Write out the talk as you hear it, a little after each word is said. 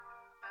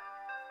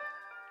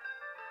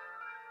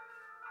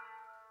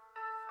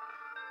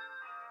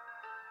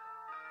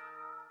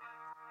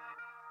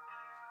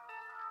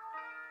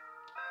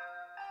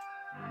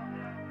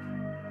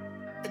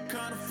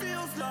kinda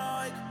feels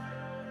like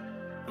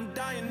I'm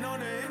dying on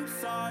the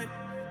inside.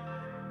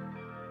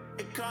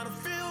 It kinda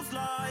feels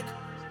like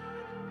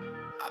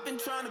I've been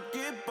trying to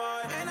get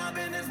by, and I've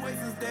been this way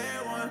since day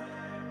one.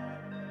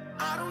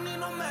 I don't need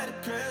no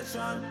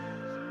medication,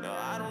 no,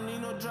 I don't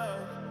need no drug.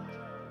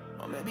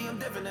 Or maybe I'm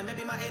different, and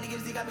maybe my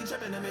ADHD got me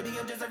tripping, and maybe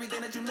I'm just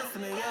everything that you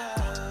missing,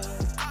 yeah.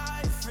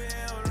 I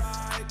feel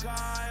like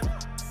I'm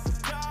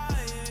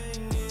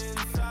dying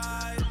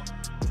inside.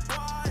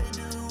 Why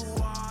do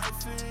I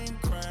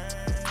think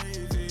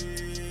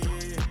crazy?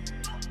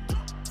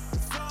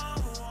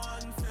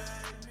 Someone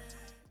save me.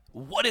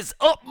 What is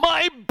up,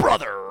 my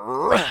brother?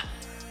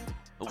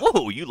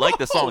 Whoa, you like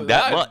the song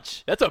that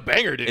much? That's a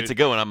banger, dude. It's a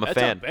good one. I'm a That's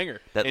fan. a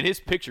banger. That- And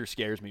his picture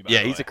scares me, by Yeah,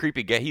 the he's way. a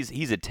creepy guy.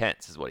 He's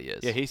intense, is what he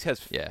is. Yeah,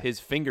 Yeah. his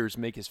fingers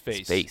make his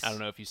face. face. I don't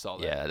know if you saw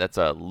that. Yeah, that's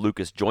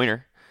Lucas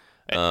Joyner.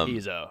 And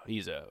he's a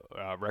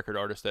record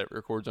artist that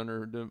records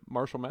under the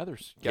Marshall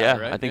Mathers guy, Yeah,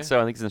 right? I think so.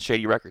 I think it's in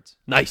Shady Records.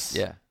 Nice.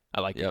 Yeah. I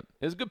like Yep.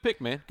 it. It's a good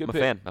pick, man. Good I'm a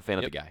pick. fan. A fan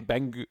of the Yep. guy.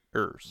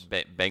 Bangers.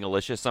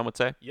 Bangalicious, some would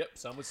say. Yep.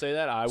 Some would say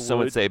that. I Some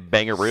would say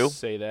bangaroo.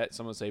 say that.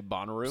 Some would say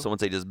Bonnaroo. Some would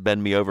say just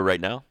bend me over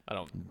right now. I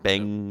don't.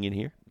 Bang in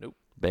here. Nope.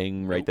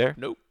 Bang right Nope. there.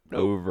 Nope.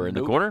 Over in the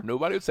Nope. corner.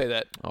 Nobody would say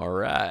that. All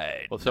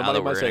right. Well, Now somebody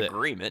that might we're say in that.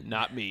 agreement.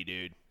 Not me,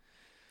 dude.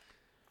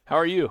 How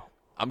are you?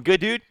 I'm good,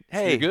 dude.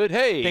 Hey. You're good?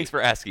 Hey. Thanks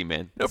for asking,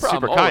 man. No It's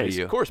problem. Super kind Always. of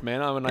you. Of course,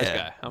 man. I'm a nice Yeah,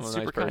 guy. I'm a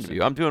super nice kind person. of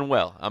you. I'm doing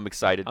well. I'm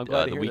excited. I'm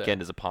glad to the hear that.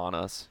 weekend is upon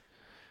us.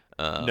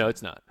 No,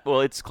 it's not.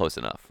 Well, it's close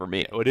enough for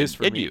me. Oh, it is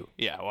for and me. you.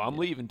 Yeah. Well, I'm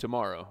leaving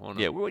tomorrow. On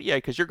Yeah, well, yeah,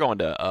 because you're going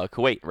to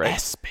Kuwait, right?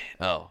 Aspen.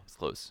 Oh, it's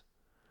close.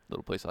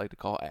 Little place I like to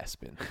call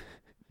Aspen.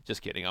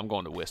 Just kidding. I'm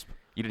going to Wisp.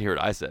 You didn't hear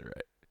what I said,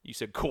 right? You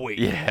said Kuwait.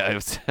 Yeah, it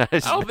was, I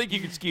don't think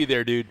you can ski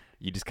there, dude.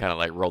 you just kind of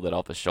like rolled it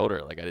off the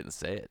shoulder, like I didn't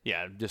say it.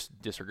 Yeah,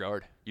 just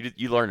disregard.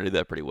 You learned to do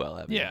that pretty well,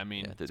 haven't you? Yeah, I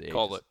mean, through the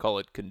call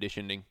ages. it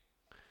conditioning.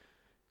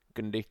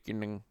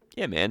 Conditioning.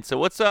 Yeah, man. So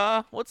what's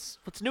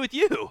new with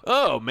you?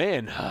 Oh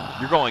man,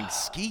 You're going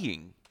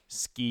skiing.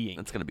 skiing.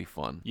 That's gonna be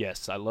fun.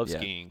 Yes, I love Yeah.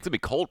 skiing. It's gonna be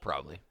cold,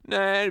 probably.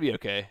 Nah, it'll be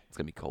okay. It's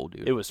gonna be cold,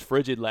 dude. It was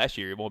frigid last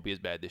year. It won't be as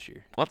bad this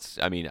year.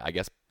 I mean, I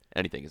guess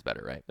anything is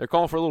better, right? They're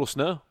calling for a little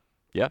snow.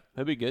 Yeah.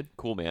 That'd be good.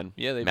 Cool, man.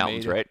 Yeah, they've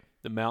mountains, made it. right?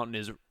 The mountain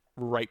is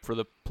ripe for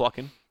the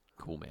plucking.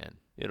 Cool, man.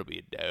 It'll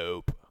be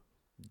dope.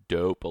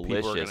 Dope, People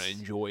are delicious. gonna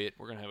enjoy it.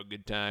 We're gonna have a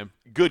good time.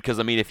 Good, because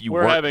I mean, if you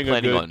We're weren't having a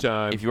planning good on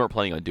time. if you weren't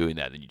planning on doing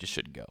that, then you just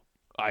shouldn't go.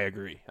 I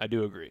agree. I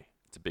do agree.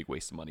 It's a big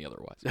waste of money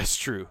otherwise. That's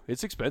true.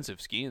 It's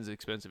expensive. Skiing's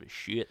expensive as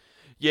shit.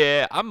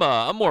 Yeah, I'm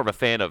more of a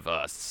fan of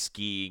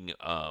skiing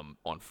on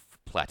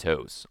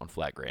plateaus, on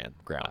flat ground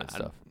and I-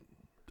 stuff.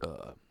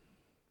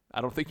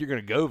 I don't think you're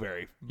gonna go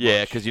very.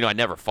 Yeah, much. because I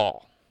never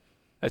fall.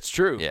 That's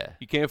true. Yeah.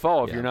 You can't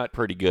fall if Yeah, you're I'm not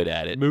pretty good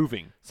at it.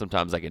 moving.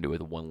 Sometimes I can do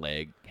it with one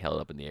leg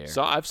held up in the air.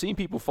 So I've seen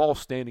people fall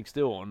standing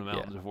still on the yeah.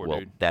 mountains before, well,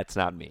 dude. that's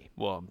not me.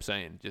 Well, I'm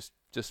saying just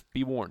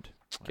be warned.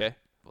 Okay.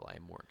 Well, I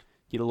am warned.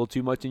 Get a little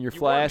too much in your You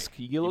warned me. flask.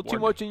 You get a little too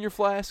warned me. much in your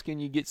flask,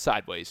 and you get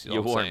sideways.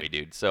 You warned me,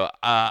 dude. So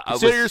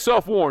Consider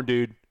yourself warned,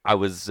 dude. I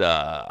was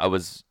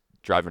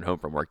driving home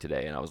from work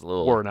today, and I was a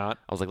little. Or not.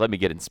 I was like, let me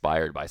get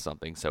inspired by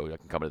something so I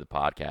can come to the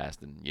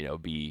podcast and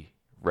be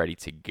ready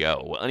to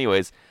go. Well,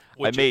 anyways,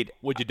 What'd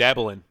you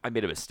dabble in? I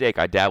made a mistake.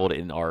 I dabbled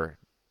in our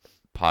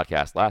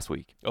podcast last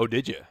week Oh,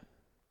 did you?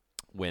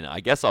 when I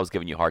guess I was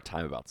giving you a hard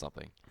time about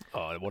something.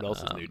 Oh, what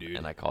else is new, dude?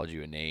 And I called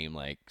you a name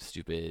like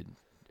stupid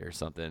or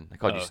something. I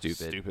called you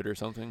stupid. Stupid or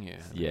something? Yeah.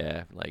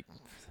 Yeah, like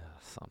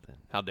something.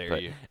 How dare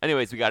But you?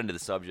 anyways, we got into the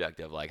subject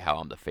of like how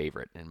I'm the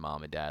favorite and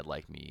mom and dad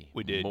like me.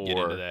 We did more, get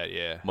into that,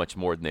 yeah. much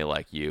more than they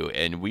like you.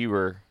 And we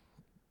were,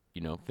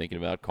 thinking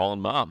about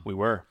calling mom. We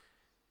were.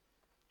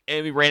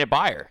 And we ran it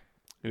by her.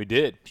 We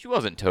did. She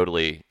wasn't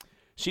totally,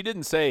 She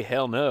didn't say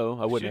hell no.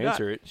 I wouldn't She did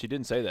answer it. She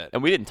didn't say that.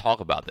 and we didn't talk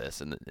about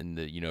this in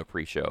the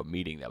pre-show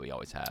meeting that we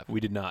always have. We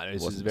did not. This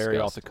is Wasn't very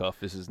off discussed. the cuff.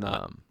 This is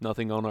not Um,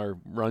 nothing on our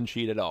run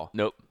sheet at all.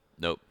 Nope,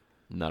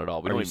 not at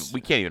all. Are we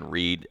We can't even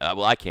read.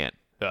 Well, I can't.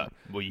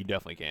 Well, you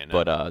definitely can.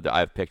 But I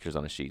have pictures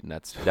on a sheet, and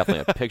that's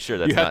definitely a picture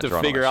that's you have not to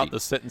drawn figure on a out sheet. the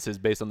sentences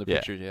based on the Yeah.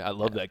 pictures. Yeah, I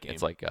love that game.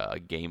 It's like a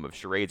game of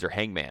charades or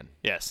hangman.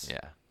 yes. Yeah,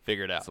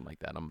 Figure it out. something like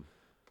that. I'm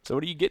So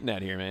what are you getting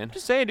at here, man?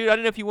 just saying, dude. I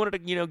didn't know if you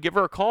wanted to, give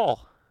her a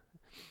call.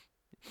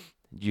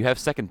 Do you have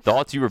second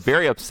thoughts? You were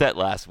very upset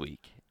last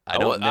week. I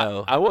don't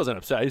know. I wasn't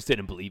upset. I just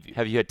didn't believe you.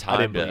 Have you had I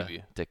time didn't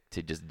believe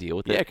to just deal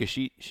with Yeah, it? because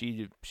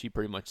she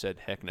pretty much said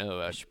heck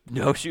no.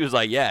 No, she was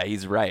like, yeah,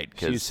 he's right.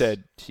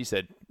 She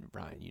said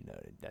Ryan,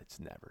 that's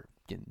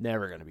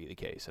never going to be the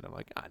case. And I'm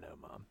like, I know,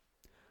 Mom.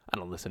 I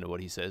don't listen to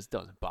what he says. It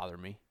doesn't bother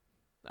me.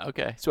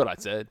 okay. That's what I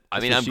said. I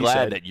That's mean, what I'm she glad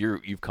said. that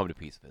you've come to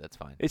peace with it. That's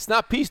fine. It's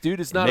not peace,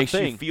 dude. It's It not makes a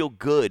thing. you feel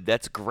good.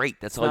 That's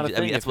great. That's all. not a I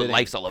thing mean, that's if what it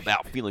life's ain't. all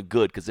about. Feeling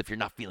good. Because if you're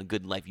not feeling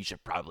good in life, you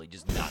should probably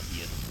just not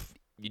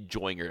be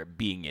enjoying or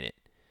being in it.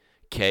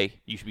 Okay.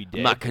 You should be dead.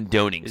 I'm not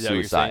condoning Is that what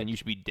you're suicide. saying? You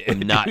should be dead. I'm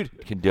not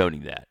dude.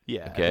 condoning that.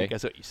 Yeah, I Okay. think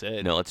that's what you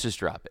said. No, let's just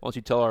drop it. Why don't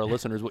you tell our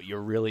listeners what you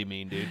really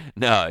mean, dude?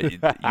 No,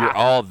 you're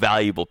all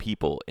valuable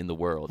people in the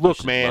world. Look,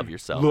 you should man, love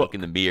yourself. look. Look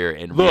in the mirror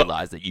and Look.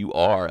 realize that you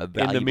are a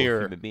valuable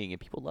mirror. human being, and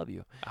people love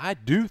you. I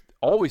do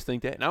always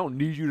think that, and I don't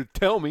need you to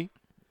tell me.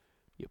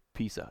 You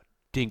piece of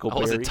dinkleberry. I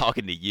wasn't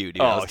talking to you,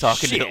 dude. I was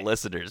talking to the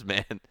listeners,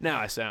 man. Now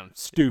I sound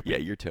stupid. Yeah,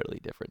 you're totally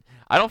different.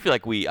 I don't feel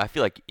like I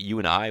feel like you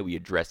and we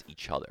address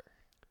each other.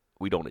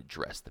 We don't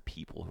address the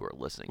people who are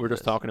listening. We're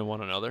just talking to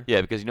one another.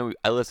 Yeah, because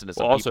I listen to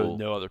some also, people.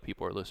 no other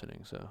people are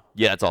listening, so.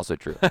 Yeah, that's also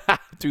true.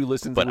 2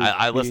 listens. But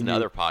I listen to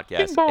other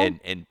podcasts,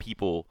 and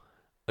people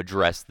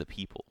address the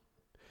people.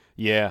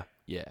 Yeah.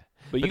 Yeah.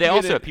 But they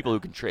also have people who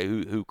can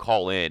who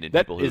call in and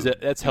people who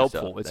that's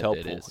helpful. Stuff. It's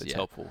helpful. It's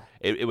helpful.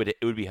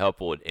 It would be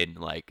helpful in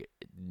like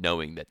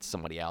knowing that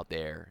somebody out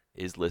there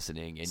is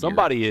listening. And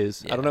somebody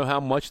is. Yeah. I don't know how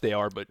much they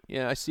are, but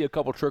yeah, I see a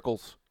couple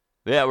trickles.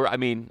 Yeah,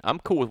 I'm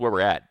cool with where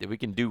we're at. If we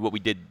can do what we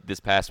did this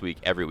past week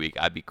every week,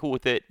 I'd be cool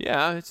with it.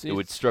 Yeah, it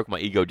would stroke my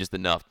ego just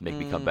enough to make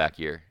me come back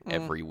here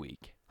every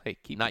week. Hey,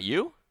 not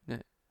you? Yeah.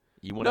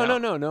 You want out?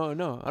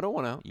 No. I don't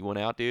want out. You want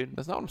out, dude?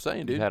 That's not what I'm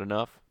saying, dude. You had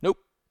enough? Nope.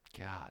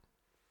 God.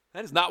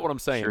 That is not what I'm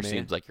saying, Sure man.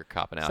 seems like you're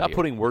copping out. Stop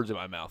putting words in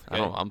my mouth. Okay?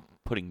 I'm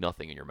putting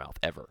nothing in your mouth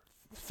ever.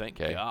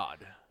 Thank Okay?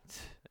 God.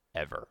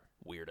 Ever.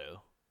 Weirdo.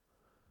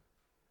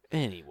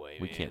 Anyway,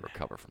 we can't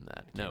recover from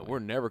that. No, we're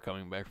never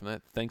coming back from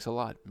that. Thanks a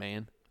lot,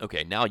 man.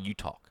 Okay, now you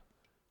talk.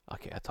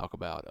 Okay, I talk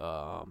about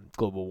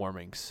global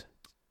warming's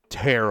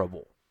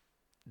terrible.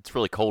 It's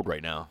really cold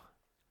right now.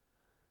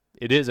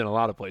 It is in a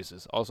lot of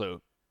places.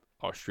 Also,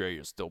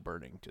 Australia's still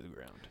burning to the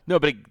ground. No,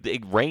 but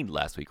it rained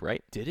last week,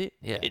 right? Did it?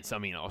 Yeah.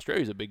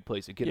 Australia's a big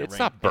place. It's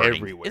not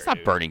burning everywhere. It's not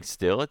dude. burning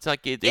still. It's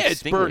like it's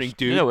it's burning,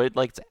 dude. No,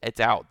 it's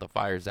out. The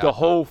fire's out. The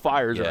whole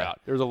fires are out.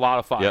 There's a lot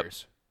of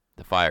fires. Yep.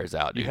 The fire's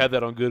out, dude. You have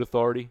that on good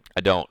authority?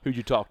 I don't. Who'd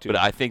you talk to? But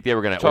I think they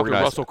were going to talk organize.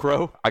 to Russell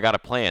Crowe? I got a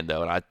plan,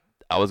 though, and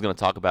I was going to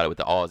talk about it with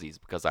the Aussies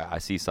because I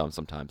see some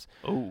sometimes.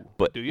 Oh,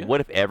 but do you?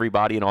 What if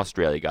everybody in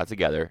Australia got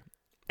together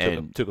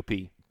and took a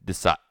pee?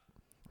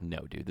 No,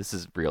 dude, this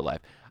is real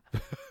life.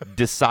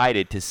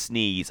 Decided to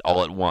sneeze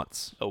all at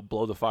once. Oh,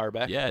 blow the fire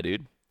back? Yeah,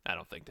 dude. I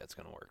don't think that's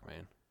going to work,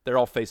 man. They're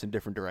all facing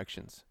different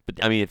directions.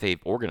 But I mean, if they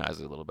organized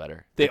it a little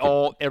better,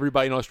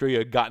 everybody in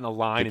Australia got in a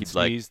line and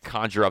sneezed. Like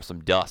conjure up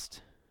some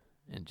dust,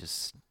 and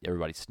just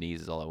everybody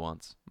sneezes all at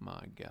once.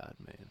 My God,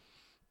 man.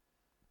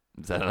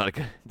 Is that not a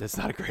good? That's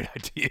not a great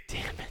idea.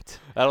 Damn it!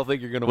 I don't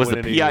think you're going to win. Was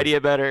the pee idea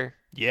better?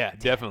 Yeah,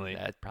 definitely.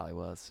 That probably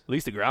was. At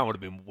least the ground would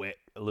have been wet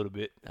a little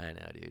bit. I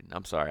know, dude.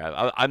 I'm sorry.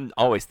 I'm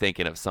always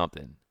thinking of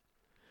something.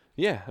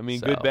 Yeah, I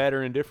mean, good, bad,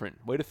 or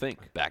indifferent. Way to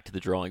think. Back to the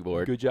drawing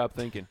board. Good job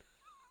thinking.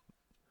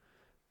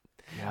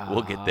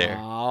 We'll get there.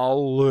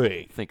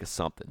 Golly. Think of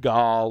something.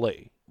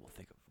 Golly. We'll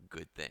think of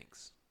good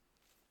things.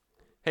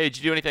 Hey, did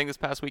you do anything this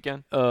past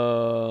weekend?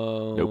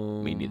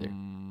 Nope, me neither.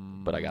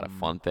 But I got a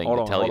fun thing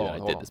to tell you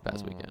that I did this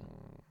past weekend.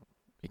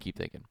 You keep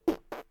thinking.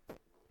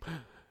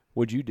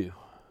 What'd you do?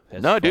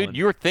 Dude,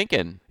 you were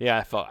thinking.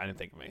 Yeah, I didn't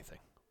think of anything.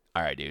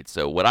 All right, dude.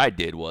 So what I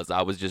did was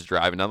I was just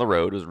driving down the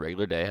road. It was a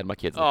regular day. I had my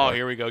kids in the car.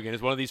 Here we go again.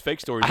 It's one of these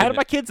fake stories. I had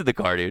my kids in the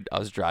car, dude. I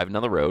was driving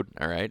down the road,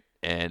 all right?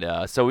 And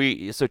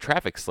so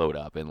traffic slowed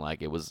up, and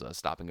like it was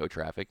stop-and-go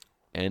traffic.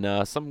 And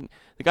the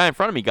guy in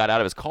front of me got out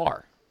of his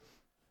car.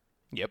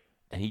 Yep.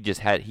 And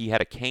he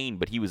had a cane,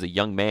 but he was a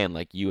young man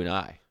like you and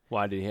I.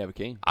 Why did he have a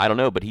cane? I don't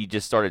know, but he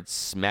just started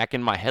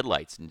smacking my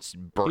headlights and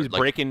He's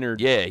breaking their...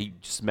 Yeah, he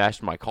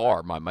smashed my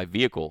car, my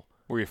vehicle.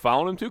 Were you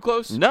following him too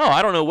close? No,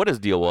 I don't know what his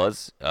deal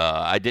was.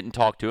 I didn't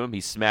talk to him.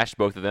 He smashed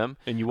both of them.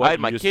 And I had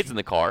my kids in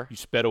the car. You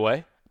sped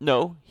away?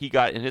 No, he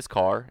got in his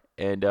car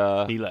and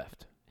he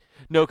left.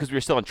 No, because we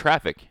were still in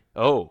traffic.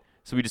 Oh,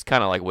 so we just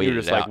kind of like waited. You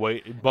were just like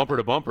wait, bumper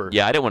to bumper.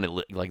 Yeah, I didn't want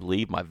to like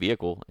leave my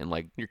vehicle and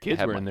like your kids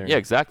were in there. Yeah,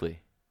 exactly.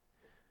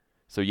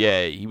 So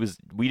yeah,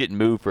 we didn't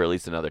move for at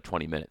least another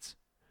 20 minutes.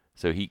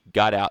 So he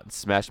got out and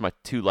smashed my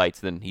 2 lights.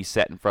 Then he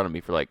sat in front of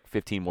me for like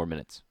 15 more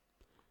minutes.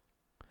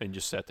 And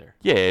just sat there.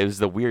 Yeah, it was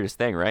the weirdest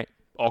thing, right?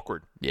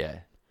 Awkward. Yeah.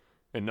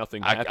 And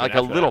nothing happened. Like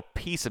a little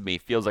piece of me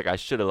feels like I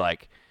should have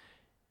like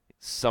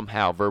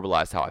somehow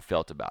verbalized how I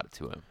felt about it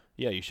to him.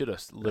 Yeah, you should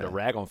have lit a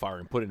rag on fire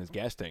and put it in his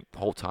gas tank. The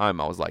whole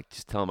time I was like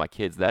just telling my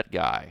kids that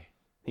guy,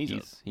 he's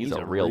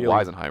a real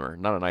Weisenheimer,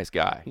 not a nice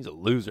guy. He's a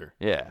loser.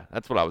 Yeah,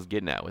 that's what I was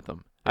getting at with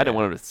him. Yeah. I didn't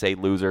want him to say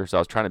loser, so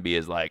I was trying to be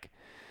as like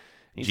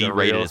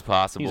G-rated as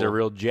possible. He's a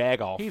real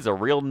jag-off. He's a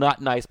real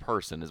not nice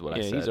person is what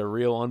I said. Yeah, he's a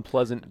real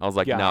unpleasant I was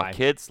like, guy. now,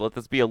 kids, let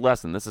this be a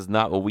lesson. This is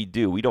not what we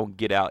do. We don't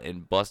get out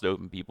and bust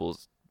open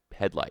people's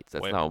headlights.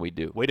 That's not what we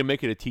do. Way to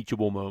make it a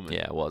teachable moment.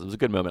 Yeah, it was. It was a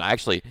good moment. I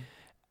actually,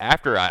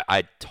 after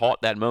I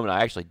taught that moment,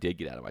 I actually did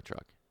get out of my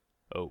truck.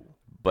 Oh.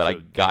 But I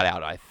got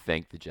out. I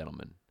thanked the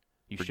gentleman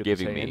for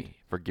giving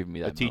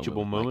me that a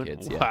teachable moment.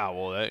 Kids. Wow.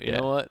 Well, you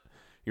know what?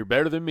 You're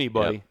better than me,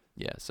 buddy. Yep.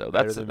 Yeah. So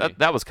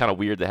that was kind of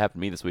weird that happened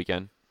to me this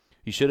weekend.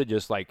 You should have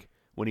just like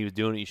when he was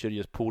doing it, you should have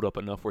just pulled up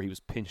enough where he was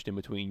pinched in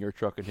between your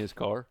truck and his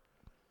car.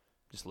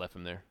 Just left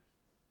him there.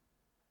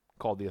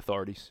 Called the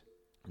authorities.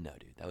 No,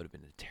 dude, that would have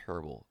been a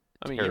terrible.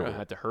 I mean, you don't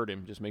have to hurt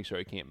him. Just make sure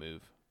he can't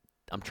move.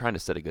 I'm trying to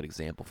set a good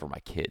example for my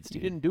kids,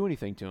 dude. You didn't do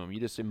anything to him. You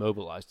just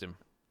immobilized him.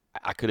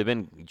 I could have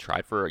been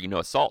tried for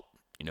assault.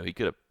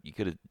 He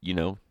could have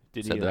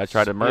said that I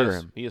tried to murder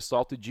him. He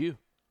assaulted you.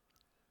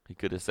 He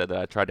could have said that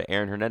I tried to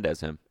Aaron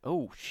Hernandez him.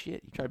 Oh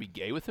shit! You tried to be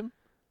gay with him?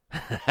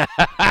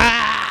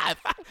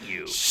 Fuck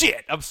you.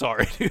 Shit, I'm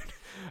sorry, dude.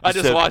 I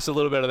just said, watched a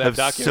little bit of that I have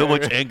documentary. so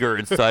much anger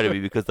inside of me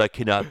because I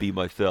cannot be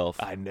myself.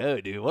 I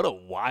know, dude. What a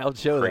wild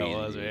show Crazy, that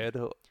was, dude.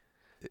 man.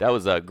 That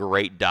was a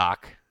great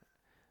doc.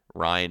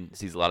 Ryan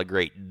sees a lot of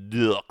great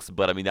ducks,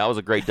 but I mean that was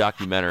a great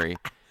documentary.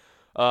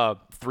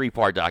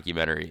 3-part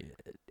documentary,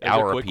 There's a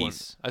hour quick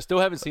apiece. one. I still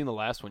haven't seen the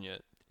last one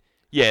yet.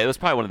 Yeah, it was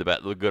probably one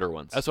of the gooder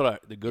ones. That's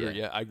what the gooder.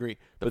 Yeah. Yeah, I agree.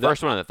 the But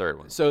first one and the third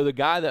one. So the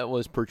guy that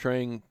was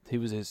portraying, he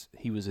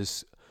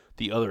was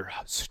the other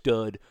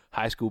stud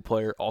high school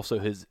player, also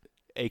his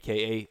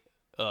AKA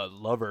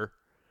lover.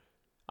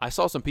 I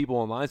saw some people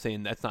online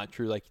saying that's not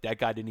true. Like that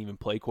guy didn't even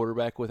play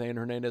quarterback with Aaron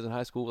Hernandez in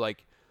high school.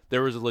 Like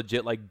there was a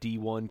legit like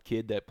D1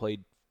 kid that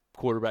played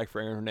quarterback for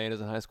Aaron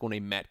Hernandez in high school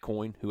named Matt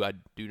Coyne, who I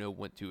do know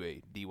went to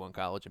a D1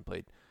 college and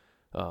played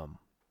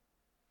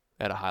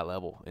at a high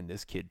level. And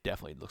this kid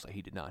definitely looks like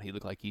he did not. He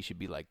looked like he should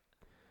be like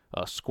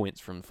Squints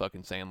from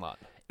fucking Sandlot.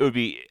 It would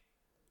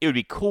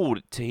be cool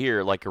to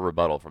hear like a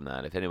rebuttal from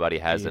that if anybody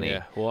has any.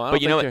 Well, I But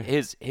don't you know think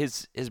what?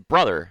 His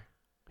brother,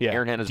 yeah,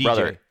 Aaron Hernandez's DJ.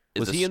 brother,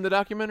 Was he in the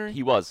documentary?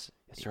 He was.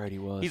 That's right, he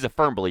was. He's a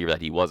firm believer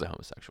that he was a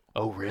homosexual.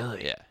 Oh,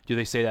 really? Yeah. Do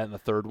they say that in the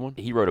third one?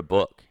 He wrote a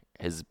book.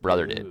 His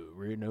brother did.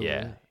 Ooh, no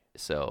Yeah. way.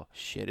 So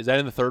Shit, is that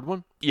in the third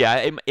one? yeah,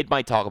 it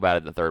might talk about it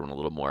in the third one a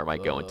little more. It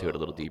might go into it a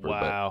little deeper.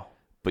 Wow.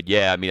 But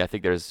yeah, I mean, I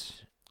think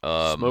there's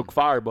Smoke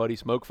fire, buddy.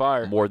 Smoke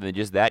fire. more than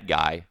just that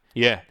guy.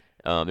 Yeah.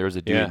 There was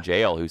a dude Yeah. in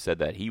jail who said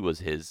that he was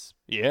his.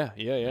 Yeah.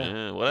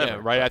 Whatever. Yeah,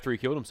 right after he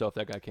killed himself,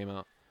 that guy came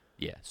out.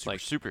 Yeah, super, Like-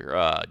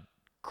 super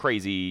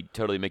crazy.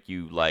 Totally make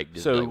you like.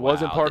 Just So like, it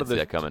wasn't wow, part didn't of see the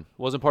that coming.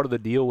 wasn't part of the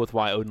deal with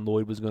why Odin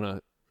Lloyd was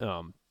gonna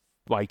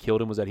why he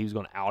killed him was that he was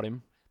gonna out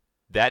him.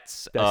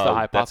 That's the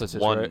hypothesis,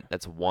 That's one. right?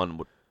 That's one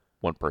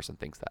person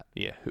thinks that.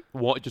 Yeah.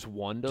 Just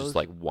one does. Just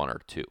like one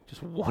or two.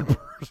 Just one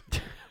person.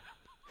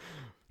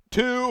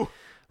 Two.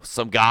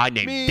 Some guy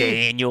named Me.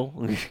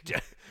 Daniel.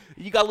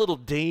 You got little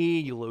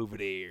Daniel over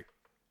there.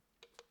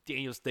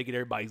 Daniel's thinking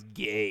everybody's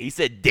gay. He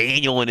said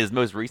Daniel in his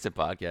most recent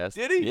podcast.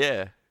 Did he?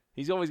 Yeah.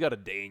 He's always got a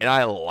Daniel. And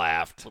I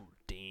laughed. Little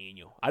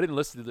Daniel. I didn't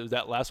listen to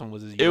that last one.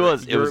 Was his It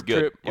was Europe good.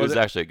 trip? It was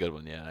actually a good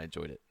one. Yeah, I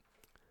enjoyed it.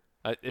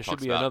 There should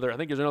Talks be about- another. I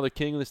think there's another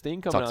King of the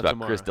Sting coming Talks out about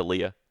tomorrow. Chris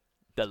D'Elia.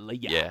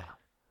 D'Elia.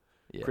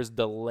 Yeah. Chris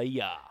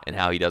D'Elia. And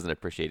how he doesn't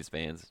appreciate his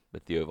fans,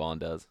 but Theo Vaughn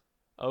does.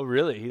 Oh,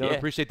 really? He don't Yeah.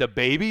 appreciate the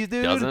babies,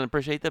 dude? Doesn't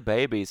appreciate the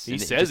babies. He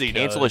And says just he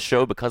cancel does. a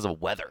show because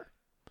of weather.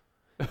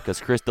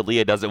 Because Chris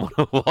D'Elia doesn't want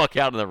to walk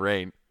out in the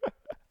rain.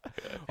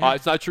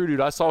 It's not true,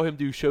 dude. I saw him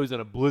do shows in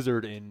a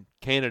blizzard in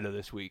Canada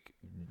this week.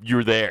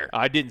 You're there.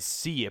 I didn't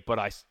see it,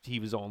 but he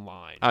was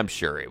online. I'm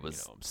sure it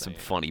was what I'm some saying.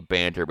 funny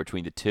banter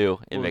between the two.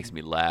 It Well, makes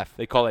me laugh.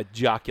 They call that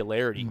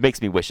jocularity. It makes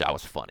me wish I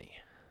was funny.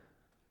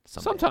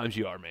 Someday. Sometimes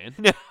you are, man.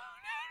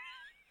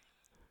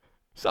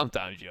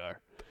 Sometimes you are.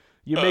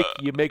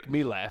 You make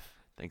me laugh.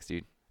 Thanks,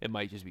 dude. It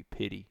might just be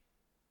pity.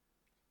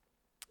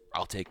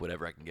 I'll take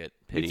whatever I can get.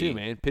 Pity. Me too,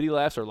 man. Pity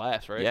laughs or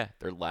laughs, right? Yeah,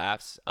 they're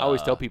laughs. I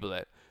always tell people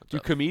that. Do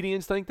up?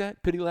 comedians think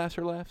that? Pity laughs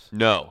or laughs?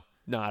 No.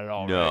 Not at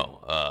all.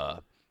 No. Right?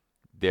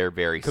 They're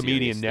very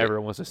Comedian serious. never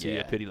They're- wants to see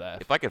yeah. a pity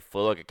laugh. If I could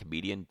flow like a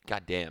comedian,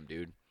 goddamn,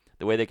 dude.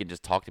 The way they can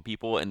just talk to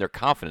people and they're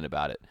confident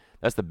about it.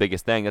 That's the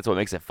biggest thing. That's what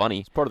makes it funny.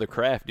 It's part of the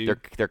craft, dude.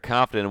 They're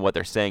confident in what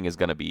they're saying is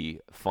going to be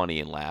funny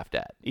and laughed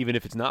at. Even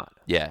if it's not.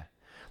 Yeah.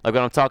 Like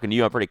when I'm talking to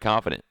you, I'm pretty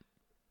confident.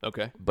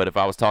 Okay. But if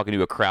I was talking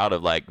to a crowd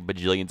of like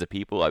bajillions of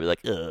people, I'd be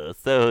like,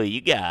 so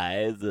you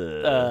guys,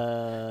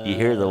 you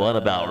hear the one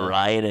about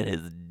Ryan and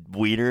his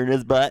wiener in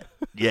his butt?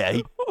 Yeah,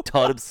 he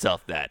taught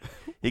himself that.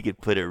 He could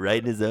put it right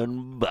in his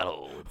own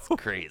butthole. It's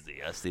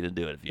crazy. I've seen him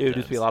do it a few It would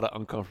times. just be a lot of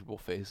uncomfortable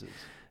faces.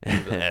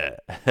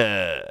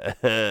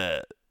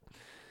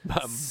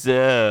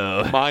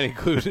 So, Mine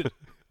included.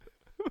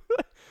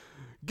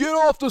 Get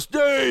off the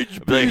stage,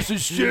 like, piece of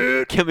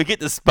shit. can we get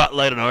the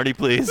spotlight on Artie,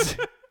 please?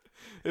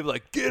 They'd be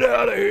like, get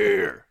out of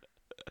here.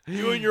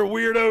 You and your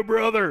weirdo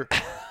brother.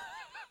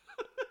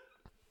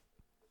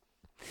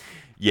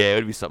 Yeah, it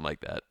would be something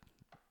like that.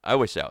 I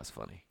wish that was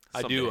funny.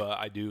 I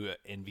Someday. do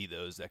envy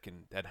those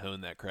that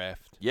hone that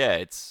craft.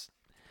 Yeah,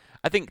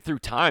 I think through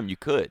time you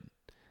could.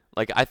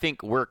 Like, I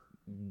think we're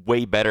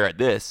way better at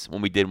this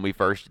when we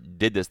first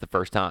did this the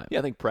first time. Yeah,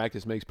 I think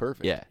practice makes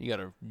perfect. Yeah. You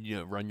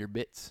gotta run your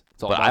bits.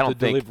 It's all But about I don't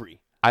the think- delivery.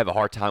 I have a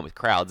hard time with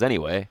crowds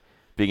anyway,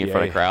 being in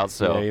front of crowds.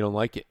 So yeah, you don't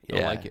like it. You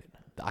don't yeah, like it.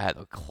 I had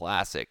a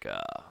classic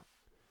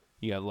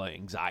You got like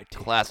anxiety.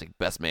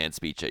 best man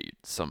speech at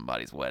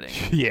somebody's wedding.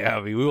 Yeah,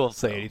 I mean we won't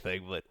say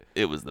anything, but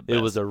It was the best.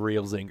 it was a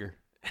real zinger.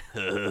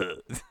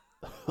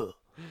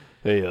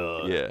 Hey,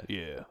 Yeah.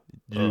 yeah.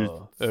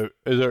 Dude.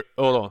 Is there?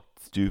 Hold on.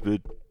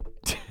 Stupid.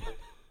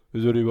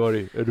 Is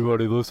anybody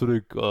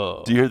listening?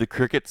 Do you hear the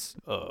crickets?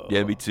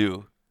 Yeah, me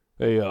too.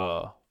 Hey,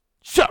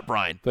 Shut up,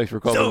 Brian. thanks for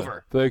It's coming.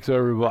 over. Thanks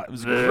everybody. It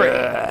was great.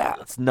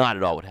 That's not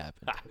at all what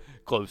happened.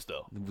 Close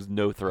though. There was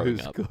no It throwing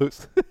was up.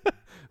 close.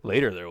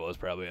 Later there was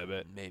probably. I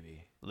bet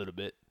Maybe. a little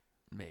bit.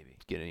 Maybe.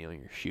 Get any on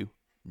your shoe.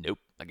 Nope.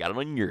 I got it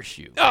on your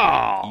shoe.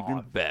 Oh,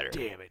 Even better.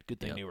 Damn it! Good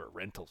thing Yep. they were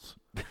rentals.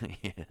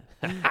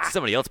 Yeah.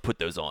 Somebody else put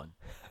those on.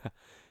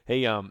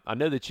 Hey, I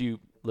know that you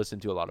listen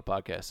to a lot of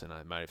podcasts, and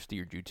I might have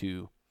steered you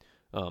to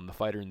The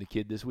Fighter and the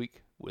Kid this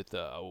week with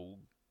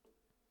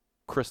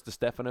Chris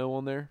DiStefano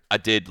on there. I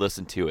did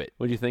listen to it.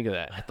 What do you think of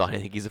that? I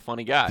think he's a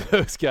funny guy.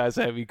 Those guys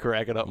have me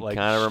cracking up like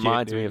Kind of shit,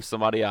 reminds me dude. of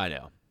somebody I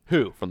know.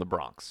 Who? From the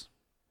Bronx.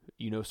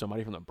 You know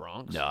somebody from the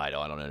Bronx? No, I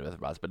don't know anything about the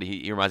Bronx, but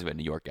he reminds me of a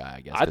New York guy,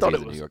 I guess. I 'cause thought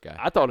he's it a was New York guy.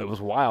 I thought it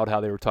was wild how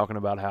they were talking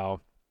about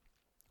how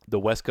the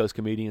West Coast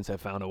comedians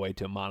have found a way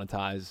to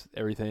monetize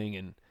everything,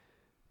 and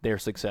they're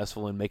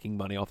successful in making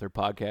money off their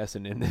podcast,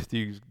 and then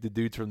the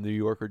dudes from New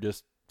York are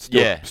just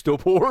still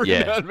poor.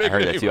 Yeah, not I making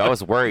heard any that too. I money.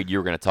 was worried you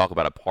were going to talk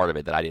about a part of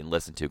it that I didn't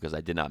listen to because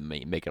I did not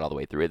make it all the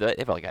way through. It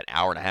felt like an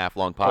hour and a half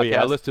long podcast. Oh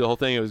yeah, I listened to the whole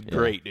thing. It was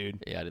great,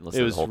 dude. Yeah, I didn't listen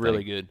It to was the whole really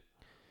thing. good.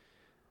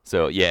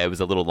 So, yeah, it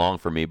was a little long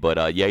for me.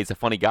 But, yeah, he's a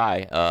funny guy.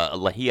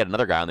 He had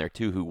another guy on there,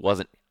 too, who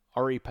wasn't.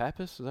 R.E.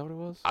 Pappas, is that what it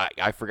was?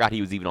 I forgot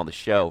he was even on the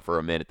show for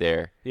a minute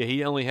there. Yeah,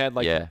 he only had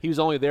Yeah. he was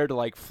only there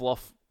to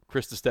fluff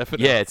Chris DiStefano.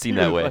 Yeah, it seemed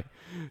that way. Like,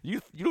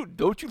 you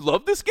don't you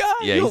love this guy?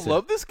 Yeah, you he's don't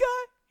love this guy?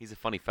 He's a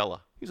funny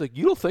fella. He's like,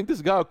 you don't think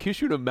this guy will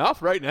kiss you in the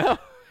mouth right now?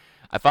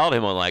 I followed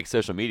him on, like,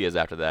 social medias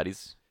after that.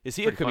 Is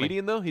he a pretty funny.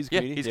 comedian though? He's a Yeah,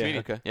 comedian. he's a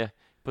comedian. Okay. Yeah,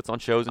 puts on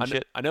shows and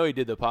shit. I know he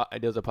did he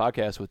does a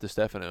podcast with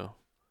DiStefano.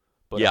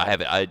 But Yeah, I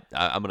have it.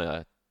 I'm going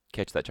to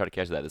try to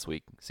catch that this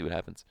week, see what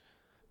happens.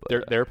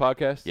 But, their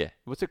podcast? yeah.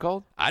 What's it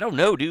called? I don't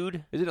know,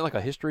 dude. Isn't it like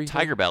a history thing?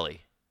 Tiger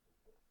Belly.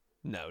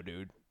 No,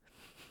 dude.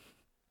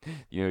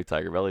 You know who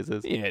Tiger Bellies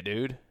is? Yeah,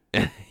 dude.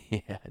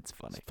 Yeah, it's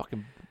funny.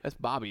 That's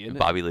Bobby, isn't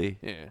Bobby Lee.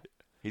 it? Yeah.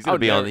 He's gonna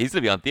would be on. never- He's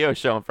gonna be on Theo's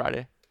show on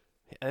Friday.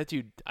 That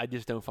dude, I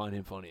just don't find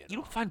him funny. You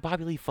don't find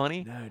Bobby Lee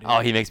funny? No, dude. Oh,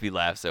 he makes me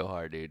laugh so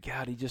hard, dude.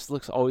 God, he just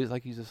looks always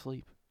like he's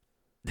asleep.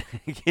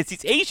 Because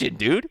he's Asian,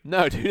 dude.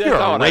 No, dude, that's You're a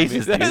not what I mean.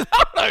 racist, That's dude.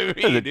 not what I mean,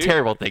 That's a dude.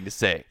 terrible thing to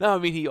say. No, I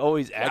mean he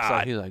always acts God.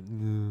 like he's like.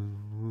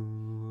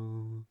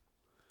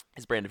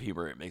 His brand of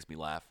humor, it makes me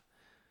laugh.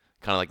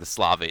 Kind of like the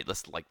Slavic,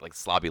 like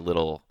slobby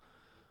little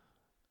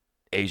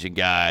Asian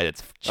guy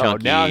that's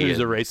chunky. Oh, now who's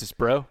a and- racist,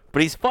 bro?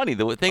 But he's funny.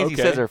 The things he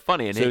Okay. says are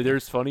funny. And So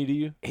there's funny to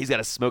you? he's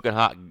got a smoking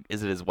hot.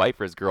 Is it his wife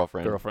or his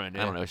girlfriend? Girlfriend,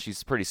 I don't yeah. know.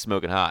 She's pretty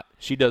smoking hot,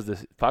 She does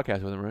this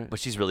podcast with him, right? but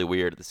she's really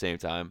weird at the same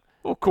time.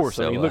 Well, of course.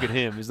 I So, mean, look at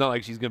him. It's not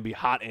like she's gonna be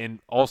hot and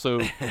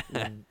also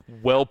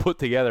well put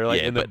together,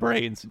 like Yeah, in the but-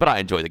 brains. But I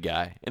enjoy the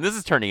guy. And this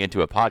is turning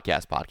into a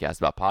podcast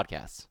about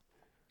podcasts.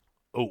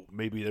 Oh,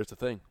 maybe there's a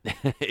thing.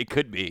 It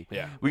could be.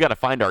 Yeah. We got to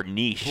find our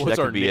niche. What's that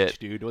could our be niche, it.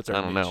 dude? What's our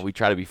I don't niche? know. We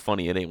try to be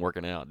funny. It ain't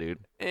working out, dude.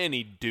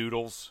 Any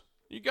doodles?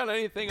 You got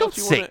anything Don't else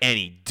you say want?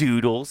 any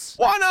doodles.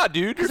 Why not,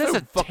 dude? Because There's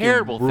that's no a fucking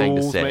terrible thing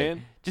to rules, say.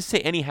 man. Just say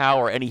anyhow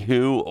or any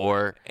who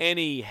or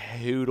Any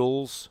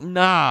hoodles?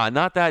 nah,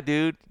 not that,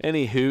 dude.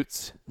 Any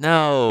hoots?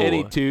 No.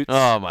 Any toots?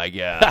 Oh my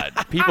god.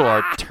 People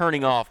are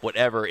turning off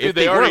whatever. Dude, If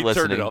they were already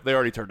listening, turned it off. They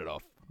already turned it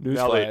off.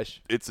 now they- Newsflash.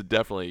 it's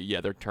definitely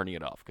they're turning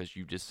it off because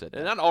you just said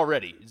And that. not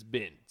already. It's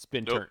been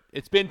Nope. turned.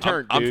 It's been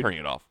turned, I'm dude. turning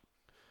it off.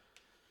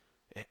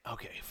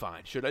 Okay,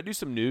 fine. Should I do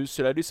some news?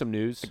 Should I do some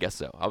news? I guess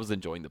so. I was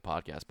enjoying the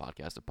podcast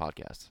of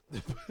podcasts.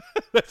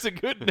 That's a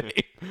good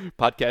name.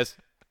 Podcast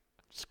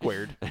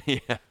squared.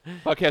 Yeah.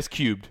 Podcast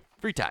cubed.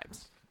 3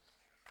 times.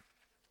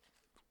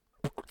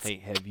 Hey,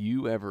 have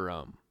you ever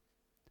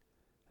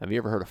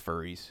heard of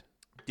furries?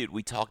 Dude,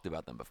 we talked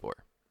about them before.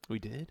 We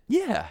did?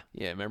 Yeah.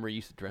 Yeah, remember you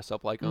used to dress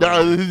up like them?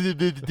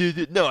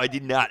 No, I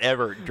did not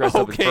ever dress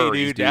up as Okay,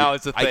 furries, dude, now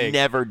it's a I thing.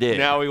 never did.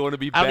 Now we want to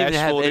be I bashful, don't even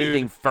have dude.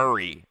 anything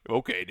furry.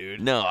 Okay, dude.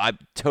 No, I'm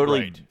totally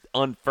Right.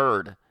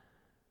 unfurred.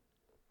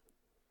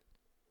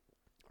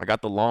 I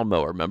got the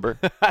lawnmower, remember?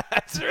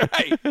 That's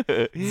right.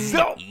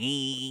 So-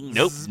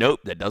 Nope,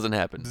 that doesn't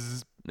happen.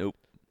 Nope.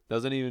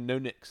 Doesn't even know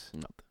Nicks.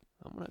 Nope.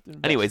 I'm gonna have to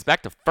invest. Anyways,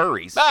 back to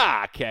furries.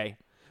 Okay.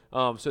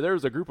 So there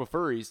was a group of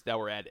furries that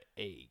were at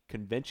a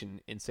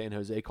convention in San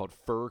Jose called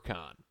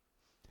FurCon.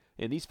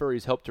 And these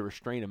furries helped to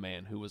restrain a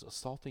man who was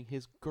assaulting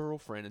his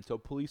girlfriend until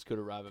police could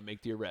arrive and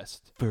make the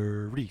arrest.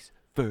 Furries.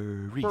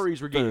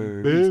 Furries were getting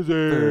furries, busy.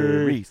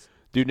 Furries.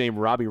 Dude named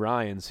Robbie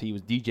Ryans, he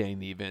was DJing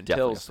the event.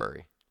 Definitely tells, a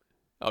furry.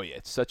 Oh, yeah,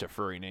 it's such a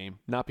furry name.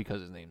 Not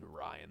because his name's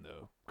Ryan,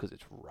 though, because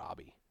it's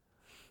Robbie.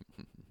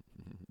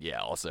 Yeah,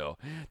 also,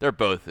 they're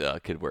both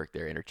could work.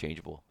 They're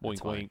interchangeable.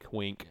 That's Wink, fine.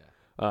 wink,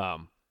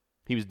 wink.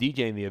 He was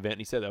DJing the event,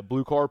 and he said a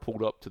blue car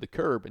pulled up to the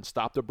curb and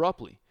stopped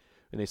abruptly,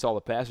 and they saw the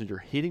passenger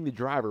hitting the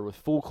driver with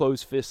full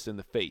closed fists in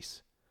the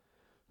face.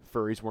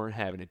 Furries weren't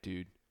having it,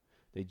 dude.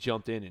 They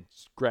jumped in and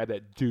grabbed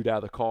that dude out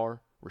of the car,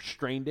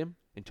 restrained him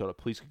until the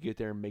police could get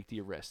there and make the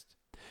arrest.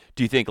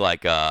 Do you think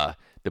like the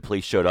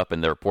police showed up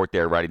and the report they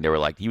were writing, they were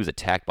like, he was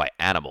attacked by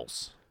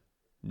animals?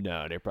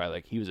 No, they're probably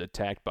like, he was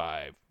attacked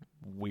by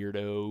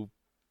weirdo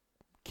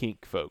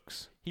kink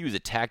folks. He was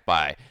attacked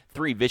by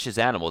 3 vicious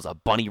animals: a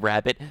bunny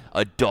rabbit,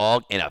 a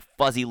dog, and a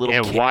fuzzy little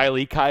And kitten. Wile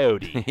E.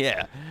 Coyote.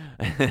 Yeah.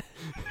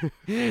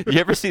 You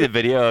ever see the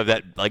video of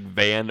that like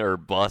van or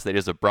bus that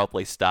just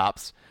abruptly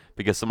stops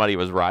because somebody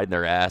was riding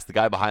their ass? The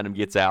guy behind him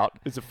gets out.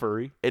 It's a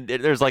furry. And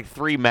there's like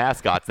 3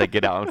 mascots that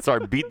get out and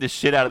start beating the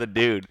shit out of the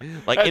dude,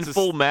 like in That's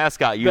full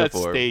mascot That's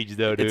uniform. staged,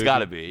 though, dude. It's got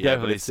to be, yeah, but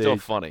Definitely it's still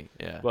staged. funny.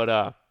 Yeah.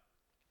 But,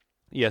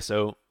 yeah,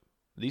 so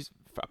these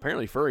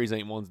apparently furries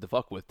ain't ones to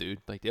fuck with,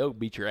 dude. Like they'll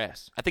beat your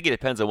ass. I think it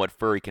depends on what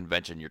furry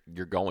convention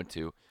you're going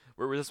to.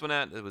 Where was this one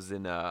at? It was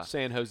in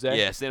San Jose.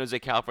 Yeah, San Jose,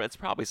 California. It's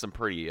probably some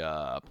pretty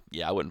yeah,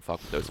 I wouldn't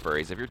fuck with those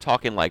furries. If you're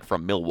talking like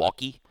from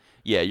Milwaukee,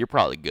 yeah, you're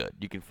probably good.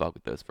 You can fuck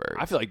with those furries.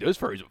 I feel like those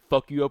furries would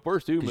fuck you up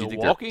worse, dude. 'Cause you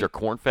think Milwaukee. they're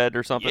corn fed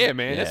or something? Yeah,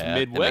 man, that's that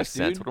Midwest, makes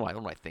sense. dude. What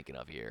am I thinking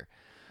of here?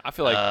 I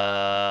feel like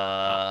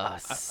I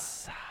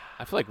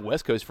I feel like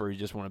West Coast furries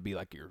just want to be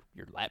like your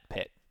lap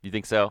pet. you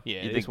think so? Yeah,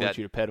 you they think just want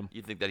you to pet them.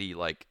 You think that he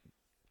like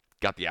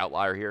got the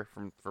outlier here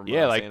from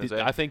Yeah, like San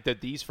Jose? I think that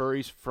these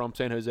furries from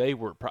San Jose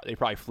they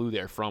probably flew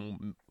there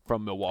from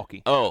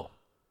Milwaukee. Oh,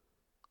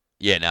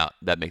 yeah. Now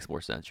that makes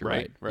more sense. You're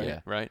right. Right. Yeah.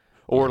 Right.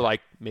 Or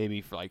like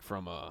maybe from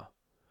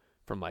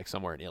like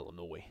somewhere in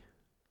Illinois,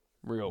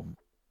 real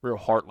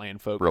heartland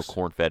folks. Real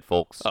corn-fed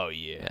folks. Oh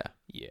yeah.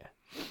 Yeah.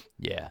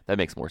 Yeah, that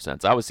makes more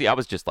sense. I was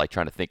just like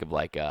trying to think of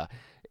like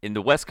in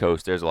the West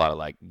Coast, there's a lot of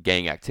like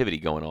gang activity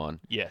going on.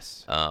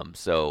 Yes.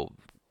 So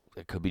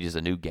it could be just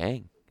a new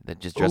gang that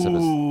just dress up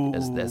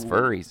as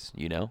furries.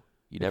 You know,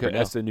 you never know.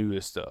 That's the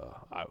newest. No,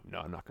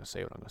 I'm not gonna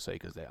say what I'm gonna say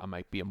because I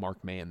might be a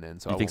marked man then.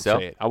 So You I think won't so?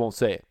 say it. I won't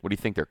say it. What do you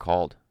think they're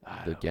called?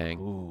 The gang,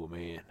 Ooh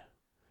man.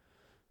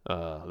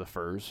 The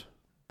furs.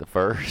 the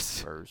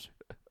furs. Furs.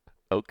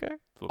 Okay.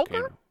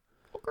 Volcano.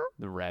 Okay.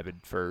 The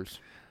rabid furs.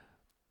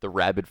 The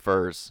rabid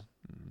furs.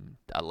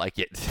 I like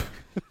it.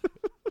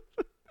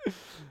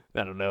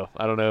 I don't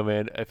know,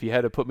 man. If you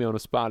had to put me on a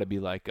spot, it'd be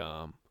like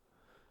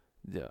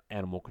the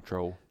animal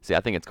control. See, I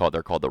think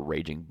they're called the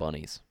raging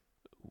bunnies.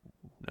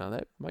 Now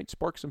that might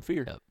spark some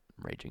fear. Yep.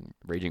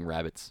 Raging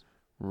rabbits.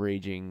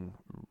 Raging.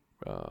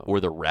 Or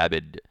the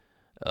rabid.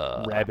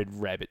 Rabid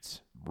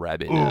rabbits.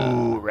 Rabid.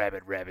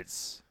 Rabid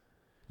rabbits.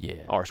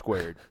 Yeah. R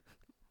squared.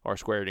 R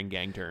squared in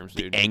gang terms,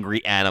 dude.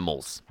 Angry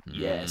animals.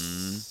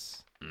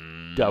 Yes.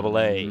 Double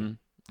A. Mhm.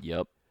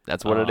 Yep.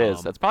 That's what it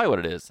is. That's probably what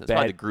it is. That's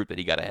probably the bad- group that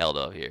he got a held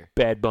of here.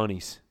 Bad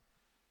bunnies.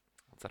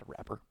 Is that a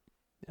rapper?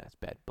 Yeah, it's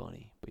Bad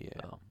Bunny, but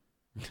yeah. Oh.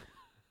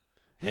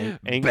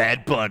 Ang-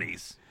 Bad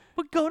bunnies.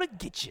 We're gonna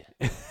get you.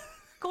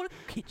 Gonna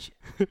get you.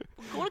 We're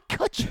gonna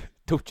cut you.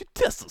 Don't you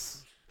test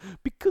us,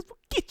 because we'll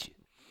get you.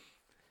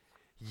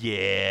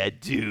 Yeah,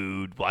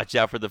 dude. Watch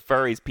out for the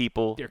furries,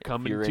 people. They're If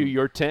coming you're to in-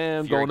 your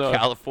town. If you're in Gonna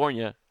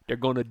California, They're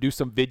gonna do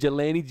some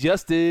vigilante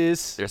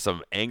justice. there's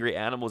some angry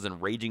animals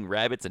and raging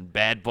rabbits and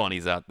bad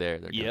bunnies out there.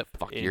 They're gonna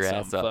fuck and your some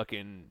ass up.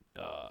 fucking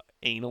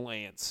anal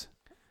ants.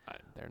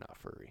 They're not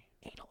furry.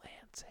 Anal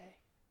ants, eh?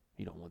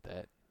 You don't want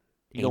that.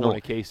 You Anal- don't want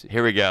a case.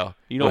 Here we go.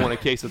 You don't want a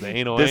case of the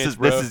anal This ants, is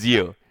bro. this is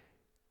you.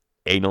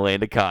 Anal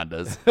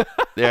anacondas.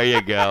 There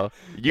you go.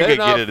 You They're can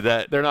not- get into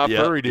that. they're not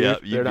Yep, furry, dude. Yep,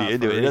 you'd They're be not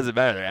into it. It furry. doesn't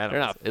matter. They're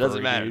animals. not It doesn't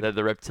furry, matter. dude. They're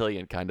the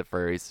reptilian kind of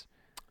furries.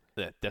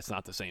 That's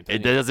not the same thing.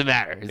 It doesn't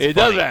matter. It's It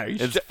funny. does matter. You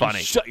It's shut- funny.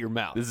 Shut your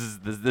mouth. This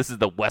is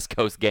the West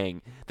Coast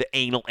gang, the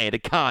anal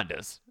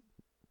anacondas.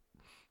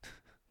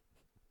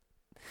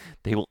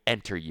 They will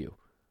enter you.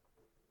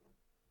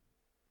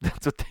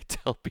 That's what they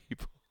tell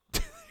people.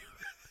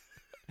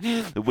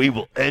 We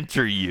will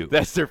enter you.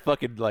 That's their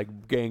fucking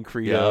like gang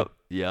credo.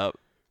 Yep.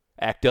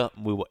 Act up,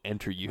 and we will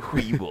enter you.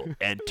 We will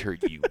enter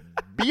you,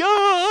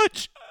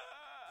 biatch.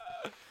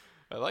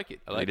 I like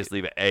it. I They like just it.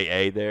 leave an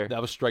AA there.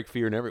 That was strike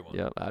fear in everyone.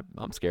 Yeah,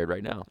 I'm scared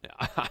right now. Yeah,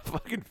 I'm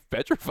fucking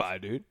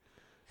petrified, dude.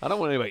 I don't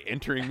want anybody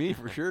entering me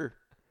for sure.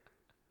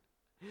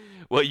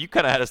 Well, you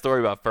kind of had a story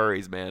about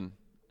furries, man.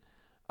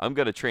 I'm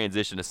gonna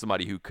transition to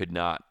somebody who could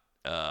not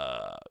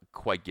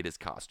quite get his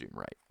costume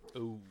right.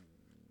 Ooh.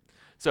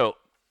 So,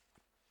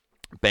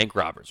 bank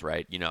robbers,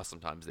 right? You know,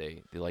 sometimes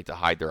they like to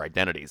hide their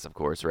identities, of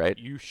course, right?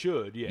 You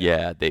should, yeah.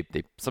 Yeah, they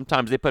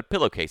sometimes they put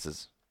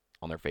pillowcases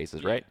on their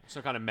faces, right?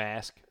 Some kind of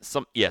mask.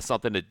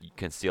 Something to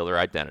conceal their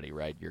identity,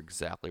 right? You're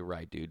exactly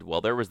right, dude. Well,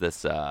 there was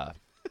this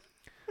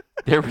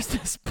there was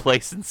this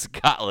place in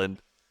Scotland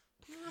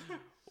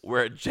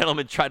where a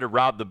gentleman tried to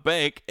rob the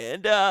bank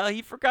and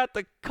he forgot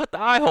to cut the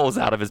eye holes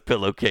out of his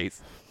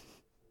pillowcase.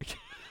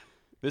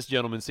 This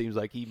gentleman seems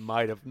like he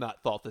might have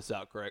not thought this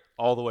out correct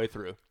all the way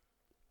through.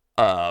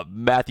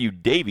 Matthew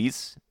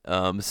Davies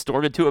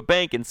stormed into a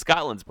bank in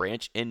Scotland's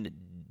branch in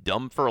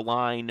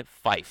Dunfermline,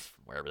 Fife,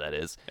 wherever that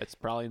is. It's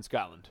probably in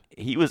Scotland.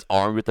 He was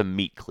armed with a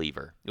meat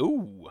cleaver.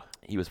 Ooh.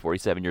 He was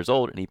 47 years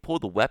old, and he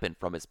pulled the weapon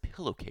from his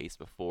pillowcase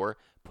before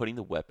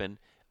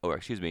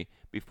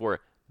before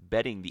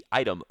bedding the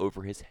item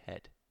over his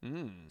head.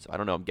 So I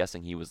don't know. I'm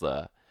guessing he was,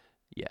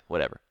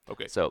 whatever.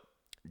 Okay. So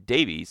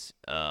Davies,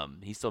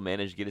 he still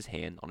managed to get his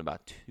hand on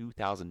about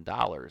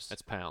 $2,000.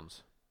 That's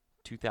pounds.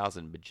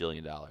 $2,000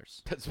 bajillion.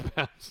 That's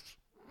pounds.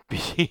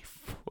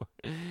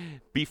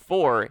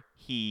 Before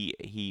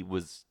he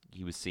was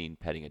seen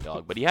petting a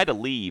dog, but he had to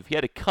leave. He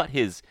had to cut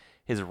his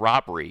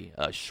robbery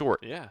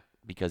short Yeah.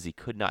 because he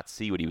could not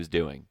see what he was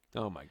doing.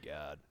 Oh my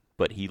God.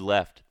 But he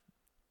left,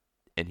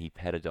 and he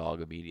pet a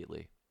dog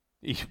immediately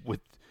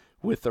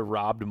With the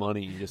robbed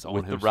money, you just own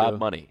with him the robbed so-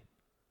 money.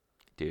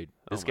 Dude,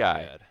 this Oh my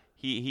guy, God.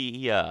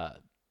 he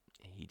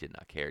did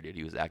not care, dude.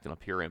 He was acting on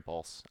pure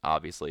impulse.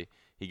 Obviously,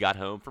 he got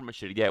home from a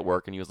shitty day at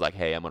work, and he was like,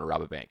 "Hey, I'm gonna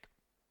rob a bank."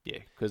 Yeah,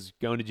 because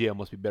going to jail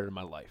must be better than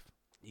my life.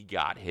 He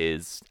got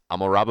his I'm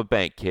gonna rob a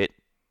bank kit.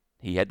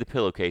 He had the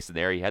pillowcase in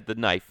there. He had the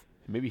knife.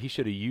 Maybe he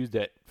should have used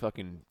that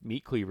fucking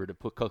meat cleaver to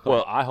put a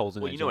couple eye holes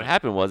in. Well, you know what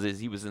happened is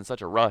he was in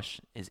such a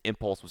rush. His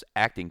impulse was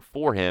acting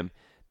for him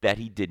that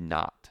he did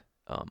not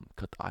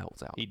cut the eye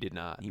holes out. He did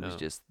not. He was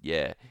just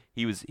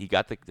He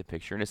got the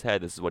picture in his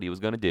head. This is what he was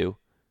gonna do.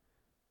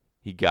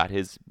 He got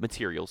his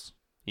materials.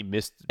 He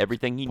missed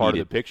everything he part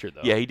needed. of the picture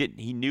though. Yeah, he didn't.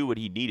 He knew what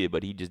he needed,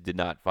 but he just did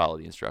not follow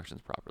the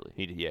instructions properly.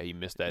 He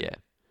missed that.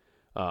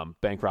 Yeah.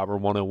 Bank robber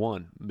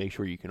 101. Make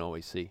sure you can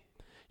always see.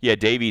 Yeah,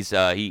 Davies.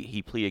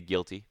 He pleaded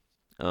guilty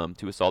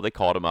to assault. They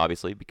caught him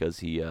obviously because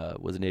he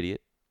was an idiot,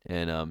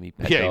 and he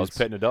pet dogs. He was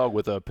petting a dog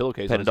with a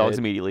pillowcase. Petting on his dogs head.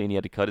 immediately, and he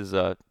had to cut his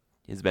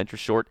venture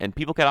short. And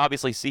people could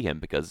obviously see him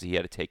because he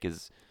had to take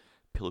his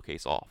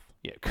pillowcase off.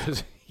 Yeah,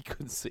 because he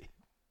couldn't see.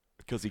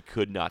 Because he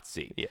could not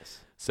see.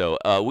 Yes. So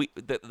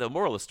the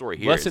moral of the story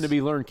here lesson to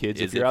be learned,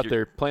 kids. If you're out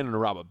there planning to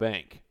rob a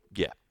bank,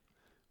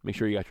 make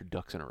sure you got your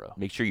ducks in a row.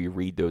 Make sure you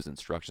read those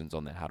instructions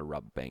on that how to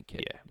rob a bank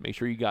kit. Yeah. Make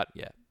sure you got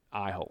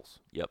eye holes.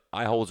 Yep.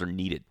 Eye holes are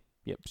needed.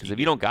 Yep. Because if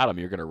you don't got them,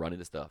 you're going to run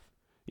into stuff.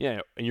 Yeah,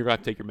 and you're going to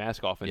have to take your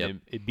mask off and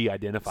then it'd be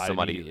identified.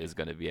 Somebody is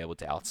going to be able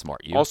to outsmart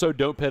you. Also,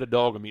 don't pet a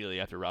dog immediately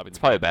after robbing. It's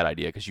probably a bad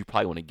idea because you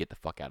probably want to get the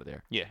fuck out of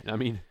there. Yeah, I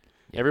mean,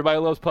 everybody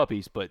loves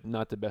puppies, but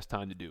not the best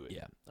time to do it.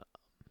 Yeah.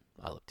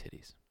 I love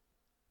titties.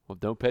 Well,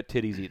 don't pet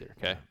titties either,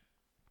 okay?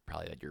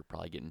 You're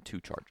probably getting 2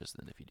 charges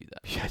then if you do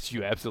that. Yes,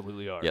 you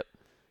absolutely are. Yep.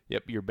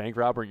 Yep, you're a bank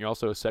robber and you're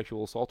also a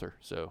sexual assaulter.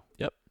 So,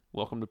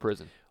 welcome to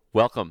prison.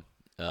 Welcome.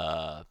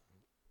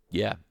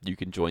 You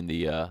can join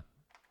the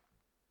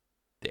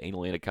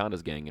Anal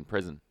Anacondas gang in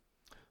prison.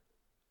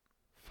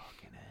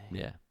 Fucking A.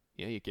 Yeah.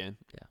 Yeah, you can.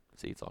 Yeah.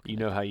 See, it's all connected.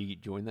 You know how you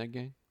join that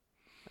gang?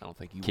 I don't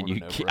think you can.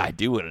 Want to know, I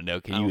do want to know.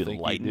 Can you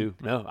enlighten? You do.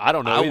 No, I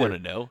don't know. I want to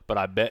know. But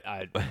I bet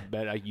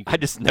you. I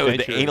just know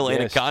the Anal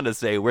Anacondas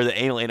say we're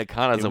the Anal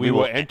Anacondas, and we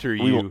will enter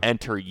you. We will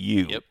enter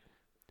you. Yep.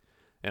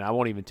 And I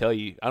won't even tell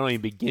you. I don't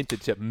even begin to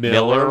tell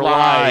Miller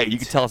Lite. You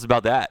can tell us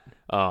about that.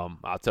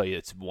 I'll tell you,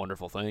 it's a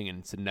wonderful thing, and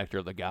it's the nectar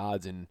of the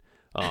gods, and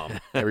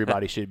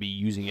everybody should be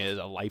using it as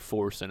a life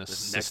force and a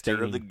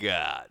nectar of the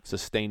gods,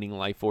 sustaining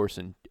life force,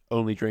 and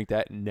only drink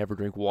that and never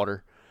drink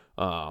water.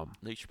 No,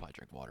 you should probably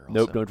drink water. Also.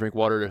 Nope, don't drink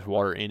water. There's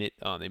water in it.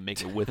 They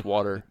make it with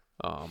water.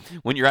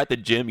 When you're at the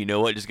gym, you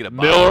know what? Just get a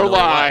Miller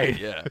Lite.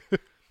 Yeah.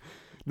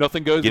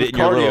 Nothing goes get with it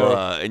in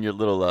cardio. your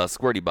little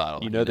squirty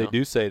bottle. You know they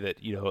do say that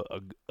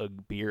a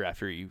beer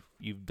after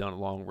you've done a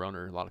long run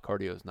or a lot of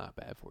cardio is not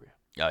bad for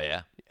you. Oh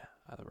yeah. Yeah,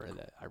 I read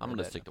that. I'm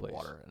gonna stick to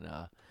water and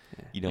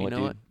you know what,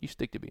 dude? What? You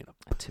stick to being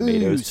a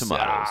tomatoes.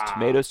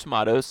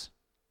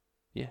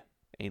 Yeah,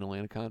 anal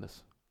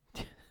anacondas.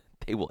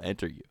 They will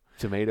enter you.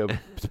 Tomato,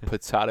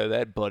 potato,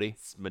 that buddy.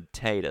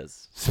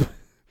 Potatoes.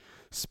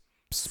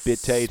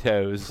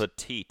 Spitatoes.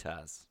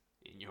 Petitas.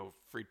 In your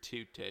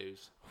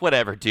fritutos.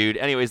 Whatever, dude.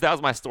 Anyways, that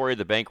was my story of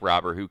the bank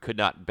robber who could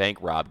not bank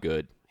rob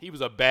good. He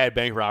was a bad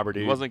bank robber,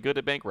 dude. He wasn't good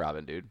at bank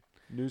robbing, dude.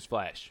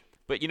 Newsflash.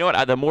 But you know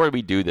what? The more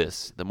we do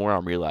this, the more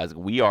I'm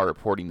realizing we are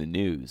reporting the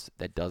news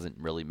that doesn't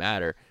really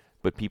matter,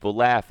 but people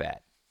laugh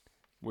at.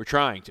 We're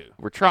trying to.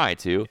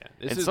 Yeah,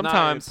 this and is sometimes,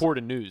 not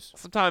important news.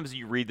 Sometimes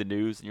you read the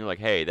news and you're like,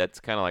 hey, that's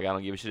kind of like I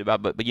don't give a shit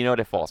about, but you know what?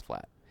 It falls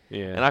flat.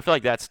 Yeah. And I feel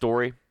like that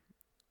story,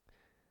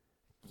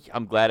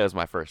 I'm glad it was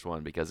my first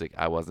one because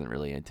I wasn't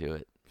really into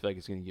it. I feel like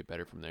it's going to get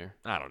better from there.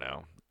 I don't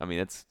know. I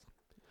mean,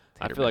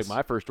 I feel like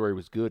my first story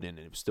was good and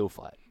it was still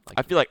flat.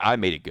 I feel like I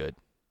made it good.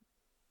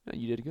 No,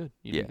 you did good.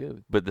 You did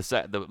good. But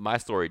my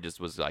story just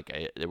was like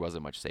there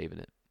wasn't much saving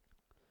it.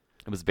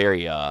 It was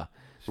very there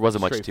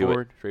wasn't much to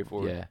it.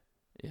 Straightforward.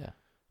 Yeah.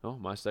 Oh,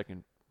 my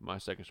second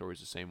story is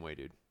the same way,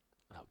 dude.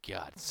 Oh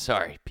God,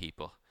 sorry,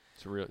 people.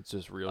 It's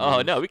just real. Oh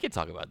news. no, we can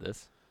talk about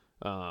this.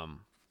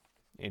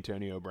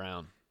 Antonio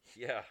Brown.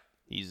 Yeah.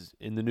 He's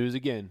in the news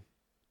again.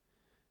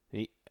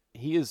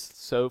 He is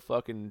so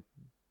fucking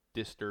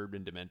disturbed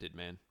and demented,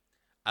 man.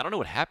 I don't know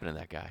what happened to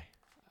that guy.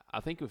 I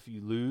think if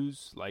you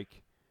lose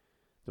like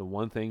the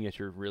one thing that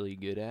you're really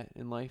good at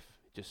in life,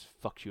 it just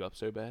fucks you up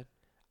so bad.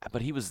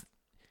 But he was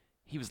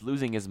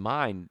losing his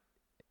mind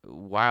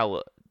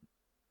while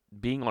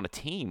being on a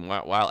team.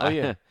 While oh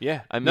yeah,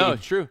 yeah. I mean, no,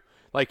 it's true.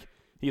 Like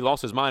he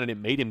lost his mind and it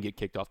made him get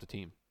kicked off the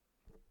team.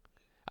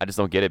 I just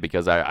don't get it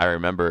because I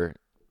remember.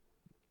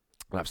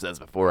 I've said this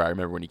before. I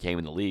remember when he came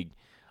in the league.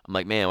 I'm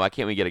like, man, why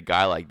can't we get a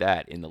guy like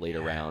that in the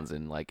later rounds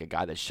and like a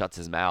guy that shuts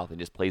his mouth and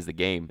just plays the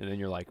game? And then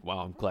you're like, wow,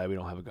 I'm glad we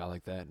don't have a guy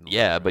like that.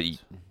 Yeah, but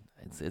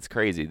it's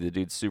crazy. The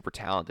dude's super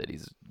talented.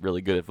 He's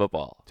really good at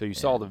football. So you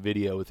saw the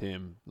video with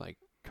him like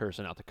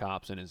cursing out the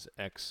cops and his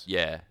ex.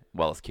 Yeah,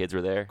 while his kids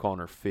were there. Calling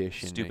her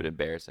fish. Stupid,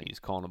 embarrassing. He's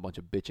calling a bunch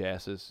of bitch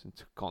asses. And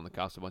calling the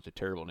cops a bunch of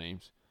terrible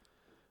names.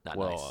 Not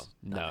nice.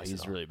 No, nice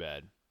he's really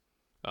bad.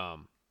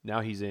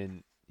 Now he's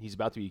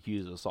about to be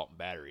accused of assault and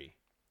battery.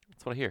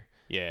 That's what I hear.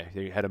 Yeah,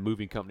 they had a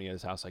moving company at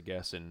his house, I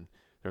guess, and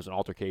there was an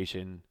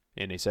altercation,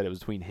 and they said it was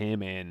between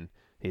him and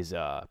his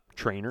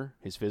trainer,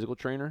 his physical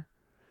trainer,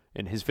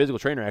 and his physical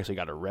trainer actually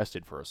got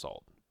arrested for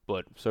assault.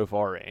 But so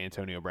far,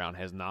 Antonio Brown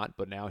has not,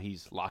 but now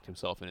he's locked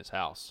himself in his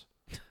house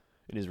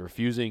and is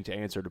refusing to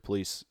answer to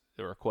police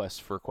the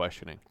request for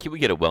questioning. Can we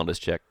get a wellness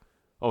check?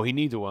 Oh, he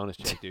needs a wellness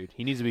check, dude.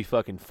 He needs to be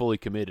fucking fully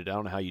committed. I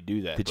don't know how you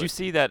do that. Did you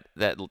see that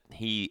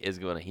he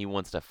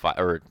wants to fight,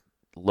 or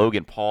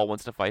Logan Paul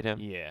wants to fight him?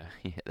 Yeah.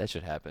 Yeah, that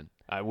should happen.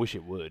 I wish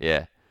it would.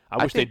 Yeah.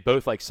 I wish think- they'd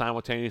both like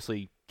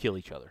simultaneously kill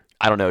each other.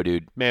 I don't know,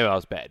 dude. Maybe I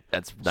was bad.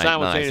 That's not nice to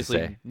Simultaneously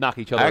say. knock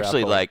each other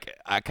Actually, out.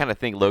 I kind of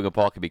think Logan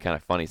Paul can be kind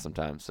of funny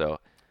sometimes. So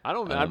I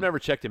don't know. I've never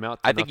checked him out.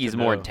 I think enough he's to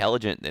more know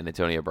intelligent than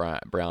Antonio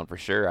Brown for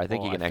sure. I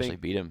think Well, he can I actually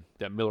think- beat him.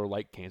 that Miller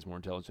Lite can's more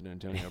intelligent than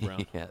Antonio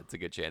Brown. Yeah, it's a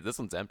good chance. This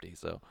one's empty,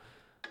 so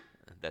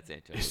that's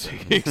Antonio.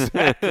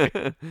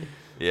 Exactly.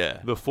 Yeah.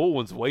 The full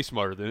one's way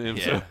smarter than him.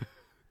 Yeah. So.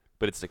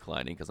 But it's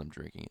declining because I'm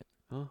drinking it.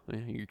 Oh, yeah,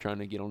 you're trying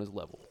to get on his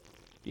level.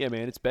 Yeah,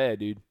 man, it's bad,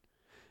 dude.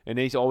 And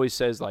he always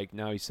says, like,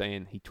 now he's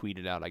saying, he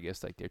tweeted out, I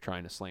guess, like, they're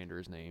trying to slander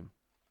his name.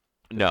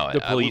 No, The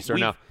police are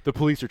now. The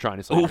police are trying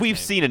to slander his We've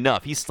name. seen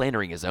enough. He's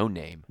slandering his own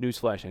name.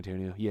 Newsflash,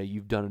 Antonio. Yeah,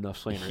 you've done enough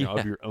slandering Yeah.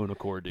 of your own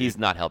accord, dude. He's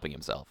not helping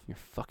himself. You're a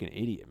fucking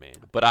idiot, man.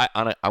 But I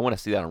want to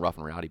see that on Rough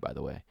and Rowdy, by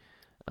the way.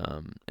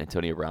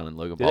 Antonio Brown and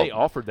Logan Paul. They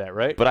offered that,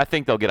 right? But I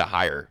think they'll get a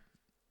higher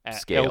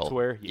scale.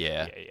 Elsewhere?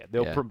 Yeah. Yeah.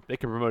 Yeah. They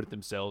can promote it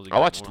themselves. I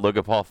watched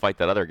Logan Paul fight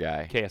that other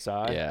guy.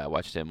 KSI. Yeah, I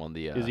watched him on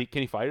the.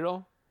 Can he fight at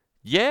all?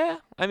 Yeah,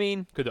 I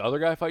mean, Could the other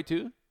guy fight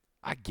too?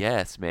 I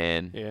guess,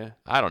 man. Yeah.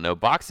 I don't know.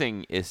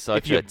 Boxing is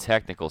such you- a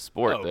technical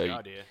sport. Oh though.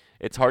 God, yeah.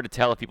 It's hard to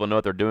tell if people know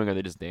what they're doing or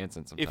they're just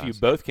dancing sometimes. If you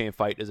both can't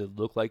fight, does it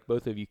look like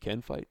both of you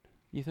can fight?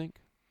 You think?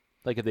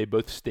 Like if they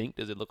both stink,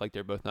 does it look like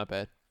they're both not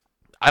bad?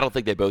 I don't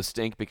think they both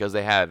stink because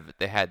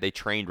they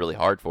trained really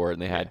hard for it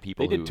and they had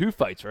people. They did 2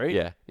 fights, right?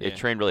 Yeah, they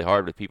trained really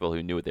hard with people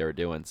who knew what they were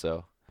doing.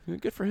 So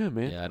Good for him,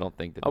 man. yeah, I don't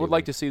think that. I would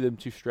like to see them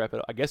two strap it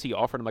up. I guess he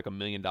offered him like $1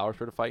 million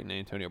for the fight, and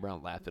Antonio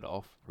Brown laughed it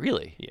off.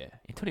 Really. Yeah.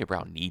 Antonio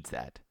Brown needs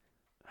that.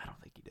 I don't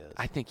think he does.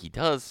 I think he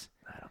does.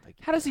 I don't think.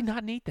 How does he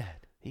not need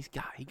that? He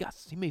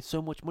made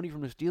so much money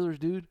from the Steelers,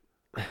 dude.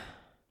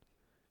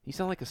 He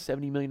sounded like a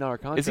 $70 million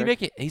contract. Is he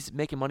making? He's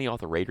making money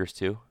off the Raiders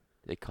too.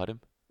 They cut him.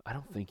 I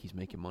don't think he's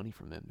making money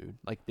from them, dude.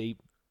 Like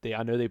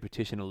I know they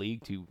petitioned a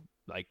league to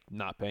like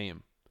not pay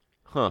him,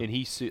 Huh. and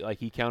he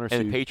countersued.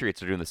 And the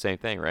Patriots are doing the same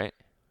thing, right?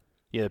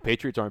 Yeah, the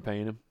Patriots aren't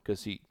paying him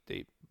because he's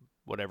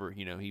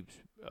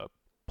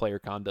player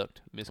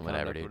conduct,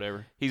 misconduct, dude.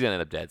 whatever. He's gonna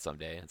end up dead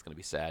someday. It's gonna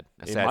be sad.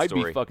 A It sad might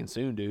story. be fucking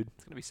soon, dude.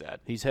 It's gonna be sad.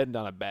 He's heading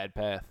down a bad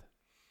path.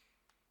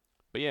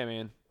 But yeah,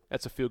 man,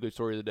 that's a feel good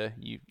story of the day.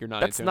 You're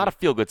not. That's Antonio, not a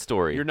feel good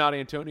story. You're not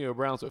Antonio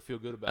Brown, so feel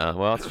good about it.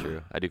 Well, that's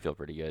true. I do feel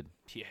pretty good.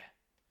 Yeah,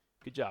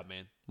 good job,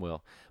 man.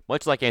 Well,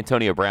 much like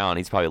Antonio Brown,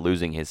 he's probably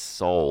losing his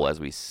soul as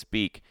we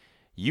speak.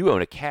 You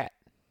own a cat.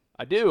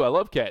 I do. I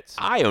love cats.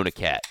 I own a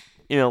cat.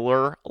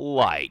 Miller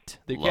Lite.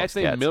 The Loves cat's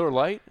named Miller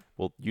Lite.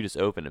 Well, you just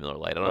opened a Miller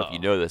Lite. I don't know if you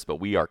Oh. know this, but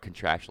we are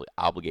contractually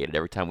obligated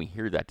every time we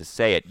hear that to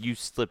say it. You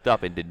slipped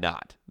up and did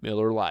not.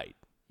 Miller Lite.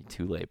 You're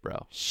too late,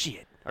 bro.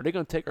 Shit. Are they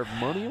gonna take our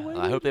money away?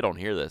 I hope they don't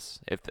hear this.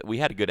 If we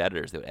had good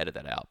editors, they would edit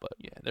that out. But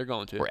Yeah, they're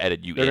going to. or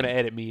edit you They're in. gonna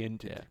edit me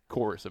into the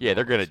chorus. Of Yeah,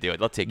 they're gonna do it.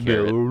 They'll take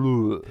care of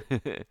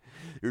it.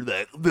 You're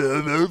like,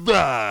 Miller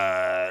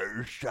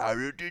Lite.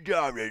 Sorry to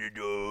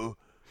do.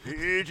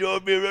 It's a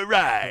Miller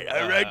Lite.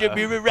 I like the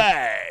Miller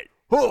Lite.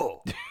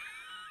 Oh.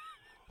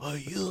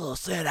 You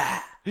said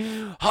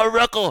I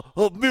reckon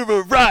a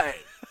Miller Lite.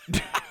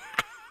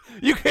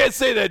 You can't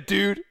say that,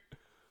 dude.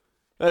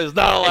 That is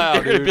not allowed,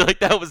 They're gonna be dude. like,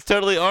 that was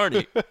totally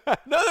Arnie.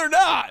 No, they're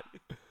not.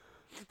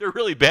 They're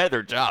really bad at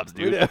their jobs,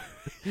 dude.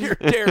 You're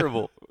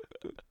terrible.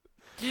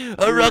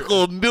 I reckon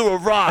a Miller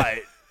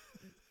Lite.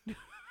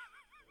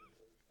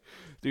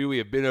 Dude, we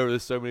have been over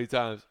this so many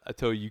times. I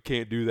told you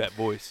can't do that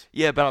voice.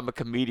 Yeah, but I'm a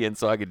comedian,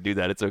 so I can do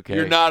that. It's okay.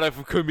 You're not a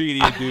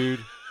comedian, dude.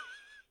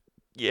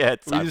 Yeah,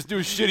 We just do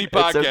a shitty it's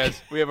okay.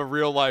 podcast. We have a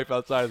real life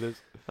outside of this.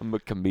 I'm a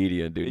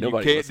comedian, dude. And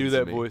Nobody you can't do listens to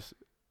that me. voice.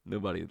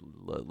 Nobody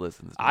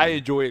listens. To I me.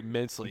 enjoy it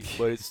immensely,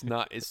 but it's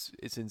not. It's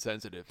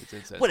insensitive. It's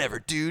insensitive. Whatever,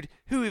 dude.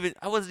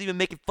 I wasn't even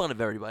making fun of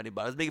everybody,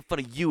 but I was making fun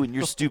of you and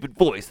your stupid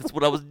voice. That's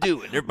what I was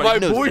doing. Everybody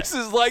My knows voice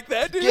is like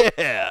that, dude. that.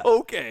 Yeah.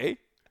 Okay.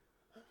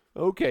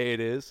 Okay, it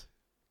is.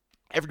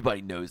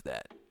 Everybody knows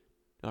that.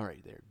 All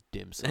right, there,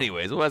 dim sum.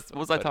 Anyways, what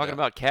was I Cut it talking out.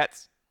 about?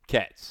 Cats?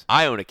 Cats.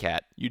 I own a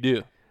cat. You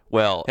do.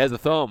 Well, Has a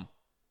thumb.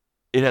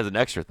 it has an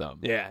extra thumb.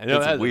 Yeah, It's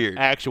it has weird. An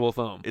actual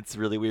thumb. It's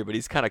really weird, but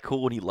he's kind of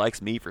cool and he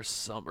likes me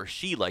or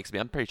she likes me.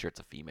 I'm pretty sure it's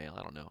a female.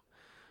 I don't know.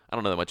 I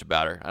don't know that much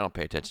about her. I don't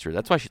pay attention to her.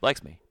 That's why she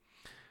likes me.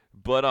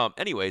 But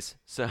anyways,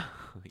 so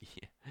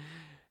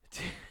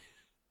yeah.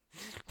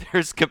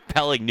 There's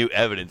compelling new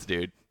evidence,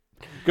 dude.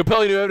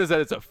 Compelling new evidence that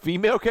it's a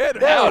female cat?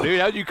 No. How, dude?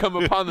 How'd you come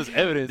upon this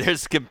evidence?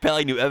 There's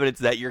compelling new evidence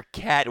that your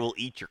cat will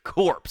eat your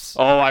corpse.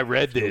 Oh, I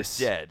read you're this.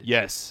 dead.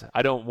 Yes.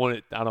 I don't want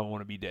it. I don't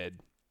want to be dead.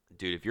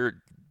 Dude, if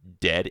you're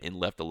dead and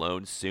left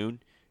alone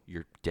soon,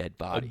 your dead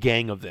A body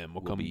gang of them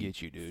will will come be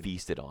get you, dude.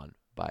 feasted on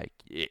by.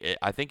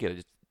 I think it'll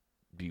just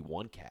be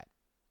one cat.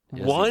 It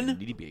doesn't One? even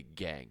need to be a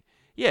gang.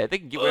 Yeah, they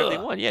can get whatever they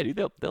want. Yeah,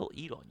 dude, they'll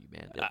eat on you,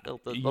 man. They'll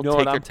You they'll know take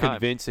what? their I'm time.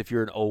 convinced if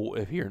you're an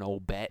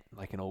old bat,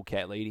 like an old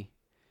cat lady,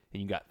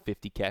 and you got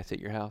 50 cats at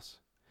your house,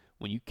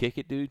 when you kick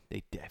it, dude,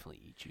 they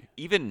definitely eat you.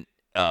 Even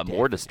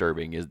more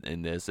disturbing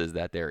in this is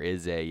that there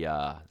is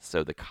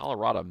so the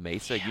Colorado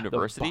Mesa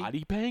University, The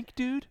body bank,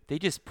 dude. they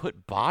just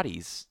put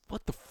bodies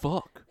What the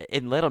fuck?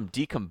 and let them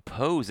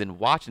decompose and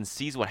watch and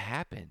sees what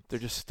happens. They're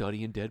just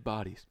studying dead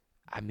bodies.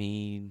 I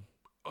mean,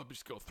 I'm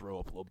just gonna throw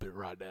up a little bit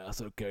right now.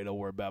 It's okay. Don't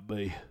worry about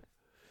me.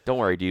 don't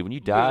worry, dude. When you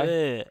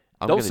die,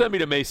 I'm Don't gonna send me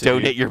to Mesa.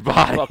 donate dude. your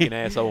body, Fucking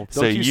asshole. Don't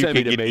so you send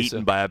me can to get Mesa.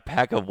 eaten by a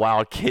pack of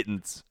wild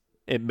kittens.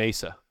 At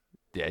Mesa.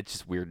 Yeah, it's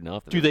just weird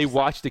enough. that Do they're they just-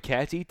 watch the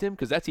cats eat them?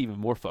 Because that's even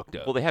more fucked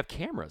up. Well, they have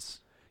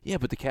cameras. Yeah,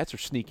 but the cats are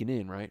sneaking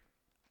in, right?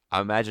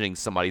 I'm imagining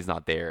somebody's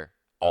not there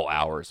all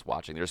hours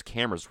watching. There's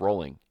cameras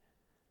rolling,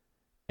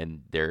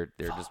 and they're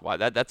just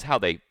that's how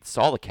they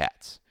saw the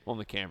cats. On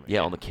the camera.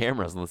 Yeah, on the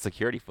cameras and the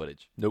security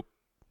footage. Nope.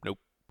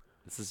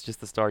 This is just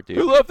the start, dude.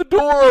 Who left the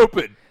door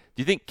open?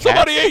 Do you think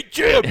Somebody cats, ate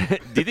Jim.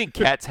 do you think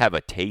cats have a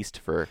taste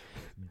for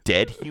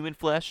dead human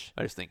flesh?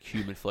 I just think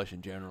human flesh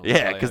in general.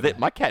 Yeah, because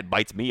my cat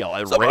bites me all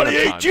at Somebody random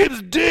ate times.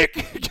 Jim's dick.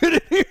 Get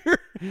in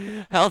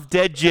here. How's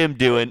dead Jim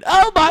doing?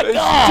 Oh my His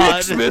God!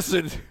 dick's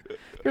missing.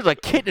 There's a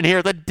kitten in here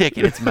with a dick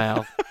in its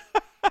mouth.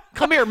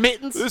 Come here,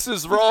 Mittens. This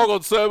is wrong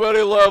on so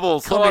many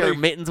levels. Come here,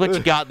 Mittens. What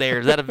you got there?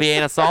 Is that a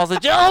Vienna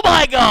sausage? Oh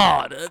my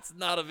God! It's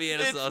not a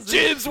Vienna It's sausage.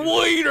 Jim's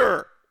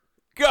wiener.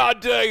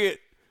 God dang it.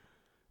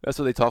 That's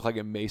what they talk like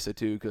in Mesa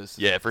too, because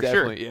Yeah, for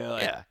sure. Yeah,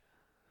 like, Yeah.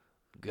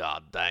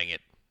 God dang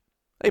it!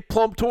 They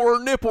plumb tore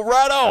her nipple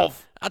right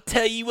off. I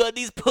tell you what,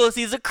 these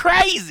pussies are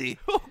crazy.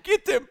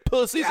 Get them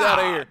pussies out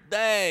of here. God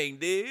dang,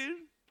 dude.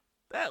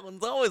 That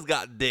one's always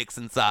got dicks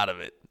inside of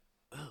it.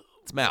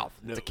 Its mouth.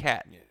 It's a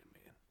cat. Yeah,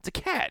 man. It's a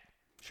cat.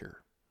 Sure.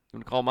 You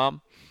want to call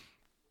Mom?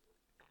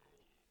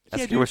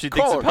 Ask her dude, what she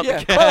call thinks her. about Yeah,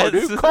 the call her,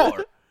 cats. dude. Call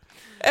her.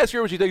 Ask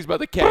her what she thinks about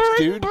the cats,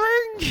 dude.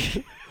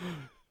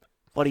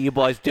 What are you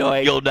boys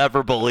doing? You'll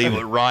never believe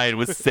what Ryan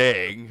was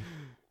saying.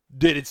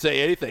 Didn't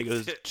say anything. It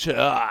was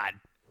Todd.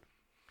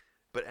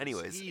 But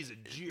anyways, He's a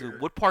dude,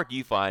 what part do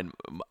you find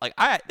like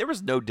there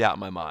was no doubt in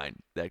my mind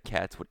that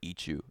cats would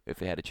eat you if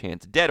they had a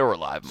chance, dead or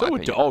alive. In So my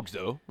would opinion. dogs,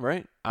 though,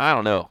 right? I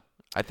don't know.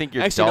 I think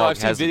your Actually, dog no. I've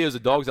seen has videos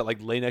of dogs that like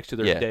lay next to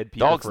their yeah. dead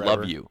people. Dogs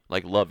forever. love you,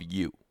 like love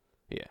you.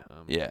 Yeah.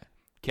 Yeah,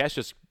 Cats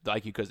just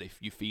like you because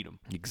you feed them.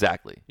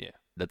 exactly. Yeah.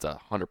 That's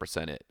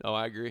 100% it. Oh,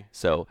 I agree.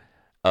 So,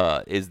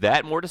 is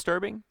that more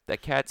disturbing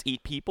that cats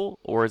eat people,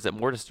 or is it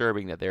more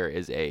disturbing that there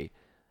is a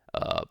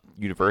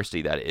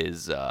university that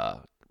is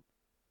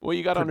Well,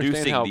 you got to understand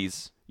producing how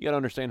these? you got to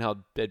understand how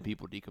dead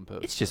people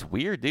decompose. It's just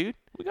weird, dude.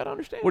 We got to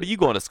understand. What are you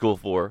going to school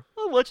for?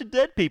 I'm watching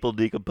dead people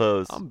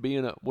decompose. I'm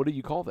being a. What do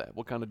you call that?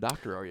 What kind of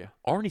doctor are you?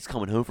 Arnie's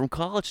coming home from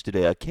college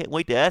today. I can't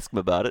wait to ask him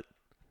about it.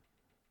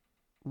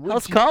 What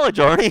How's did you- college,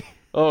 Arnie?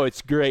 Oh,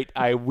 it's great.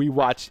 We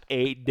watched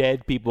 8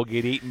 dead people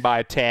get eaten by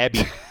a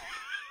tabby.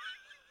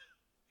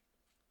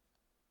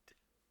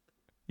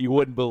 You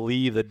wouldn't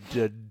believe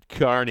the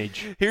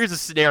carnage. Here's a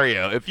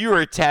scenario. If you were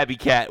a tabby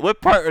cat,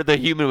 what part of the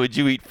human would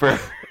you eat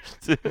first?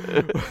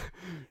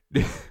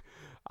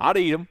 I'd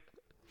eat them.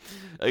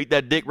 Eat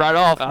that dick right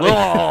off.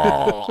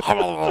 Oh,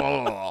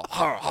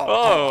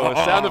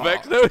 sound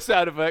effects. No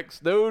sound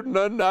effects. No,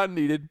 none not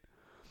needed.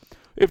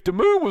 If the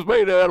moon was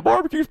made out of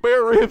barbecue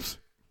spare ribs,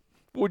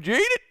 would you eat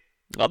it?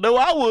 I know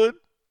I would.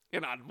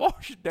 And I'd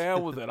wash it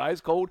down with that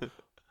ice cold Miller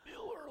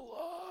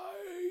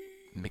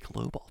Lite.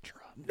 Michelob Ultra.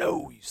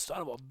 No, you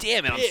son of a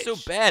Damn it, I'm so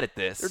bitch. bad at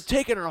this. They're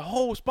taking our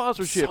whole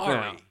sponsorship Sorry.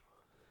 now.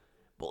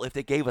 Well, if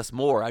they gave us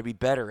more, I'd be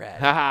better at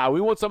it. Haha,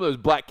 we want some of those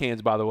black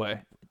cans, by the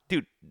way.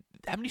 Dude,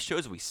 how many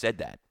shows have we said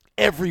that?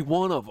 Every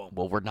one of them.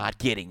 Well, we're not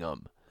getting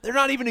them. They're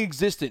not even in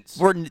existence.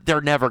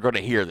 They're never going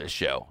to hear this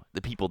show.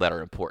 The people that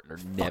are important are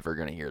never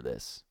going to hear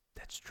this.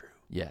 That's true.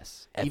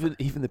 Yes.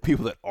 Even the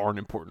people that aren't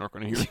important aren't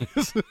going to hear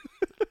this.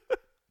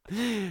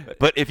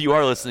 But if you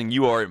are listening,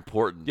 you are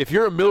important. If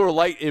you're a Miller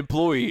Lite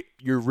employee,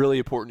 you're really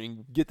important.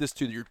 And get this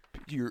to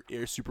your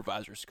air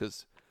supervisors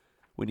because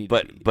we need.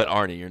 to be, But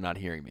Arnie, you're not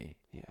hearing me.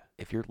 yeah.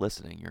 If you're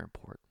listening, you're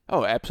important.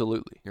 Oh,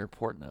 absolutely. You're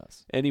important to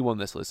us. Anyone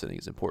that's listening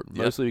is important.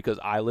 Yep. Mostly because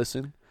I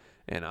listen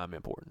and I'm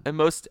important. And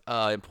most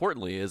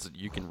importantly is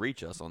you can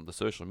reach us on the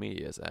social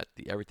medias at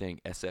the Everything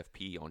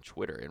SFP on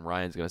Twitter. And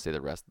Ryan's going to say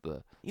the rest of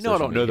the You know I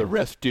social don't know the media.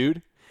 rest,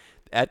 dude.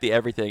 At the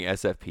Everything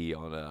SFP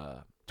on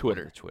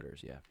Twitter. on the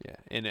Twitters, yeah. Yeah,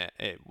 and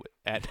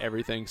at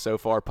everything so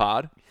far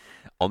pod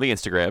On the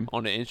Instagram.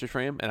 on the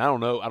Instagram, and I don't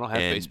know, I don't have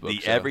and Facebook. the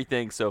so-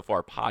 Everything So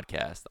Far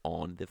podcast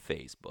on the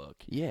Facebook.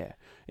 Yeah,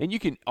 and you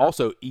can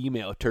also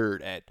email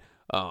turd at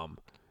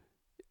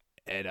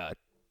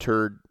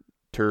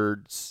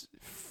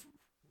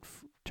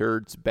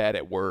turds bad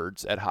at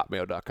words at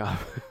hotmail.com.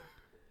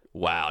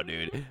 Wow,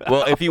 dude.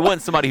 Well, if you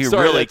want somebody who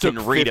Sorry, really that took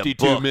can read a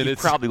 52 book,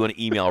 minutes. you probably want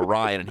to email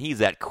Ryan, and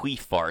he's at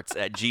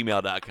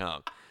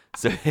queeffarts@gmail.com.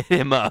 So hit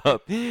him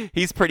up.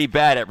 He's pretty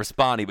bad at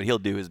responding, but he'll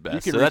do his best.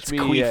 You can So that's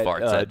reach me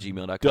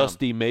queeffarts@gmail.com.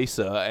 Dusty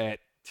Mesa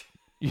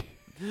at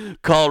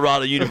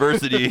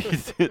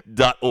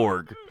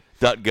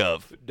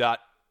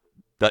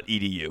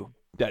ColoradoUniversity.org.gov.edu.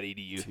 dot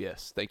edu.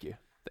 Yes, thank you.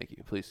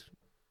 Please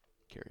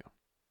carry on.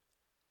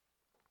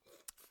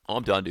 Oh,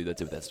 I'm done, dude.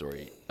 That's it with that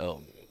story.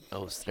 Oh,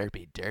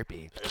 slurpy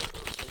derpy.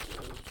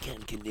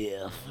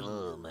 Concanair.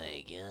 Oh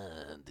my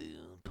god,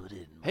 dude. Put it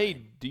in Hey,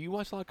 do you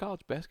watch a lot of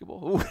college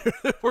basketball?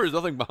 There's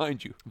nothing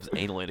behind you. Those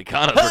anal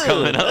anacondas were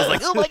coming. I was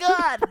like, oh my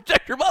god.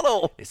 Protect your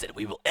butthole. They said,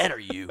 we will enter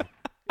you.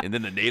 And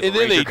then the nasal And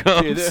then ranger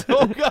comes.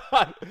 oh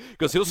god,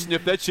 because he'll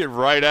sniff that shit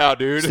right out,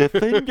 dude. Sniff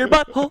in your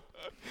butthole.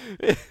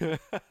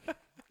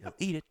 You'll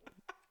eat it.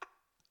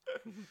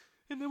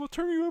 And then we'll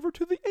turn you over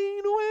to the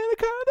anal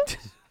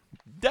anaconda.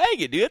 Dang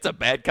it, dude. That's a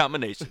bad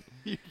combination.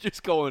 You're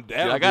just going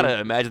down. Dude, I gotta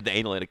imagine the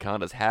anal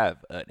anacondas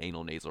have an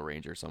anal nasal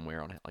ranger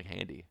somewhere on like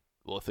handy.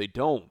 Well, if they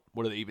don't,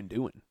 what are they even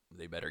doing?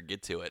 They better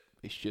get to it.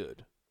 They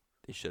should.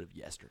 They should have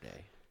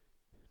yesterday.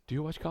 Do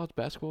you watch college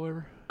basketball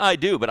ever? I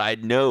do, but I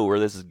know where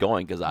this is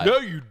going because No,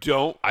 you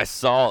don't. I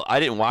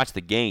didn't watch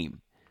the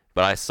game,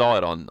 but I saw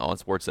it on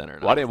SportsCenter.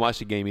 Well, I didn't watch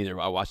the game either.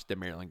 I watched the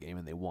Maryland game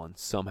and they won.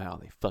 Somehow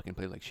they fucking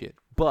played like shit.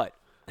 But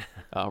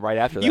right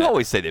after that, You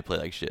always say they play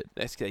like shit.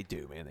 they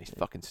do, man. They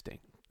fucking stink.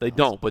 They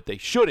don't, but they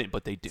shouldn't,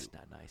 but they do. It's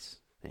not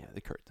nice. Yeah,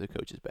 the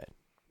coach is bad.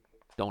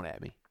 Don't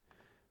at me,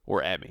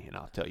 or at me, and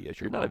I'll tell you.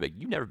 You're not a big.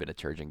 You've never been a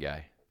Turgeon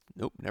guy.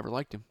 Nope, never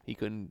liked him. He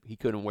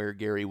couldn't wear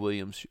Gary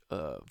Williams'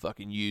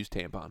 fucking used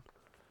tampon.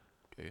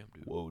 Damn,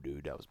 dude. Whoa,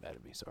 dude, that was bad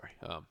of me. Sorry.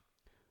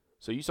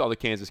 So you saw the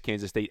Kansas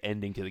State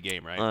ending to the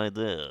game, right? I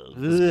did.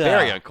 It's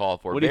very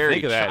uncalled for. What do you very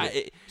think of that?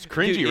 It's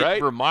cringy, dude, right?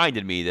 It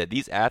reminded me that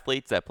these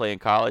athletes that play in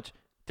college,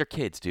 they're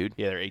kids, dude,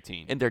 Yeah, they're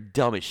 18. and they're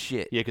dumb as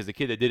shit. Yeah, because the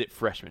kid that did it,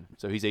 freshman,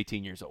 so he's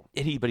 18 years old.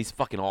 But he's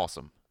fucking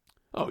awesome.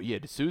 Oh yeah,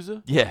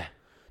 D'Souza. Yeah.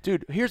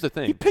 Dude, here's the He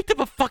thing. picked up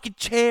a fucking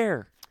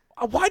chair.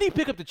 Why did he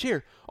pick up the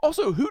chair?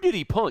 Also, who did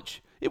he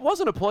punch? It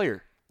wasn't a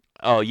player.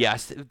 Oh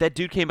yes, that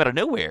dude came out of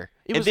nowhere,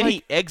 It and was then like-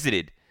 he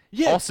exited.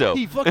 Yeah. Also,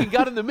 he fucking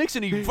got in the mix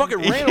and he fucking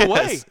ran Yes,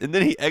 away. and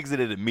then he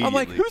exited immediately. I'm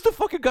like, who's the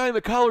fucking guy in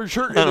the collared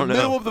shirt in I the don't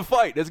middle know. of the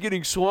fight that's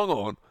getting swung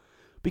on?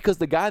 Because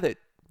the guy that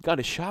got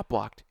his shot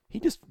blocked, he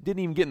just didn't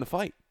even get in the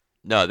fight.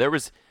 No, there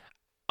was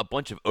a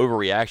bunch of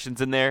overreactions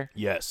in there.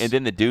 Yes. And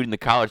then the dude in the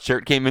collared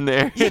shirt came in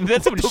there, and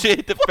then some shit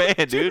hit the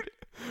fan, dude.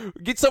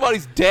 Get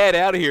somebody's dad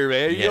out of here,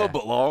 man. You Yeah. don't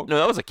belong. No,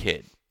 that was a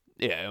kid.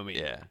 Yeah, I mean,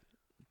 Yeah,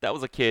 that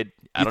was a kid.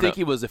 I You don't think know.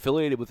 he was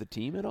affiliated with the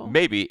team at all?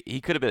 Maybe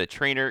he could have been a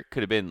trainer,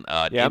 could have been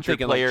an Yeah, I'm injured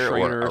thinking like player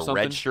trainer or or a something.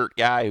 red shirt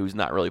guy who's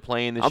not really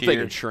playing this I'm year.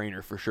 thinking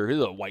trainer for sure.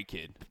 He's a white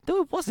kid.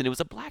 No, it wasn't. It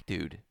was a black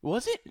dude.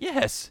 Was it?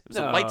 Yes, it was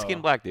a No.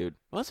 light-skinned black dude.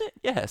 Was it?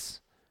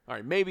 Yes. All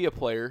right, maybe a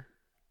player,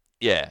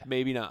 Yeah.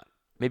 maybe not.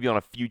 Maybe on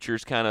a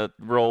futures kind of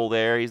role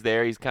there. He's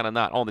there. He's kind of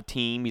not on the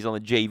team. He's on the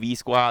JV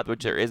squad,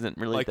 which there isn't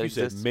really. Like that you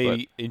said, exists,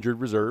 maybe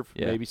injured reserve,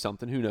 Yeah. maybe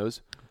something. Who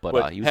knows?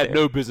 But he was had there.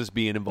 no business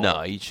being involved.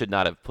 No, he should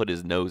not have put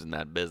his nose in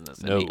that business.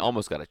 And No. he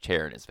almost got a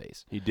chair in his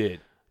face. He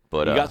did.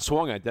 But He got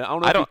swung at. I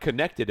don't know I if he don't-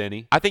 connected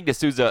any. I think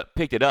D'Souza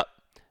picked it up,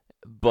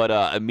 but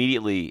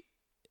immediately,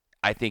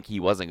 I think he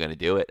wasn't going to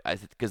do it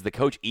because the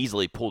coach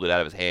easily pulled it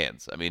out of his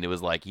hands. I mean, it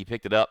was like he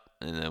picked it up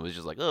and it was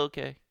just like, oh,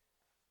 okay.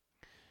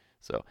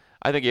 So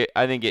I think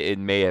it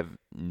may have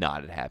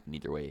not had happened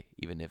either way,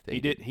 even if they He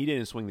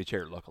didn't swing the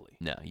chair. Luckily,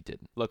 No, he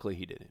didn't. luckily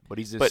he didn't. But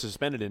he's But-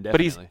 suspended But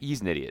indefinitely. he's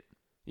an idiot.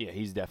 Yeah,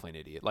 he's definitely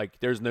an idiot. Like,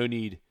 there's no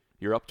need.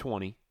 You're up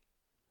 20.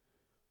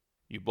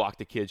 You block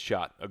the kid's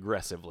shot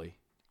aggressively.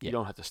 You Yeah.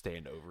 don't have to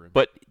stand over him.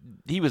 But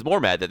he was more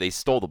mad that they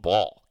stole the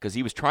ball because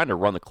he was trying to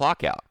run the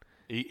clock out.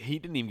 He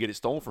didn't even get it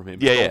stolen from him.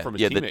 It was stolen from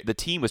his teammate. The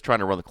team was trying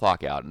to run the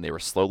clock out, and they were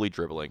slowly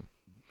dribbling.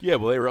 Yeah,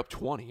 well, they were up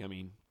 20. I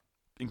mean,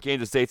 And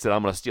Kansas State said,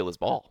 I'm going to steal this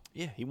ball.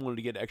 yeah, he wanted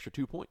to get an extra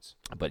 2 points.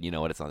 But you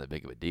know what? It's not that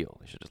big of a deal.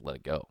 They should just let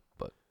it go.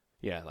 But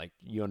Yeah, like,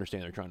 you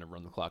understand they're trying to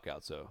run the clock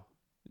out. So,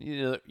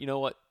 you know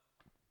what?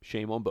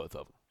 Shame on both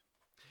of them.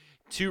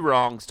 two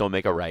wrongs don't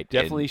make a right. and-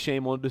 Definitely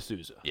shame on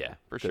D'Souza. yeah,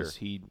 for sure. Because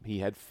he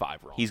had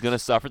 5 wrongs. He's going to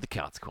suffer the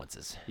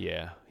consequences.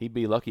 Yeah, he'd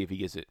be lucky if he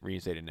gets it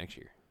reinstated next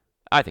year.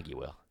 I think he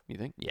will. You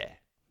think? Yeah.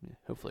 Yeah,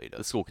 hopefully he The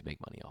does. school could make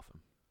money off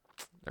him.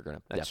 They're going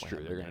to That's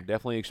true. They're going to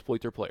definitely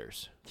exploit their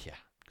players Yeah,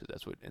 because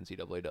that's what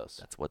NCAA does.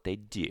 that's what they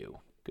do.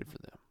 Good for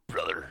them.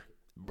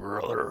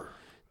 Brother.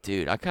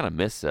 Dude, I kind of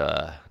miss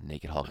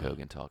Naked Hulk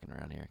Hogan talking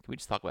around here. Can we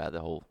just talk about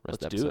the whole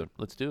rest of the episode?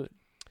 Let's do it.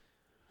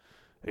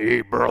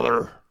 Hey,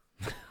 brother.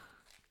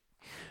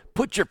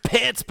 Put your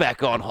pants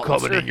back on,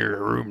 Hulkster. your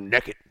room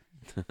naked.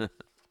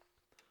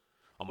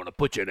 I'm going to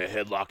put you in a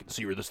headlock and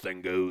see where this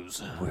thing goes.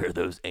 Where are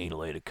those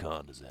anal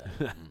anacondas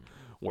at?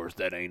 Where's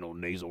that anal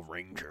nasal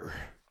ranger?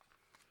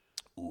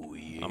 Ooh,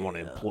 yeah. I'm going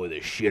to employ the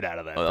shit out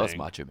of that Oh, that was thing.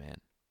 Macho Man.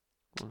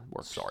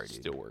 Works. Sorry, dude.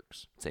 Still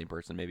works. Same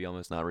person, maybe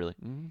almost, not really.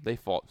 They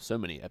fought so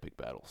many epic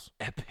battles.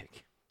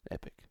 Epic.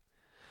 Epic.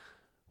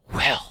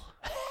 Well,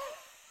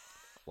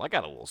 I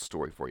got a little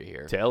story for you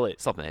here. Tell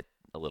it. Something that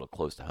a little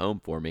close to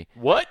home for me.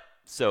 What?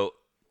 So,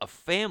 a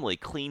family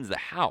cleans the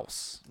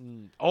house.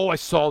 Oh, I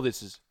saw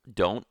this.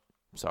 Don't.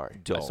 Sorry. I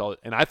Don't. saw it.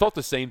 And I thought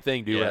the same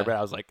thing, dude. Yeah. But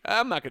I was like,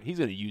 I'm not going to. He's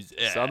going to use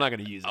this. So I'm not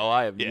going to use it. Oh,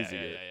 I am Yeah, using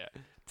yeah, it.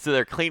 yeah. So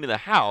they're cleaning the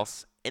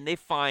house, and they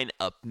find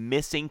a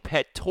missing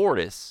pet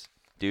tortoise.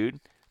 Dude,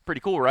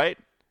 pretty cool, right?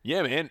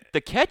 Yeah, man.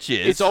 The catch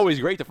is It's always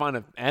great to find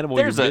an animal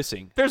you're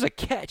missing. There's a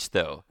catch,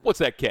 though. What's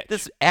that catch?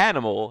 This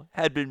animal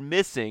had been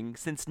missing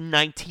since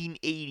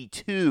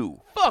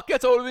 1982. Fuck,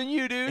 that's older than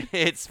you, dude.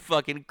 It's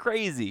fucking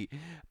crazy.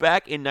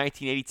 Back in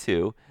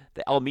 1982,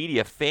 the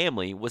Almeida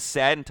family was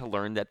saddened to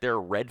learn that their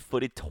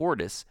red-footed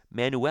tortoise,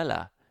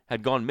 Manuela,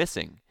 had gone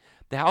missing.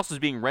 The house was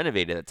being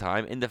renovated at the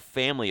time, and the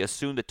family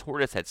assumed the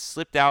tortoise had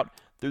slipped out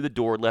through the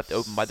door left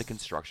open by the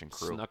construction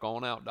crew. Snuck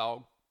on out,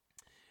 dog.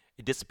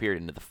 It disappeared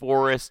into the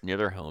forest near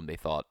their home, they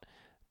thought.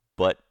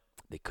 But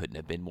they couldn't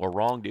have been more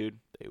wrong, dude.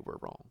 They were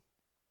wrong.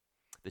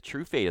 The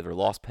true fate of their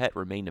lost pet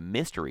remained a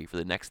mystery for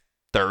the next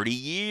 30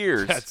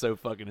 years. That's so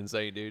fucking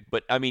insane, dude.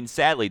 But, I mean,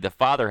 sadly, the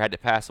father had to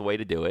pass away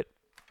to do it.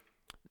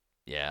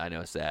 Yeah, I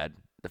know, sad.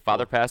 The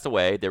father passed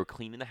away. They were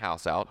cleaning the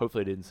house out.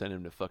 Hopefully they didn't send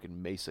him to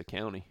fucking Mesa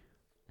County.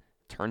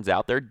 Turns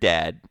out their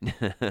dad,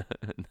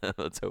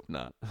 let's hope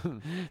not.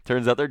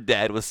 Turns out their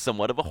dad was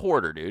somewhat of a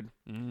hoarder, dude.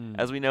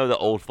 As we know, the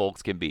old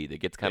folks can be.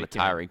 That gets kind of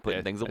tiring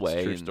putting things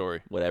away. True and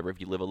story. Whatever,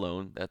 if you live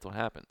alone, that's what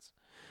happens.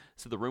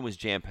 So the room was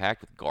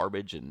jam-packed with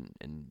garbage and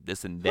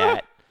this and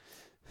that.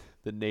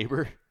 The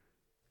neighbor.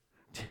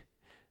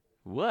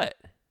 What?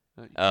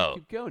 Oh.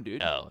 Keep going,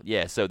 dude. Oh,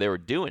 yeah, so they were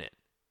doing it.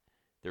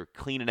 They were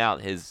cleaning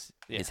out his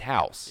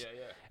house.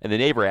 Yeah. And the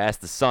neighbor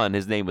asked the son,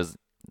 his name was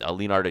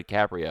Leonardo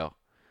DiCaprio.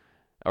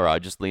 Or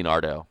just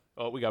Leonardo.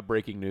 Oh, we got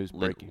breaking news.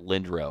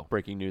 Lindro.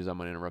 Breaking news. I'm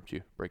going to interrupt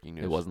you. Breaking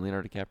news. It wasn't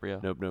Leonardo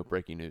DiCaprio? Nope.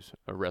 Breaking news.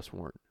 Arrest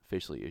warrant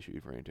officially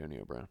issued for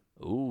Antonio Brown.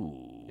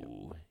 Ooh.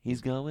 Yep.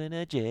 He's going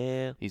to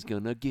jail. He's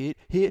going to get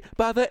hit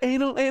by the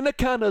anal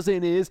anacondas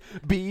in his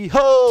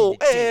beehole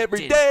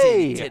every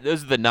day.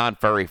 Those are the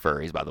non-furry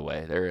furries, by the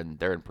way. They're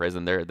in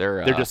prison. They're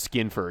just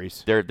skin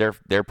furries.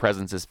 Their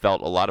presence is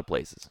felt a lot of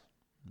places.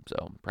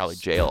 So probably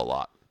jail a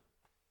lot.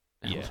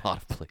 Yeah. A lot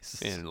of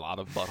places. And a lot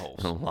of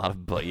buttholes. A lot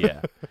of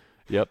yeah.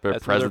 Yep, their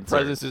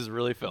presence is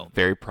really felt.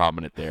 Very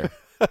prominent there.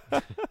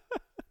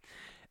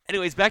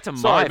 Anyways, back to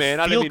Sorry, my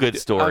man, feel-good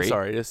story. I'm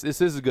sorry. This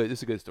is a good. This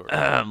is a good story.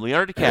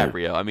 Leonardo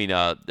DiCaprio. I mean,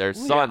 their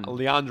son.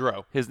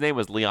 Leandro. His name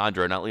was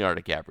Leandro, not Leonardo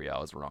DiCaprio. I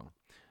was wrong.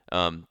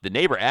 The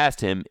neighbor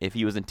asked him if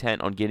he was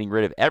intent on getting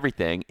rid of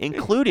everything,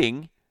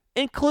 including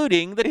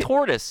the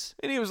tortoise.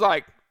 And he was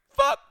like,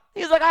 "Fuck."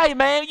 He was like, "Hey,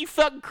 man, you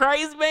fucking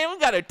crazy, man? We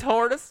got a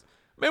tortoise."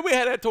 Man, we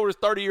had that tortoise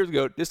 30 years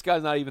ago. This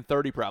guy's not even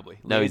 30, probably.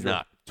 No, he's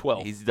not.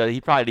 12.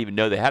 He probably didn't even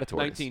know they had a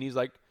tortoise. 19. He's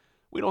like,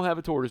 we don't have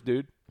a tortoise,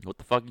 dude. What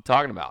the fuck are you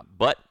talking about?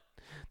 But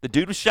the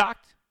dude was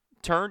shocked,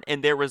 turned,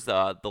 and there was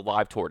the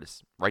live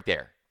tortoise right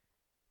there.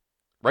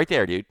 Right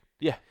there, dude.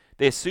 Yeah.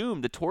 They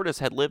assumed the tortoise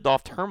had lived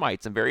off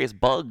termites and various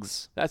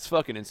bugs. That's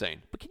fucking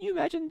insane. But can you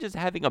imagine just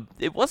having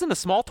it wasn't a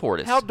small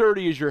tortoise. How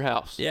dirty is your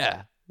house?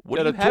 Yeah. What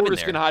that do you a have in tortoise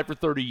there? can hide for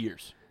 30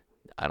 years.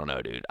 I don't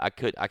know, dude. I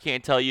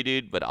can't tell you,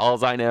 dude, but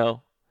all I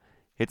know,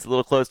 it's a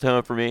little close to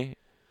home for me.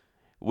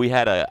 I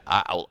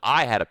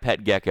had a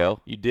pet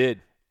gecko. You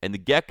did. And the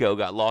gecko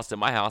got lost in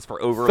my house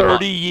for over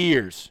 30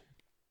 years.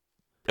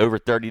 Over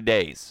 30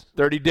 days.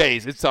 30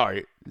 days. It's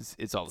sorry.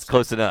 It's all the same.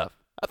 Close enough.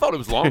 I thought it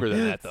was longer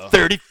than that, though.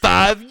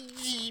 35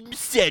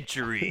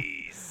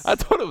 centuries. I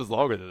thought it was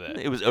longer than that.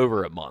 It was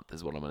over a month,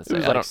 is what I'm going to say. It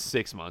was like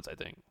 6 months, I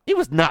think. It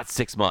was not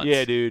 6 months.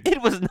 Yeah, dude.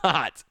 It was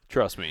not.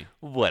 Trust me.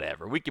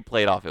 Whatever. We could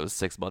play it off. It was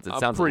 6 months. It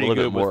sounds a pretty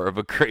little bit good more of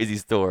a crazy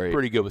story.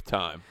 Pretty good with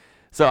time.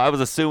 So I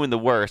was assuming the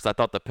worst. I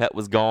thought the pet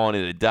was gone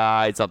and it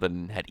died.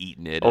 Something had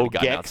eaten it and it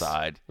got Gex?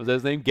 outside. Was that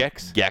his name?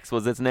 Gex? Gex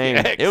was its name.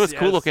 Gex, It was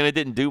cool yes. looking. It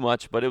didn't do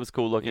much, but it was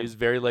cool looking. He was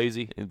very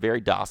lazy. And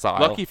very docile.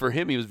 Lucky for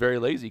him, he was very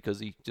lazy because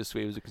he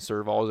was to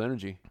conserve all his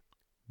energy.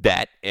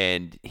 That,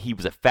 and he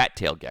was a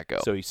fat-tailed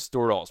gecko. So he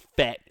stored all his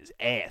fat in his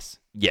ass.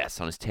 Yes,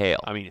 on his tail.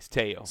 I mean, his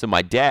tail. So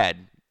my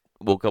dad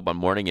woke up one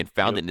morning and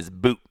found it in his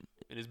boot.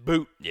 In his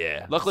boot.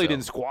 Yeah. Luckily, he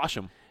didn't squash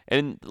him.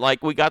 And,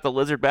 like, we got the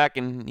lizard back,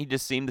 and he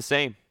just seemed the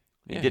same.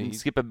 He Yeah, didn't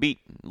skip a beat.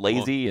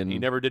 Lazy. Well, and he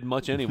never did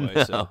much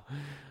anyway. So.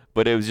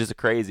 But it was just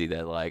crazy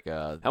that, like...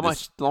 How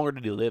much longer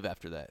did he live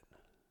after that?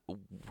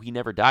 He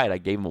never died. I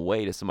gave him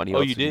away to somebody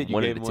else you did? who You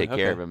wanted gave to him take away?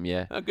 care Okay. of him,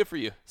 yeah. Oh, good for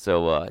you.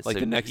 So, Like so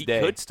the next he day.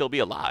 could still be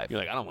alive. You're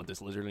like, I don't want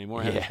this lizard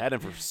anymore. I Yeah. haven't had him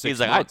for 6 He's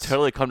like, months. I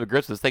totally come to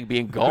grips with this thing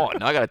being gone.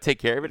 Now I got to take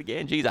care of it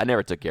again. Jeez, I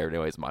never took care of it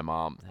anyways. My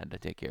mom had to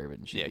take care of it.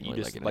 And she Yeah, didn't you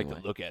really just like, it like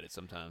anyway. to look at it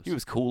sometimes. He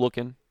was cool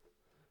looking.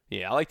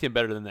 Yeah, I liked him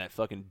better than that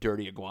fucking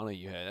dirty iguana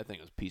you had. That thing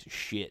was a piece of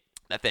shit.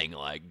 That thing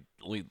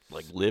only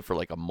lived for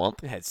like a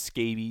month. It had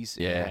scabies.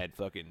 Yeah. It had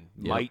fucking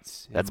Yep.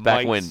 mites. It That's had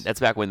back mites.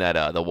 when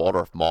that the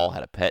Waldorf Mall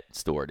had a pet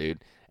store,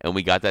 dude. And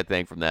we got that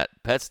thing from that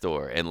pet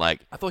store, and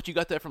like I thought you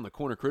got that from the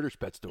Corner Critters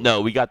pet store. no,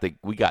 we got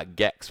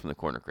Gex from the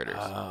Corner Critters,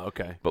 Oh,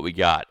 okay. but we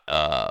got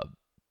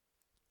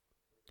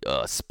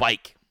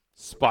Spike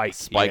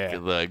Yeah.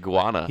 the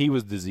iguana He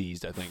was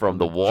diseased, I think. from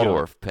the jump.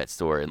 Waldorf pet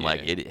store, and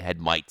like Yeah. it had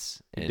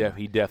mites. He, And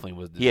he definitely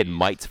was diseased. he had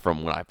mites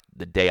from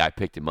the day I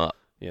picked him up.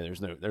 Yeah,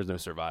 there's no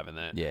surviving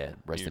that. Yeah,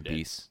 rest You're in dead.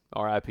 peace.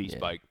 R.I.P. Yeah.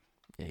 Spike.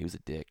 Yeah, he was a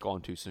dick.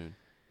 Gone too soon.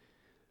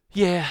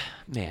 Yeah,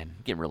 man,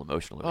 getting real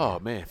emotional. Oh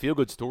man, feel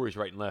good stories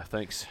right and left.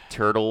 Thanks.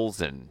 Turtles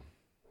and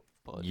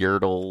Bud.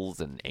 Yertles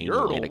and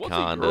anal Yertle? What's a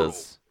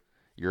anacondas.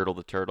 Yertle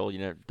the turtle, you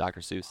know, Dr.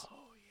 Seuss. Oh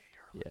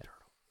yeah, Yeah.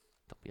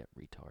 Don't be a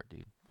retard,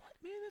 dude. What,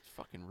 man? That's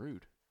fucking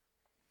rude.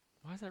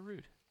 Why is that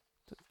rude?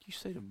 You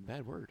said a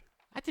bad word.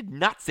 I did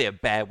not say a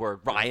bad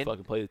word, Ryan.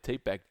 Fucking play the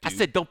tape back, I dude.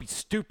 said don't be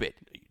stupid.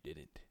 No, you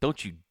didn't.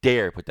 Don't you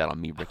dare put that on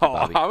me, Ricky Oh,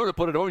 Bobby. I'm gonna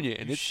put it on you,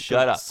 and You it's shut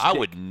gonna up. I stick.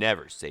 would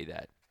never say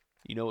that.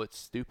 You know what's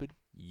stupid?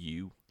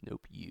 You.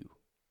 Nope, you.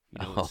 You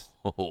know it's,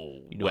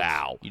 Oh, you know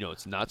wow. It's, you know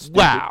it's not stupid.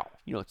 Wow.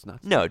 You know it's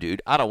not. No,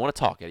 dude, I don't want to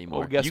talk anymore.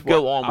 Well, guess you what?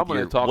 go on I'm with gonna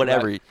your talk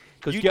whatever.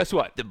 Because You- guess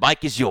what? The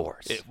mic is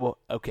yours. Well,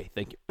 okay,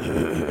 thank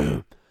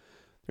you.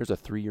 There's a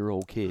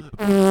 3-year-old kid.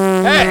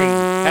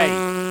 Hey!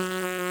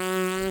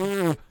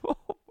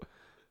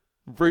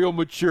 Real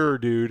mature,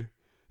 dude.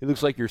 It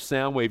looks like your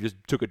sound wave just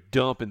took a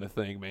dump in the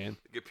thing, man.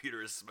 The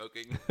computer is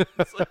smoking.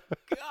 It's like,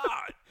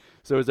 God.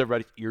 So is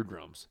everybody's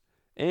eardrums.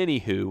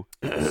 Anywho.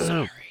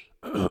 Sorry.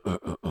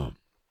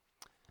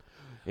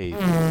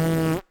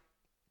 A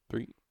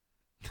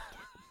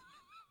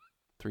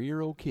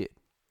 3-year-old kid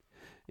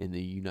in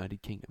the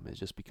United Kingdom has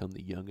just become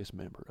the youngest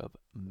member of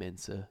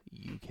Mensa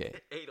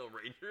UK. Anal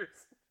Rangers.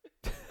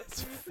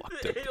 That's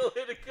fucked up. Anal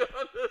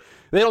anaconda.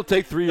 They don't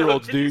take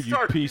 3-year-olds, No, can dude, you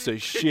start- piece of can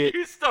shit.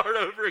 You start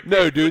over again.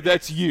 No, dude,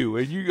 that's you,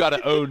 and you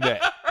gotta own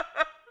that.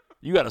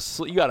 You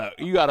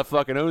gotta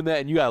fucking own that,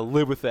 and you gotta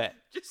live with that.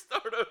 Just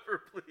start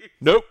over, please.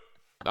 Nope.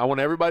 I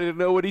want everybody to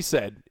know what he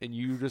said, and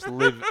you just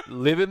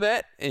live in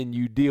that, and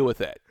you deal with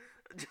that.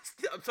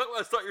 I'm talking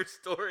about start your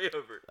story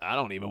over. I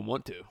don't even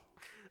want to.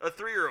 A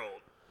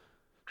 3-year-old.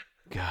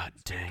 God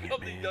dang it, I'm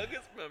the man.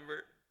 youngest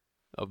member.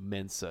 Of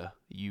Mensa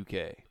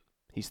UK.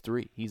 He's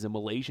 3. He's a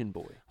Malaysian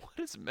boy. What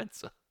is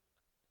Mensa?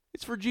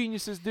 It's for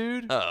geniuses,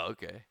 dude. Oh,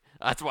 okay.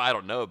 That's why I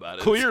don't know about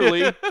it.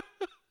 Clearly.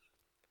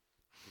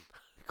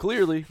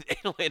 Clearly.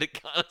 Anal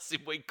anaconda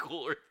seem way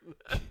cooler than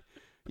that.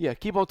 Yeah,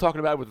 keep on talking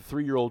about it with a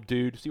 3-year-old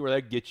dude. See where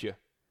that gets you.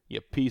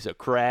 You piece of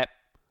crap.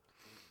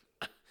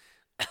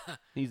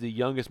 He's the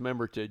youngest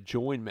member to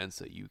join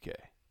Mensa UK.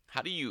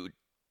 How do you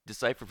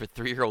decipher if a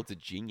 3-year-old's a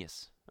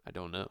genius? I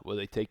don't know. Well,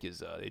 they take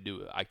his, they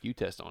do an IQ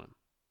test on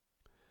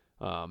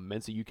him.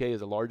 Mensa UK is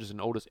the largest and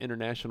oldest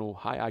international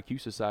high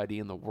IQ society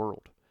in the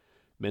world.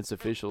 Mensa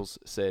officials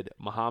said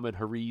Mohammed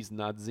Hariz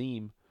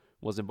Nazim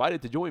was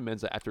invited to join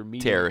Mensa after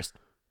meeting. Terrorist.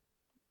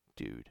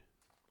 Dude.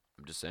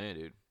 I'm just saying,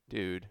 dude.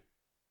 Dude.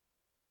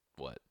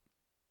 What?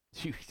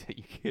 You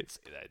can't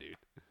say that, dude.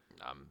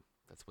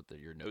 That's what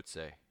your notes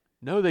say.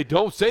 No, they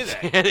don't say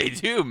that. Yeah, they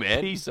do,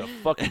 man. Piece of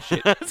fucking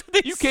shit. That's what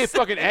they You can't say.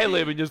 fucking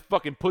ad-lib and just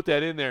fucking put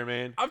that in there,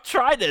 man. I'm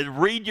trying to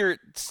read your.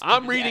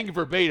 I'm reading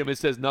verbatim. It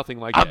says nothing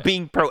like I'm that.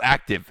 being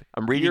proactive.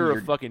 I'm reading You're your,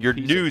 a fucking your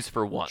piece news of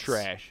for once.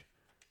 trash.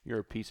 You're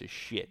a piece of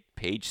shit.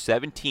 Page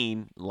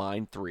 17,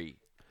 line 3.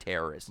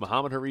 Terrorist.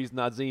 Mohammed Hariz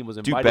Nazim was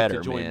Do invited better,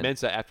 to join man.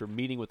 Mensa after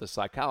meeting with a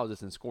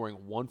psychologist and scoring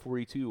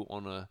 142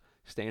 on a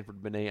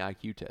Stanford Binet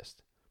IQ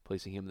test,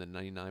 placing him in the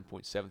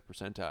 99.7th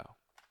percentile.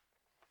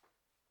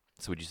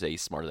 So would you say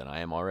he's smarter than I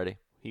am already?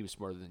 He was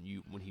smarter than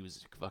you when he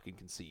was fucking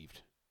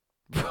conceived.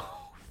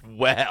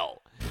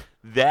 Well,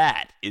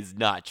 that is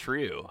not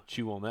true.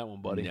 Chew on that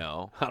one, buddy.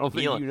 No. I don't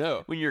think you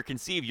know. When you're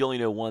conceived, you only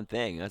know one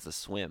thing. That's a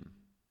swim.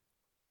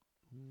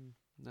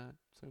 Not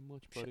so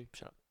much, buddy.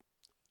 Shut up.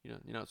 You're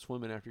not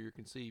swimming after you're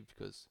conceived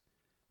because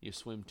you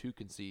swim to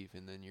conceive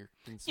and then you're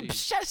Yeah, conceived. but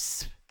shut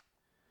up.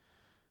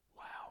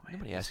 Wow, man.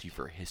 Nobody asked you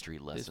for a history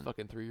This lesson.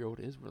 fucking 3-year-old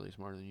is really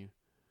smarter than you.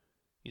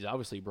 He's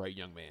obviously a bright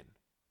young man,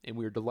 and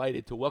we are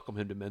delighted to welcome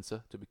him to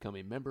Mensa to become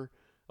a member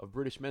of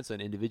British Mensa.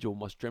 An individual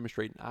must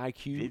demonstrate an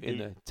IQ in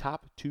the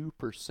top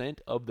 2%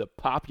 of the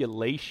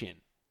population.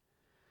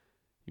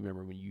 You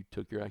remember when you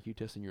took your IQ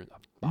test and you're in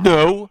the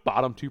No.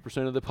 bottom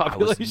 2% of the I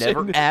population? was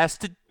never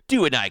asked to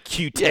do an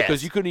IQ test.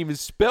 because you couldn't even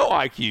spell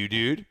IQ,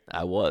 dude.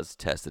 I was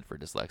tested for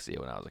dyslexia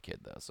when I was a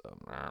kid, though, so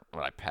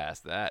when I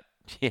passed that.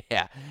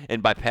 Yeah,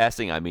 and by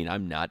passing, I mean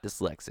I'm not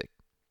dyslexic.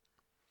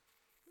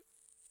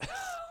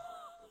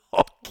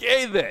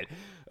 Okay, then.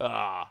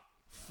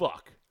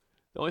 Fuck.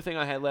 The only thing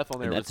I had left on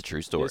there And was that's a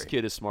true story. this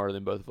kid is smarter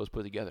than both of us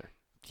put together.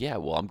 Yeah,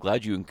 well, I'm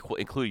glad you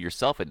include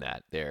yourself in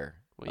that there,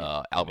 Well,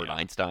 yeah, Albert I mean,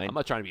 Einstein. I'm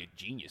not trying to be a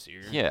genius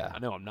here. Yeah. I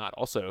know I'm not.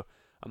 Also,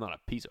 I'm not a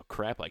piece of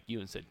crap like you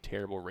and said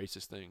terrible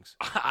racist things.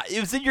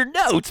 It was in your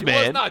notes, It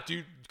man. was not,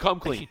 dude.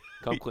 Come clean.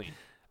 Come clean.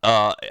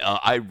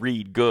 I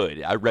read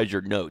good. I read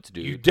your notes,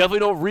 dude. You definitely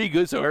don't read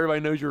good, so everybody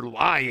knows you're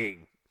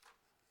lying.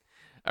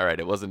 All right,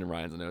 it wasn't in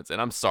Ryan's notes, and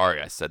I'm sorry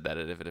I said that.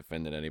 If it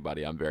offended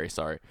anybody, I'm very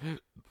sorry.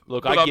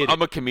 Look, But I get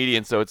I'm it. a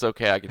comedian, so it's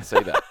okay. I can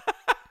say that.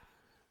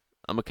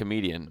 I'm a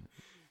comedian.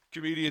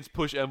 Comedians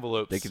push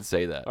envelopes. They can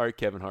say that. All right,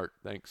 Kevin Hart.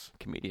 Thanks.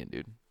 Comedian,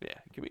 dude. Yeah,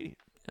 comedian.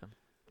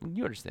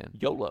 You understand?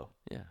 YOLO.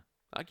 Yeah.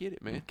 I get it,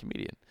 I'm a man.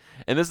 comedian.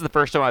 And this is the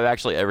first time I've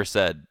actually ever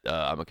said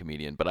I'm a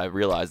comedian, but I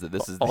realized that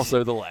this is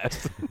Also the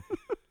last.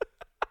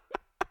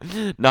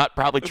 not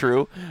probably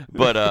true,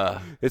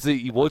 but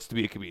He wants to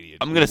be a comedian.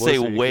 I'm He going to wants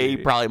say to be a way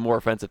comedian. probably more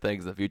offensive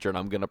things in the future, and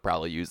I'm going to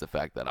probably use the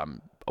fact that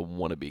I'm a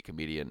wannabe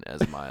comedian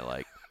as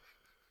my,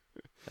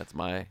 that's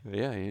my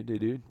Yeah, you do,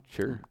 dude.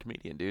 Sure.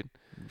 comedian, dude.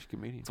 He's a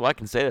comedian. That's why I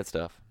can say that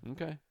stuff.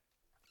 Okay.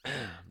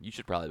 You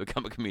should probably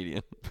become a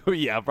comedian.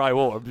 Yeah, I probably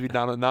will.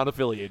 I'm not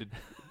affiliated.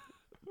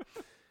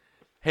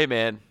 Hey,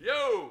 man.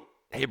 Yo!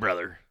 Hey,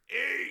 brother.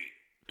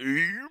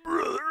 Hey,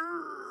 brother.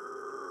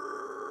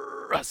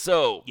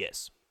 So,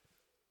 Yes.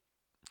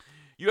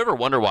 you ever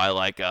wonder why,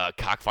 like,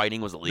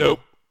 cockfighting was illegal? Nope.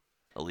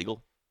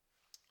 Illegal?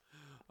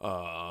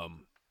 I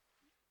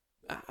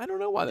don't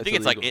know why I that's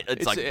think illegal.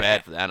 it's like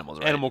bad for the animals,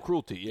 right? Animal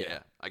cruelty, yeah. Yeah,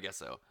 I guess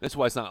so. That's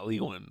why it's not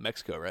illegal in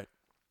Mexico, right?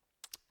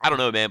 I don't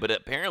know, man, but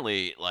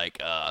apparently,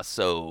 like,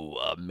 so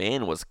a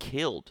man was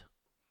killed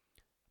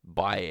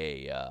by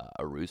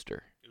a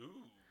rooster.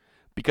 Ooh.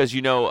 Because,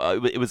 you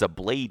know, it was a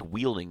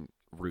blade-wielding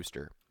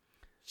rooster.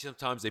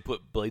 Sometimes they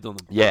put blades on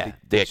them. Yeah,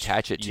 they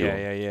attach it to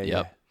him. Yeah.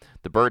 Yep.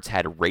 The birds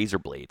had razor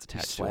blades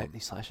attached to them. He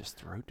slashed his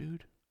throat,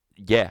 dude?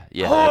 Yeah,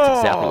 that's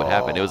exactly what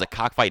happened. It was a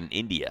cockfight in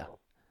India.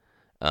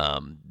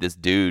 This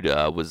dude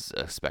was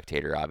a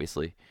spectator,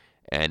 obviously,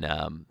 and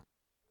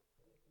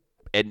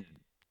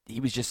he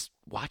was just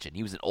watching.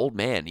 He was an old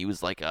man. He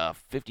was like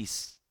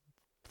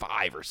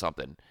 55 or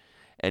something,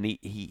 and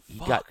he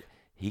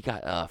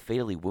got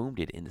fatally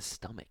wounded in the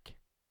stomach.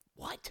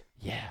 What?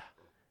 Yeah.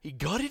 He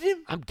gutted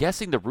him? I'm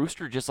guessing the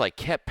rooster just like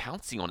kept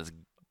pouncing on his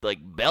like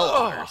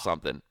belly or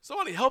something.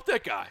 Somebody help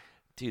that guy.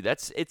 Dude, I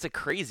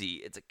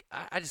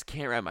just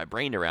can't wrap my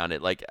brain around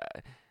it. Like,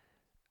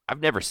 I've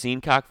never seen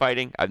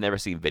cockfighting. I've never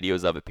seen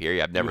videos of it.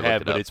 Period. I've never You looked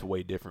have, it but up. it's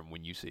way different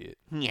when you see it.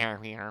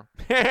 Yeah.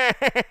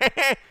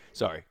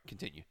 Sorry,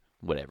 continue.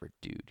 Whatever,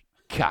 dude.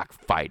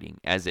 Cockfighting,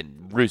 as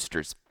in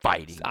roosters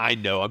fighting. I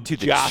know. I'm To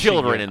the joshing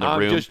children you. in the I'm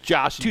room. just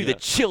joshing To you. the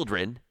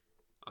children.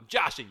 I'm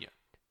joshing you.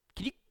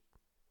 Can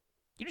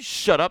you just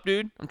shut up,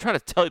 dude? I'm trying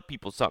to tell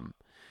people something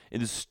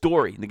in this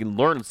story, and they can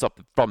learn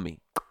something from me.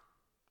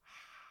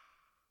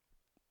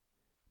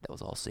 That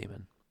was all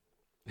semen.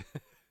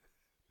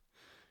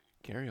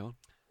 Carry on.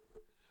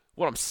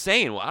 What I'm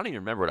saying, well, I don't even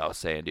remember what I was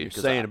saying, dude. You're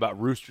 'cause saying about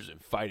roosters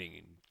and fighting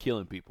and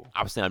killing people.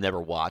 I was saying I've never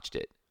watched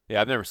it,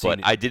 Yeah, I've never seen but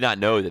it. I did not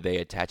know that they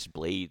attached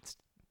blades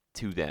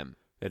to them.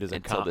 That is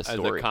until the as a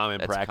story. common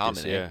That's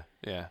practice. common, eh?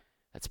 Yeah.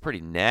 That's pretty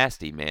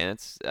nasty, man.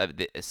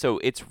 So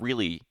it's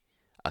really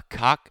a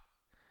cock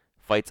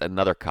fights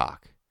another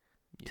cock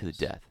to the Yes.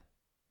 death.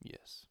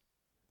 Yes.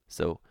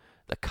 So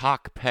the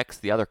cock pecks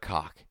the other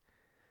cock.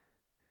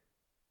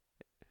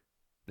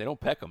 They don't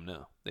peck them,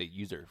 no. They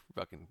use their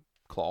fucking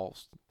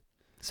claws.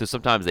 So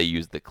sometimes they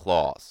use the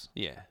claws,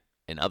 Yeah.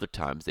 and other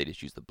times they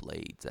just use the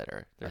blades that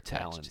are Their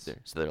attached talons. to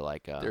their. So they're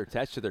like They're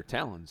attached to their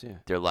talons, yeah.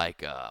 they're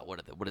like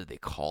what do they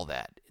call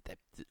that? That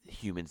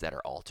humans that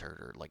are altered,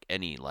 or like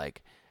any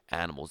like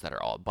animals that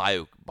are all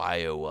bio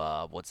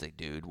what's it,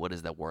 dude? What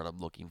is that word I'm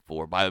looking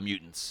for?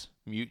 Biomutants.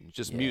 Mutants.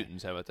 Just Yeah.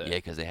 mutants, how about that? Yeah,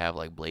 because they have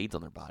like blades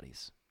on their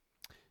bodies.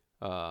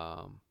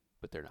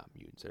 But they're not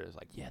mutants. They're just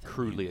like Yeah, they're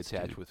crudely mutants,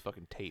 attached dude. with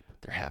fucking tape.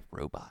 They're half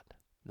robot.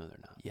 No, they're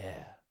not.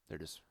 Yeah. They're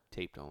just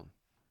taped on.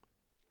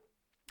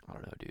 I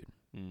don't know, dude.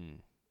 Mm.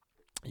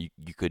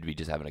 You could be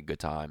just having a good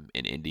time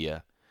in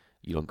India.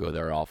 You don't go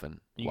there often.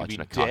 You watching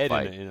can a be dead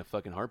cockfight. in a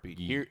fucking heartbeat.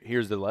 You-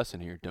 Here's the lesson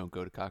here. Don't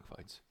go to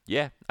cockfights.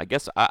 Yeah, I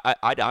guess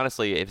I'd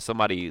honestly,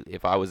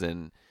 if I was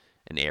in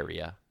an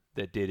area,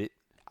 That did it.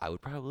 I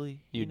would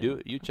probably You do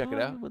it. You check it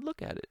I out. would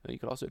look at it. You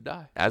could also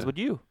die. As So, would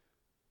you.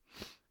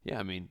 yeah,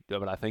 I mean,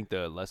 but I think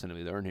the lesson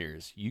we learn here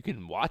is you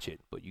can watch it,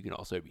 but you can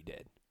also be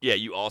dead. Yeah,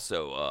 you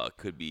also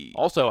could be.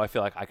 Also, I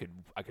feel like I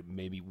could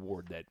maybe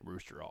ward that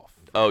rooster off.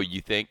 Oh,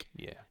 you think?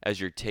 Yeah. As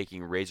you're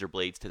taking razor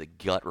blades to the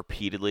gut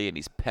repeatedly, and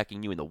he's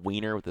pecking you in the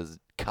wiener with his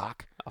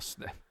cock, I'll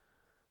snap.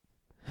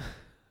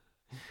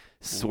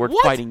 sword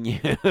What? fighting you.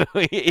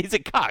 He's a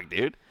cock,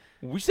 dude.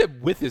 We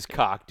said with his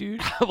cock,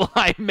 dude. Well,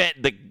 I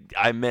meant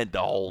the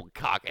whole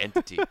cock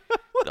entity,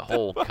 the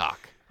whole cock.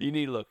 You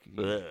need to look.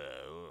 Ugh.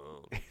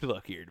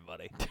 Look here,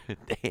 buddy.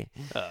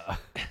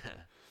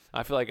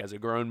 I feel like as a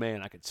grown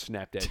man, I could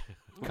snap that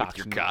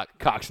your cock.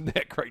 cock's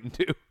neck right in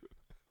two.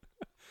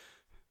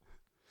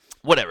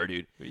 Whatever,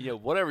 dude. Yeah,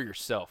 whatever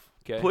yourself.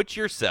 Okay. Put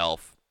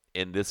yourself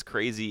in this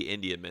crazy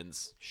Indian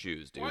man's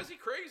shoes, dude. Why is he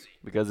crazy?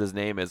 Because his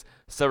name is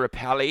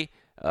Saripalli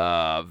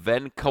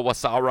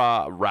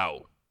Venkawasara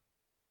Rao.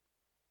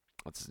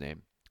 What's his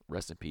name?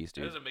 Rest in peace,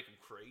 That dude. doesn't make him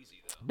crazy,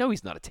 though. No,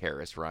 he's not a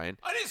terrorist, Ryan.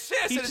 I didn't say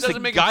I He's said it just doesn't a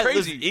make guy him that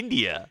lives crazy. in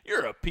India.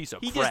 You're a piece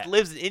of He crap. just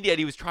lives in India and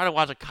he was trying to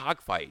watch a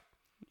cockfight.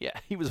 Yeah,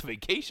 he was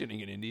vacationing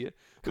in India.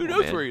 Come Who on,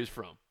 knows man. where he was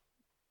from?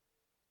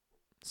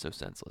 So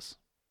senseless.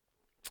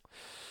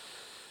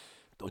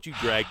 Don't you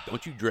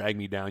drag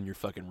me down your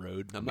fucking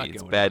road. I'm I mean, not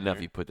it's going bad down enough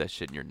there. you put that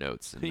shit in your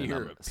notes. And then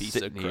You're I'm a piece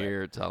sitting of crap.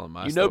 here telling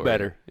my You know story.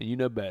 better, and you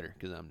know better,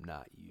 because I'm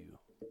not you.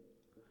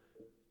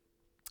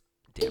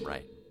 Damn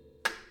right.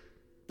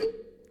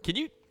 Can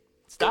you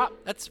stop?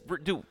 That's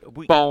dude.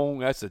 We Bong.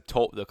 That's the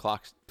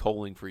clock's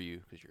tolling for you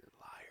because you're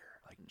a liar,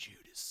 like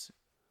Judas.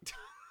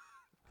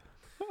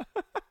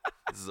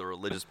 This is a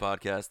religious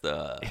podcast.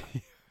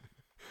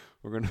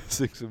 We're gonna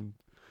sing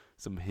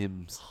some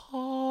hymns.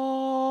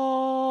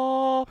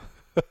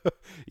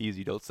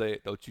 Easy. Don't say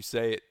it. Don't you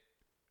say it.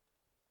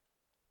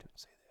 Don't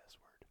say the S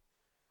word.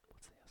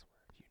 What's the S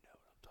word? You know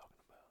what I'm talking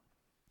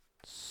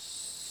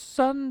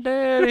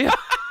Sunday. about.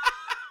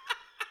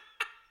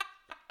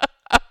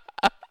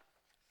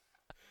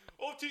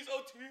 OT's.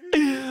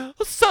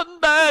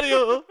 Somebody.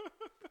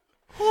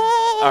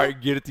 Oh. All right,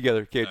 get it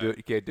together. Can't do it.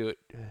 You can't do it.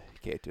 You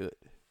can't do it.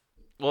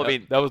 Well, I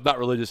mean, that was not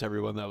religious,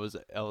 everyone. That was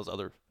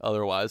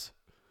otherwise.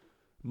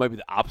 Might be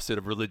the opposite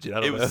of religion. I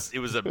don't know. it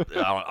was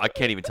I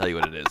can't even tell you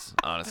what it is,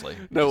 honestly.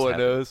 No one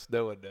knows.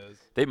 No one knows.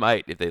 They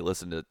might if they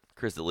listen to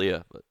Chris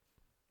D'Elia, but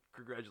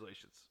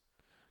Congratulations.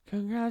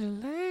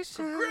 congratulations.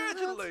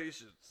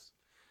 Congratulations.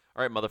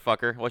 All right,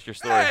 motherfucker, what's your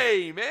story?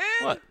 Hey, man.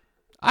 What?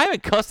 I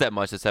haven't cussed that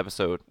much this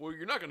episode. Well,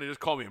 you're not going to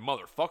just call me a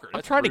motherfucker.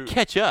 I'm trying to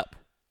catch up.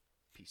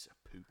 Piece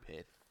of poop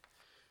head.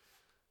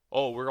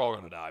 Oh, we're all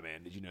going to die,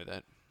 man. Did you know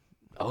that?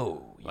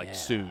 Oh, Like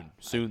soon.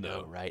 Soon,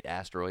 No, though. right?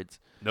 Asteroids.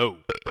 No.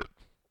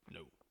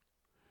 No.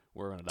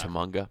 We're going to die.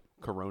 Tamunga.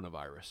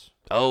 Coronavirus.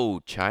 Oh,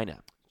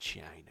 China.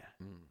 China.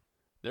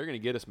 They're going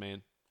to get us,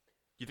 man.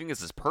 You think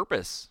this is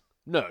purpose?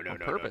 No.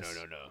 purpose.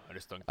 No. I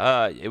just think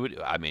It would.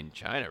 I mean,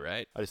 China,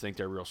 right? I just think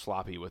they're real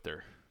sloppy with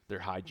their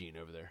hygiene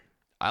over there.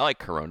 I like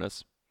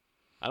Coronas.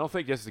 I don't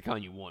think that's the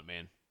kind you want,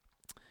 man.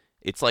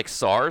 It's like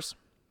SARS,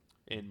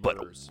 And but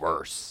MERS.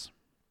 worse.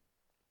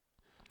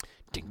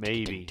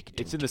 Maybe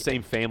it's in the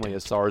same family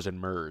as SARS and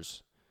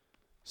MERS.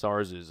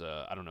 SARS is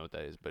I don't know what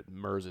that is, but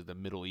MERS is the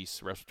Middle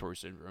East Respiratory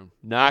Syndrome.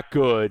 Not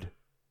good.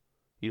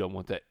 You don't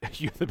want that.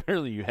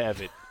 Apparently you have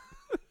it.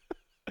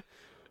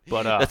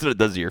 But That's what it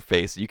does to your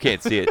face. You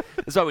can't see it.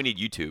 That's why we need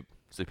YouTube,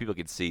 so people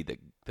can see the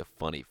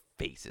funny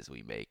faces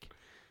we make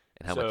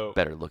and how much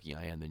better looking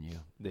I am than you.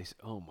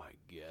 oh my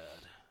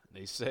god.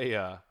 They say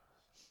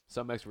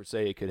some experts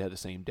say it could have the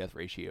same death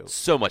ratio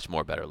So much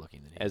more better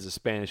looking than you. as the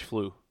Spanish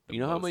flu. You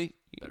know how most many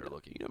better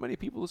looking. You know how many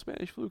people the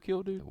Spanish flu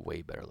killed, dude?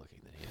 Way better looking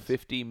than he is.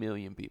 50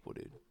 million people,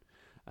 dude.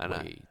 And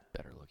Way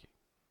better looking.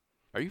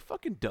 are you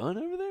fucking done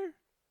over there?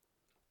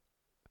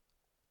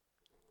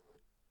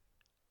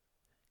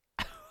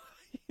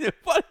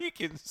 Nobody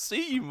can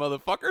see you,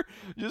 motherfucker.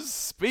 Just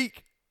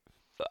speak.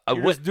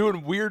 You're just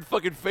doing weird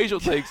fucking facial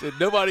takes and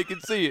nobody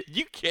can see it.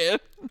 You can.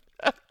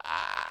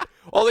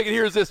 All they can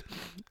hear is this.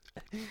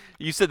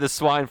 You said the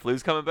swine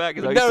flu's coming back?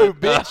 Is that No, what you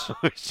said? bitch.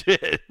 Oh,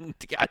 shit.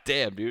 God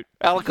damn, dude.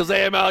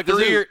 Alakazam,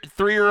 Alakazam.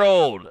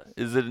 Three-year-old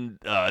is in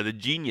the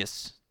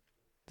genius.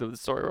 The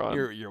story we're on.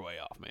 You're way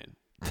off, man.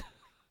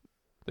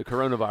 The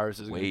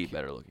coronavirus is way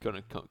better looking.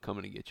 Gonna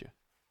come to get you.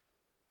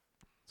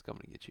 It's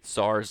coming to get you.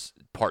 SARS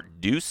part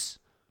deuce.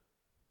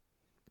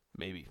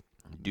 Maybe.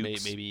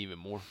 Dukes. Maybe even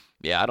more.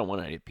 Yeah, I don't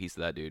want any piece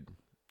of that, dude.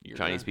 You're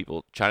Chinese right.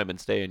 people, China been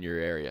stay in your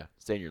area.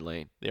 Stay in your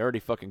lane. They already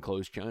fucking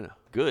closed China.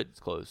 Good. It's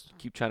closed.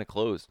 Keep China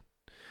closed.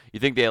 You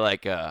think they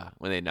like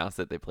when they announced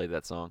that they played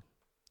that song?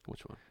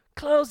 Which one?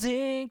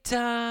 Closing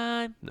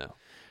time. No.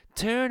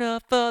 Turn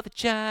off for the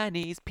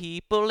Chinese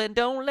people and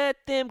don't let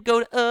them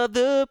go to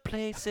other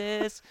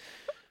places.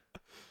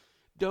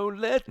 Don't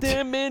let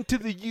them into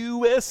the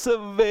U.S.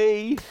 of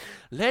A.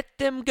 Let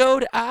them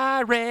go to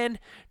Iran.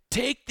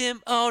 Take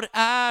them all to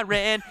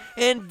Iran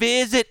and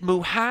visit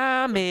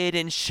Muhammad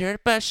and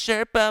Sherpa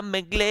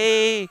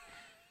Mughlay.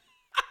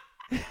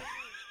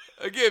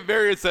 Again,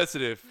 very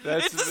insensitive.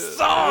 It's a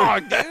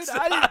song, dude.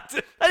 I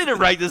didn't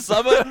write this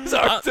song. Those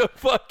are the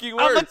fucking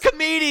words. I'm a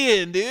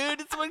comedian,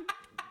 dude.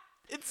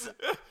 It's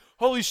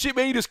Holy shit,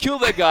 man, you just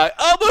killed that guy.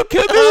 I'm a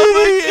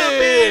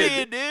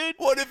comedian, dude.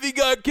 What if he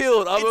got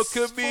killed? I'm It's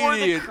a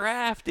comedian. for the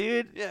craft,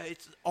 dude. Yeah,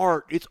 it's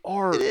art. It's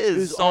art. It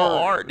is. It's all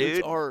art, dude.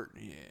 It's art.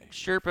 Yeah.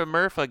 Sherpa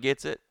Murpha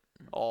gets it.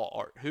 All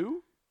art.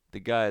 Who? The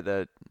guy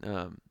that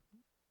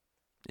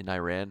in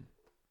Iran.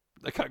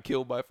 That got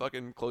killed by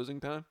fucking closing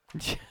time?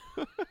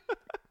 All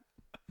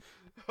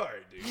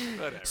right, dude.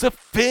 Whatever. So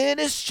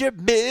finish your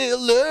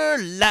Miller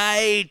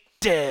Lite.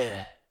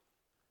 You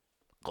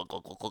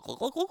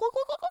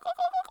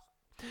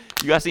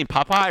guys seen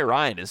Popeye?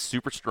 Ryan is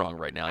super strong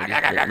right now.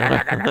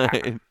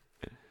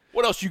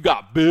 What else you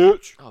got,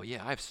 bitch? Oh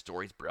yeah, I have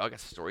stories, bro. I got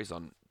stories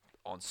on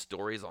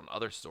stories on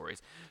other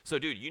stories. So,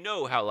 dude, you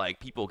know how like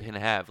people can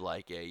have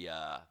like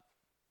a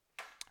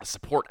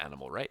support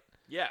animal, right?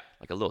 Yeah.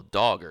 Like a little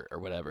dog or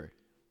whatever.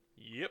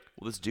 Yep.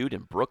 Well, this dude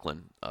in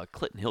Brooklyn,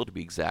 Clinton Hill to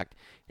be exact,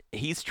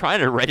 he's trying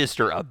to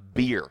register a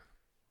beer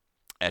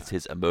as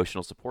his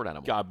emotional support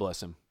animal. God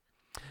bless him.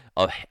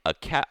 A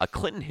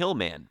Clinton Hill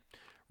man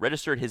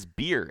registered his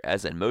beer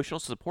as an emotional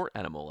support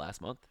animal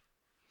last month,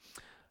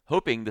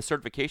 hoping the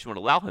certification would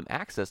allow him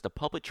access to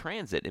public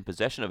transit in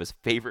possession of his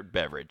favorite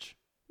beverage.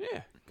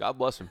 Yeah. God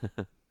bless him.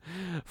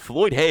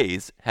 Floyd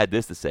Hayes had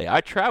this to say: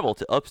 "I travel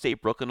to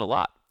upstate Brooklyn a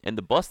lot. In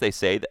the bus, they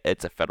say that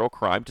it's a federal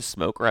crime to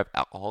smoke or have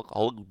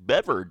alcoholic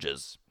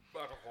beverages."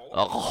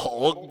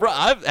 Bro,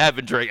 I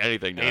haven't drank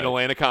anything. Anal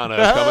anaconda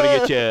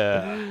coming to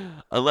get you.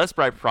 Unless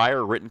by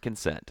prior written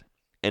consent.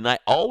 And I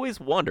always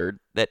wondered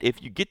that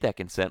if you get that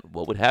consent,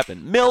 what would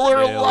happen?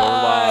 Miller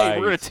Lite!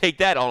 We're going to take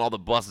that on all the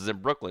buses in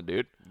Brooklyn,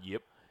 dude.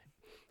 Yep.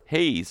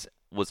 Hayes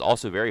was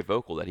also very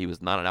vocal that he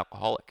was not an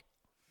alcoholic.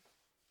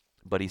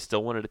 But he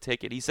still wanted to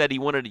take it. He said he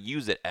wanted to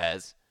use it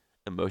as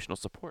emotional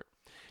support.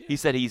 Yeah. He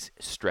said he's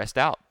stressed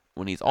out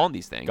when he's on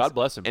these things. God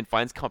bless him. And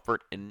finds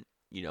comfort in,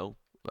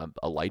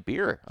 a light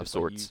beer of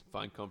sorts. Like you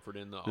find comfort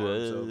in the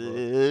arms of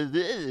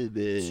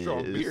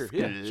strong beer.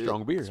 Yeah,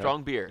 strong beer.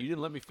 Strong beer. You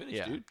didn't let me finish,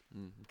 dude.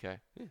 Okay.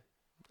 Yeah.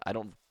 I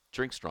don't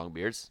drink strong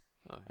beers.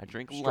 I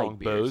drink Strong light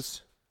beers.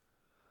 bows.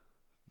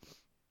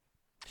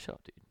 Shut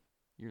up, dude.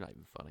 You're not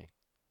even funny.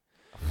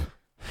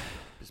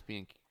 Just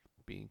being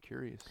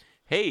curious.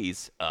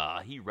 Hayes,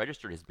 he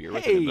registered his beer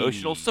with an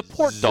emotional Hayes.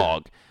 support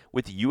dog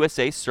with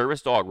USA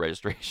Service Dog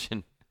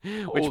registration,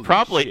 which Holy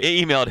promptly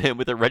shit. emailed him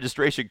with a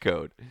registration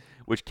code,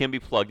 which can be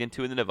plugged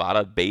into the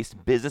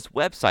Nevada-based business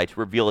website to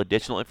reveal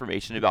additional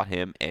information about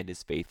him and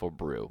his faithful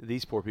brew.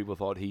 These poor people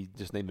thought he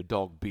just named a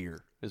dog Beer,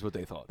 is what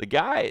they thought. The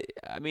guy,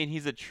 I mean,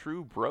 he's a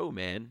true bro,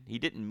 man. He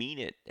didn't mean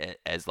it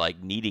as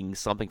like needing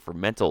something for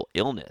mental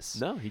illness.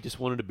 No, he just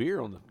wanted a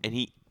beer on the.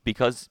 And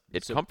because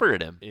it So-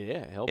 comforted him.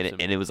 Yeah, it helps And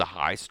him. it was a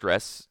high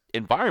stress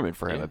environment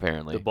for him, Yeah.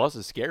 apparently. The bus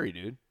is scary,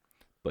 dude.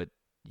 But,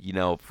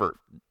 for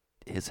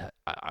his,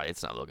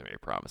 it's not looking very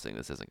promising.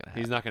 This isn't going to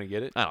happen. He's not going to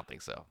get it. I don't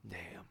think so.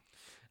 Damn.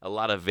 A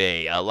lot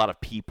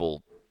of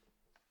people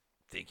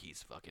think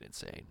he's fucking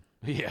insane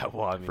Yeah,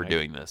 well, I mean, for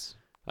doing this.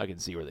 I can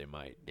see where they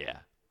might. Yeah.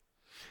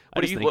 I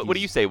What do just you think what do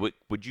you he's- say?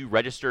 Would you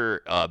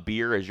register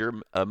Beer as your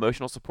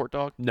emotional support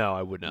dog? No,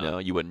 I would not. No,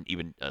 you wouldn't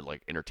even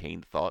entertain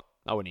the thought.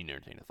 I wouldn't even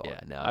entertain a thought. Yeah,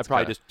 no, I'd it's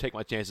probably kinda- just take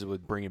my chances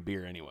with bringing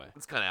beer anyway.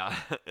 It's kind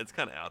of it's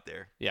kind of out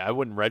there. Yeah, I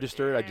wouldn't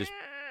register it. I just,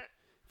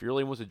 if you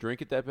really wants to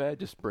drink it that bad,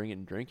 just bring it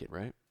and drink it,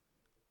 right?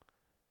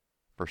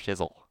 For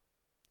shizzle.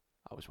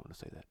 I always want to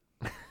say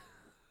that.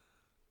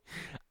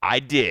 I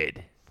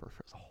did. For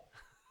shizzle.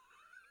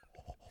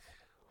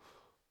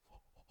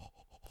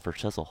 For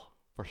shizzle.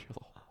 For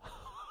shizzle.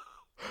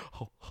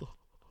 I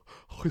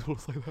always want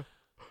to say that.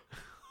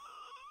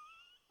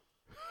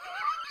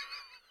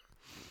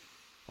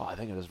 Oh, I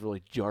think I just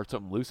really jarred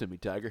something loose in me,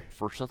 Tiger.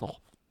 For shizzle.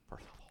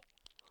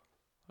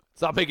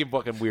 Stop making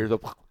fucking weird.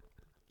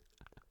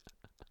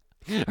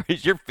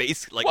 Is your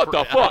face like What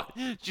the fuck?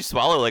 Did you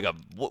swallow like a?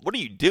 What are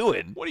you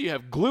doing? What do you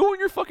have, glue on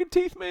your fucking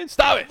teeth, man?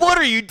 Stop it. What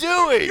are you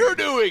doing? You're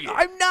doing it.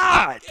 I'm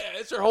not. Yeah,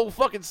 that's their whole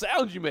fucking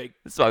sounds you make.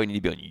 This is why we need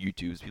to be on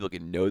YouTube, so people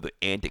can know the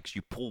antics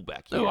you pull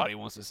back here. Nobody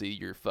wants to see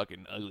your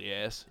fucking ugly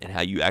ass. And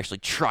how you actually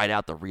tried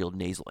out the real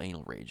nasal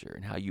anal rager,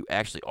 and how you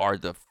actually are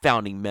the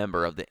founding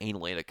member of the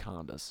anal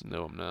anacondas.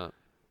 No, I'm not.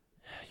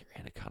 Your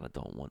anaconda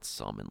don't want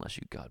some unless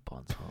you got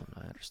buns home.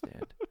 I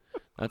understand.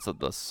 That's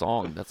the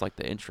song. That's like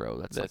the intro.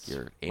 That's like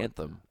your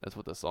anthem. That's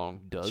what the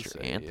song does. It's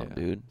your say, anthem, yeah.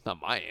 dude. It's not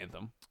my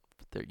anthem.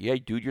 Yeah,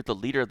 dude, you're the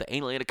leader of the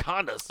anal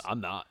anacondas.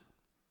 I'm not.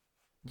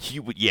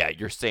 You would, yeah,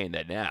 you're saying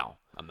that now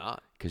I'm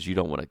not. because you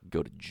don't want to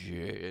go to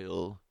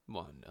jail.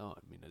 Well, no.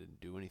 I mean, I didn't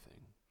do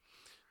anything.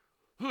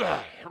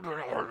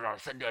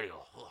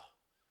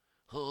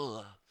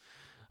 All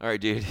right,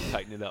 dude.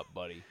 Tighten it up,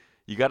 buddy.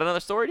 You got another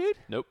story, dude?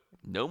 Nope.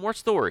 No more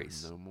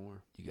stories. No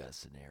more. You got a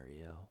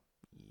scenario?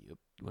 Yep.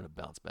 You want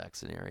to bounce back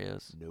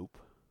scenarios? Nope.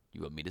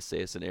 You want me to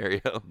say a scenario?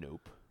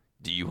 Nope.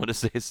 Do you want to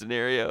say a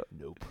scenario?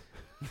 Nope.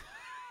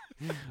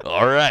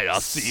 All right,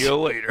 I'll see you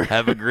later.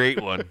 Have a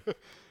great one.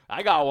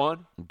 I got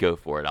one. Go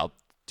for it. I'll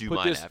do Put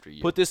mine this. after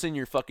you. Put this in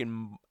your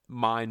fucking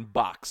mind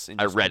box. And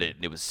I just read it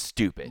and it was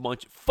stupid.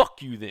 Munch.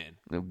 Fuck you then.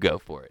 Go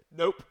for it.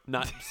 Nope.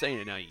 Not saying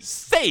it now. You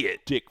Say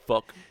it. dick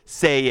fuck.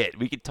 Say it.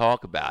 We can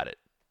talk about it.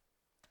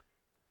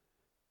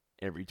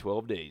 Every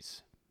 12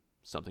 days,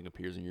 something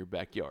appears in your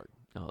backyard.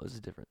 Oh, this is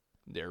different.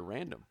 They're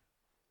random.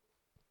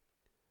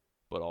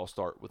 But all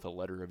start with a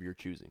letter of your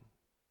choosing.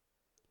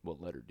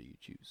 What letter do you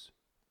choose?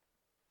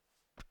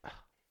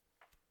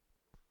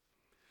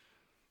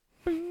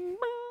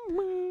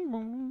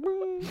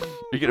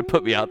 You're gonna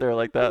put me out there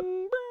like that?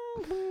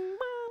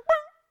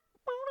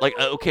 Like,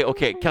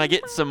 okay. Can I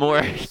get some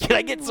more? Can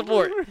I get some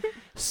more?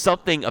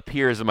 Something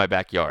appears in my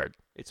backyard.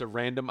 It's a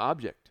random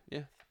object.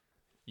 Yeah.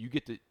 You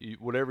get to,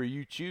 whatever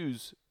you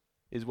choose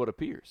is what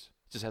appears.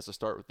 It just has to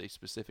start with a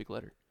specific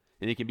letter.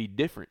 And it can be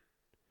different.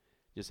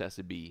 It just has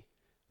to be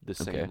the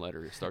same Okay.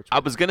 letter it starts I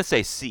with. was gonna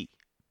say C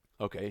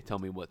Okay, tell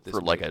me what this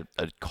for like means.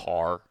 a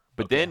car,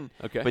 but Okay.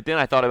 then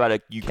I thought about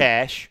it. You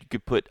Cash.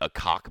 could put a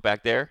cock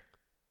back there,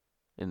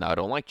 and I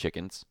don't like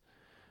chickens.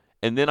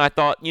 And then I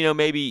thought,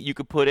 maybe you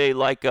could put a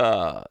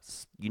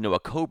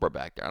cobra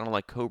back there. I don't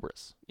like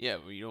cobras. Yeah,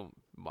 well, you don't.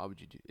 Why would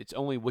you do? It's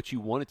only what you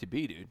want it to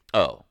be, dude.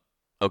 Oh,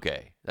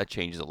 okay, that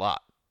changes a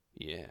lot.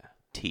 Yeah.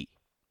 T,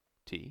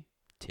 T.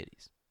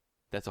 titties.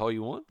 That's all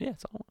you want? Yeah,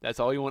 it's all. That's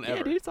all you want Yeah,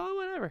 ever. dude, it's all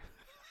whatever.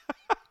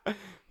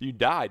 You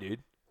die,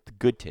 dude. The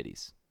good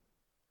titties.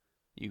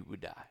 You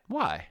would die.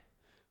 Why?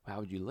 How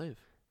would you live?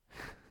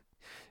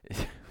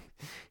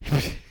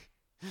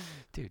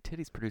 Dude,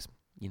 titties produce,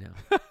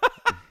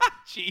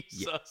 Jesus.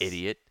 you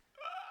idiot.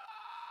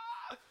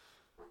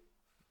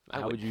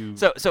 How would you?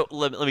 So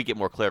let me get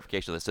more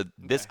clarification on this. So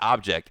this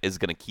object is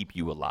going to keep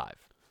you alive.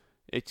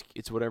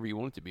 It's whatever you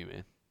want it to be,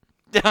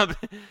 man.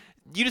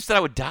 You just said I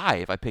would die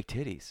if I picked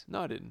titties.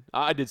 No, I didn't.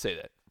 I did say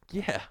that.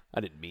 Yeah.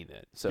 I didn't mean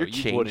that. So You're you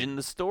changing wouldn't.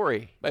 the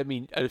story. I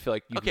mean, I feel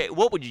like you. Okay,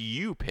 what would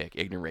you pick,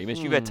 Ignoramus?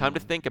 You've had time to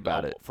think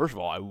about it. First of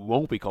all, I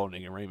won't be called an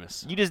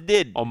ignoramus You just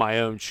did. on my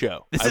own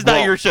show. This I is not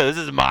won't. your show. This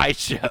is my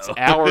show. It's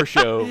our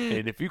show,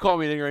 and if you call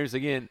me an ignoramus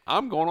again,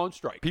 I'm going on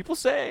strike. People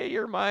say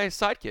you're my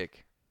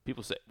sidekick.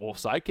 People say, well,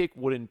 sidekick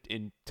would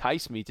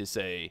entice me to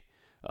say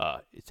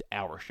it's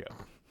our show.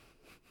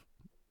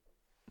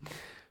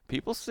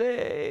 People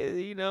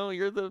say,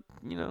 you're the,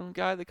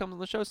 guy that comes on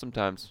the show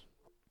sometimes.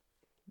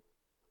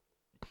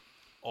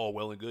 All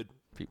well and good.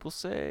 People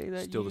say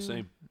that Still you the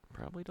same.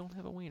 probably don't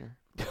have a wiener.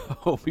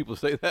 Oh, people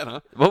say that, huh?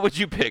 What would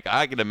you pick?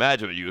 I can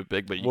imagine what you would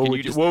pick, but What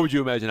would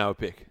you imagine I would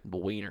pick?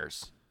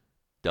 wieners,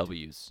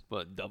 W's.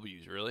 But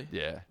W's, really?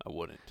 Yeah. I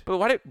wouldn't.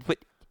 But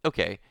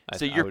okay,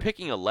 so I you're would-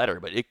 picking a letter,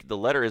 but the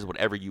letter is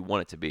whatever you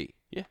want it to be.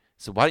 Yeah.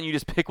 So why don't you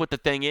just pick what the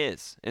thing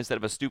is instead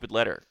of a stupid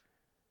letter?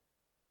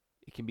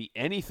 It can be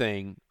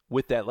anything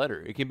with that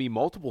letter. It can be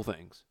multiple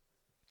things.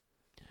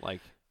 Like,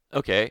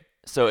 Okay,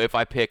 so if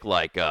I pick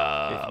like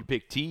if you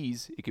pick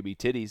T's, it could be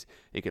titties.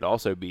 It could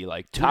also be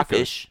like Tuna tacos.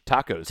 fish.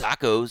 Tacos.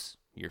 tacos,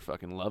 You're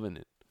fucking loving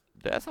it.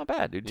 that's not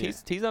bad, dude. Yeah.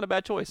 T's not a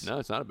bad choice. No,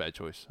 it's not a bad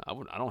choice. I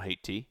don't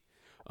hate tea.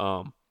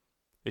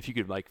 If you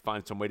could like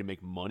find some way to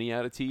make money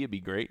out of tea, it'd be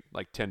great.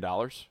 Like $10.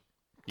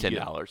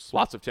 $10.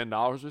 Lots of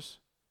 $10.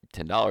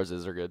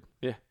 $10 are good.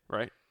 Yeah,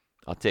 right.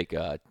 I'll take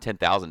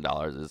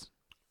 $10,000 is.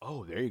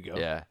 Oh, there you go.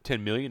 Yeah.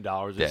 $10 million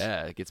is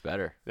Yeah, it gets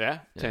better. yeah.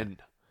 Yeah. 10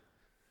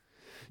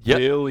 Yep.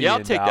 billion Yeah, I'll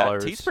take that.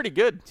 dollars. T's pretty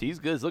good. Tea's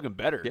good. It's looking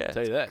better. Yeah, I'll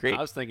tell you it's that. great.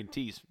 I was thinking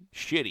Tea's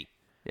shitty.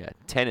 Yeah,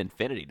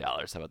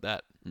 $10 How about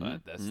that?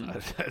 But that's Mhm. not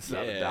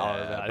a Yeah,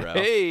 dollar value. bro.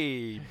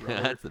 Hey, bro.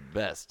 That's the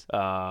best.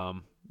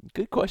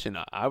 Good question.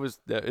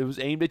 It was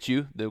aimed at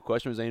you. The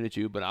question was aimed at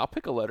you, but I'll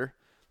pick a letter.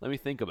 Let me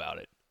think about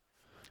it.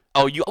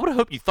 Oh, I would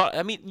hope you thought.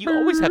 I mean, you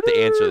always have to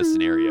answer the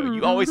scenario.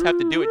 You always have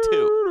to do it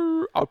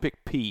too. I'll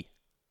pick P.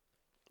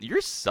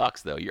 Yours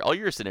sucks though. All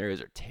your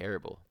scenarios are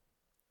terrible.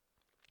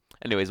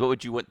 Anyways, what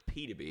would you want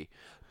P to be?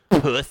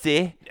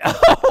 Pussy.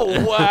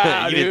 Oh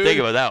wow, You didn't think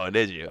about that one,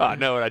 did you? I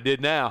know what I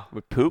did now.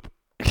 With poop?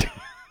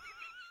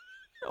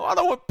 Oh, I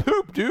don't want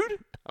poop, dude.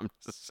 I'm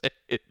just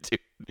saying,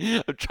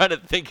 dude. I'm trying to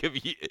think of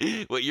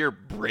what your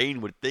brain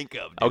would think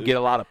of. Dude. I'll get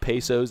a lot of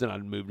pesos and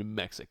I'd move to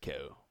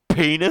Mexico.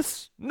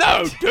 penis.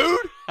 No, dude.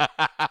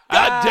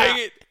 God dang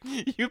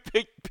it. You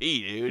picked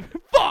P, dude.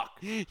 Fuck.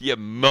 You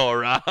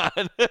moron.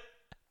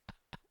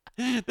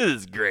 This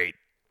is great.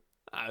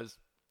 I was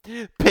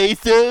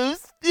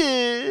Pesos.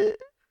 I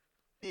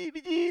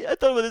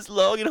thought about this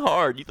long and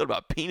hard. You thought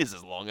about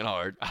penises long and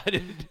hard. I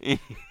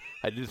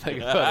didn't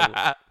think about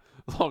it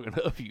long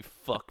enough, you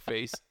fuck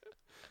face.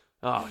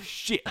 Oh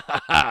shit.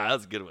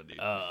 That's a good one, dude.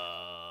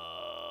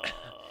 I'll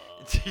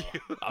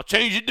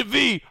change it to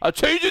V. I'll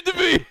change it to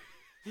V.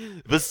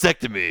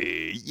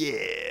 Vasectomy.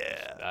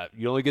 Yeah.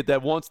 You only get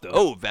that once though.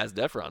 Oh, Vas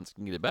Defrons. You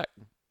can get it back.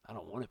 I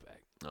don't want it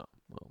back. Oh,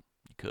 well,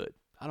 you could.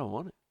 I don't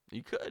want it.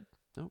 You could.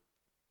 Nope.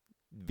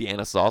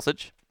 Vienna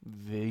sausage.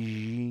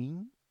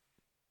 Vision.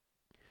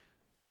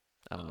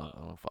 I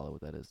don't follow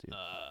what that is, dude.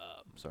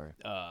 I'm sorry.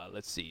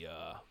 Let's see.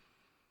 I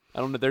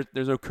don't know.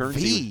 There's no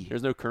currency. V.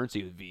 There's no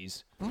currency with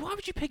V's. Why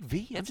would you pick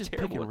V? I'm That's just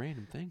terrible. picking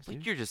random things. Like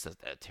Dude. you're just a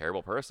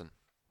terrible person.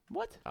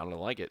 What? I don't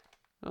like it.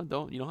 No,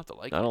 don't. You don't have to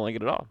like I it. don't like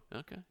it at all.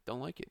 Okay. Don't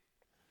like it.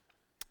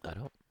 I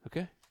don't.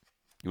 Okay.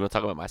 You want to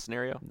talk about my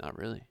scenario? Not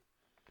really.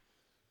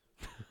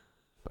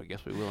 But I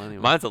guess we will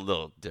anyway. Mine's a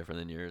little different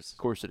than yours. Of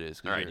course it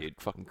is. 'Cause All right, you're a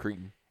dude. Fucking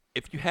cretin.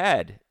 If you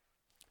had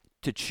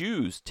to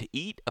choose to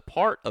eat a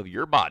part of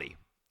your body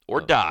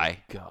or Oh.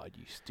 die, God,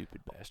 you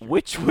stupid bastard.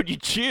 which would you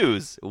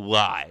choose?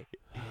 Why?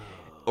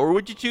 Or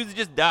would you choose to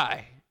just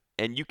die?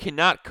 And you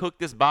cannot cook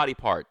this body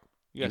part.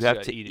 You guys have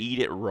gotta to eat it. eat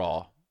it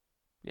raw.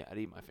 Yeah, I'd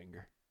eat my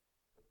finger.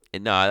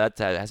 And no, that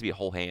has to be a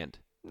whole hand.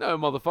 No,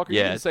 motherfucker.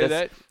 Yeah, you didn't say that.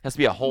 that's- Has to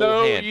be a whole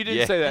No, hand. you didn't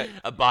Yeah. say that.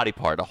 A body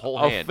part, a whole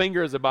A hand.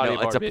 finger is a body no,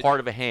 part. it's a bitch. part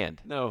of a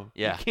hand. No.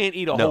 Yeah. You can't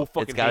eat a No, whole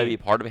fucking it's got to hand. be a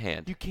part of a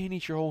hand. You can't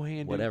eat your whole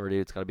hand. Whatever,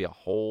 dude. It's got to be a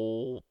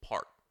whole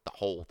part, the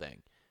whole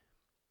thing.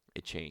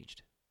 It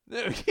changed.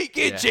 Dude. No, you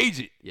can't Yeah. change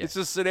it. Yeah. It's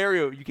a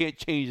scenario. You can't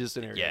change the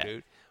scenario, Yeah.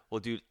 dude. Well,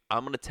 dude,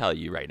 I'm gonna tell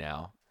you right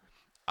now.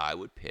 I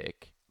would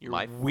pick Your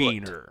my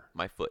wiener. Foot.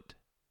 My foot.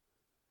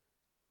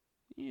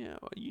 Yeah,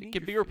 well, you It need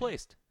can your be finger.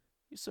 replaced.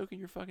 You're soaking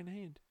your fucking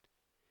hand.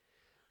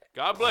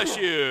 God bless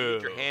you.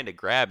 Use your hand to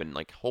grab and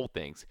like hold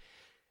things.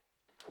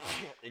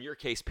 In your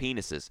case,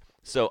 penises.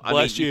 So Bless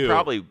I mean, you you.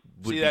 probably would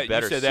See be that?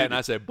 better You said suited. that, and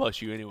I said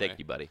bless you anyway. Thank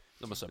you, buddy.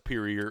 I'm a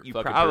superior You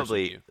fucking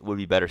probably person to you. would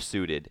be better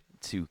suited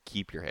to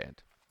keep your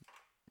hand.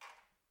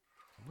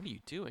 What are you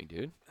doing,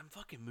 dude? I'm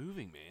fucking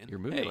moving, man. You're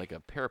moving Hey, like a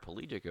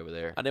paraplegic over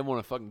there. I didn't want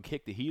to fucking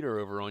kick the heater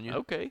over on you.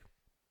 Okay.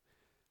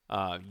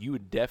 You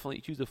would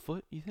definitely choose a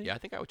foot, you think? Yeah, I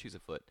think I would choose a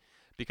foot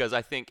because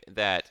I think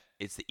that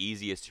it's the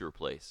easiest to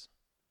replace.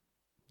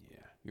 Yeah,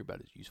 you're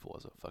about as useful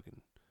as a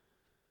fucking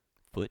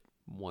Foot.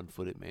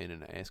 one-footed man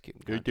in an ass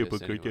kicking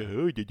contest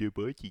anyway.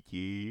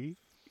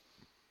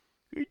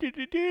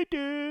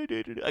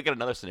 I got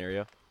another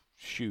scenario.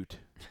 Shoot.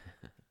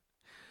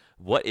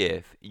 What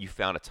if you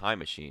found a time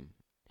machine?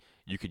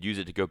 You could use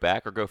it to go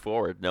back or go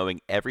forward,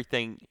 knowing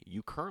everything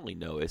you currently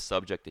know is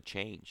subject to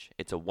change.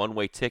 It's a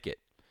one-way ticket.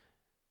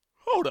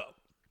 Hold up.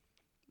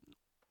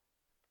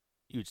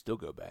 You'd still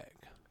go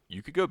back.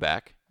 You could go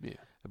back, Yeah.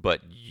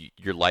 but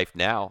your life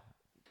now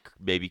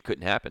maybe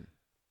couldn't happen.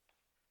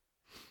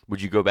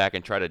 Would you go back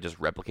and try to just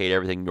replicate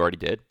everything you already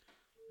did?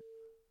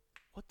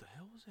 What the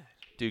hell was that?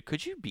 Dude,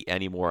 could you be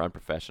any more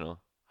unprofessional?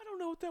 I don't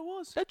know what that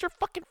was. That's your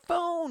fucking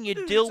phone, you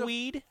Dude, it's a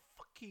dillweed.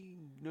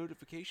 fucking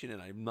notification,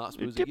 and I'm not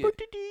supposed to get.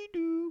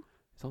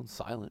 It's on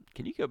silent.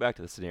 Can you go back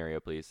to the scenario,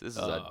 please? This is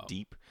a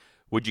deep.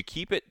 Would you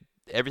keep it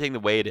everything the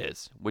way it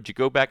is? Would you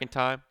go back in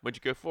time? Would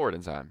you go forward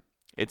in time?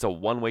 It's a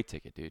one-way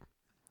ticket, dude.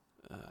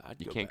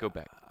 You can't go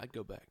back. I'd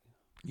go back.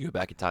 You go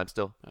back in time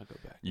still? I'd go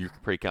back. You're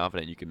pretty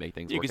confident you can make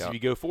things work Because out. if you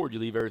go forward, you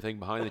leave everything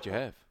behind that you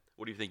have.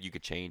 What do you think you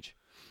could change?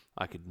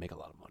 I could make a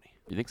lot of money.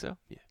 You think so?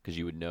 Yeah. Because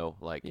you would know,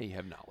 like, Yeah, you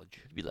have knowledge.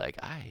 you'd be like,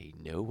 I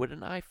know what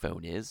an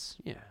iPhone is.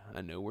 Yeah,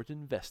 I know where to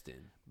invest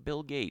in.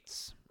 Bill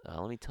Gates.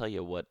 Let me tell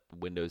you what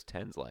Windows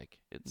 10's like.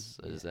 It's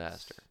a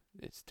disaster.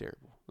 It's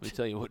terrible. Let me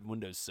tell you what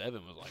Windows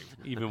 7 was like.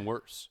 Even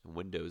worse.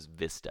 Windows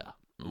Vista.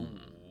 Ooh,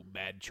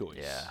 bad choice.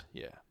 Yeah.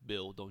 Yeah.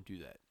 Bill, don't do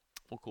that.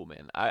 Well, cool,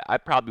 man. I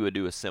probably would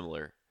do a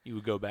similar. You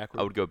would go backward?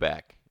 I would go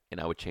back, and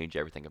I would change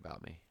everything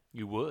about me.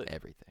 You would?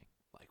 Everything.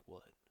 Like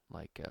what?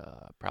 Like,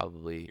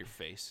 probably. Your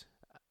face?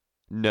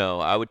 No,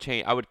 I would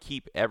change. I would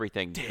keep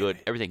everything Damn good.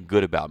 it. Everything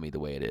good about me the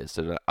way it is.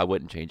 So that I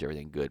wouldn't change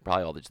everything good.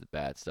 Probably all just the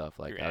bad stuff.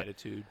 Like Your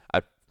attitude?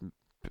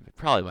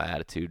 probably my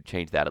attitude.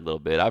 Change that a little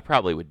bit. I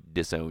probably would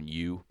disown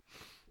you.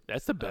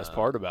 That's the best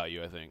part about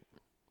you, I think.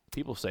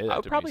 People say that I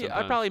would to probably. me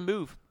sometimes. I'd probably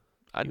move.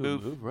 I'd You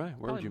would move. right?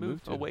 Where would Probably you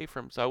move to? away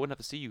from? So I wouldn't have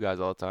to see you guys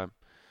all the time.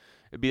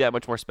 It'd be that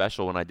much more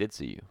special when I did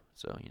see you.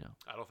 So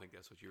I don't think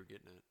that's what you were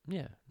getting at.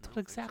 Yeah, that's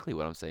exactly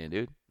what I'm saying,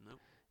 dude. Nope.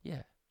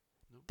 Yeah.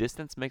 Nope.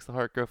 Distance makes the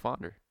heart grow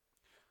fonder.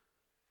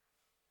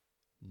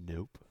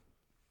 Nope.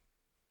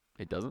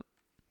 It doesn't.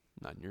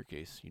 Not in your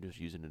case. You're just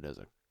using it as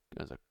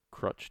a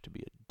crutch to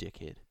be a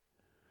dickhead.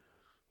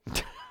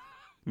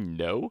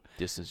 No.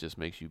 Distance just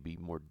makes you be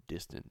more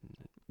distant.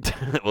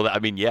 Well, I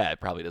mean, yeah,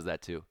 it probably does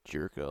that too.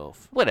 Jerk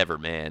off. Whatever,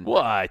 man.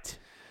 What?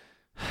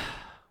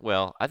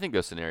 Well, I think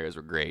those scenarios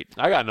were great.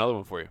 I got another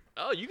one for you.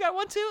 Oh, you got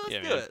one too? Let's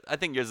Yeah, do man. it. I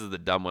think yours is the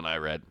dumb one I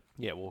read.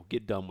 Yeah, well,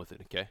 get done with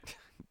it, okay?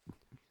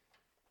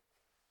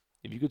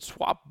 If you could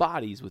swap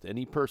bodies with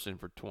any person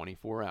for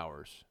 24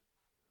 hours,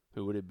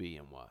 who would it be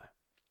and why?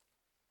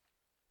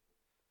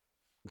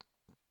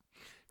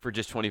 For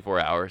just 24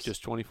 hours.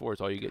 Just 24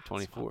 is all you get, Swap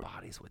 24.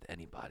 bodies with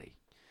anybody.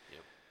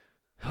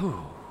 Yep.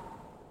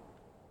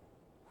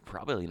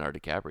 Probably Leonardo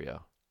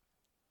DiCaprio.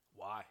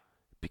 Why?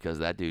 Because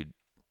that dude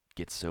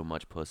gets so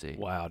much pussy.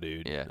 Wow,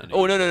 dude. Yeah. I knew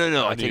Oh, you-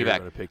 no. I knew take you it were back.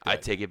 gonna pick I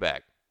that. take it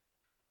back.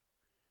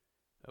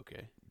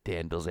 Okay.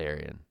 Dan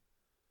Bilzerian.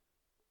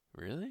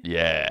 Really?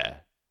 Yeah.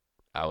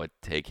 I would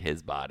take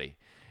his body,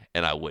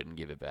 and I wouldn't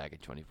give it back in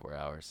 24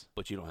 hours.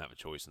 But you don't have a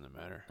choice in the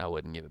matter. I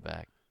wouldn't give it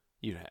back.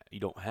 You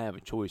don't have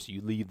a choice.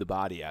 You leave the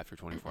body after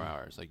 24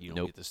 hours. Like, you don't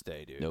Nope. get to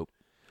stay, dude. Nope.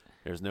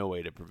 There's no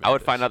way to prevent I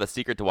would find this. out the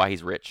secret to why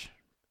he's rich,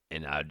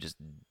 and I'd just,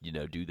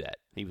 do that.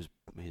 He was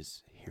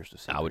here's the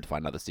secret. I would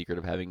find out the secret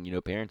of having,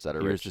 parents that are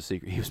Here's rich. the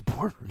secret. He was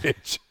born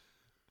rich.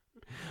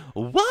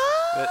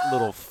 What? That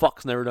little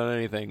fuck's never done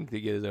anything to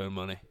get his own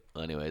money.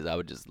 Anyways, I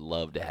would just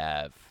love to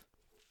have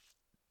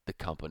the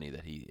company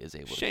that he is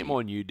able to Shame keep.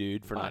 on you,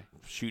 dude, for Why? not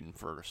shooting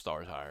for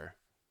stars higher.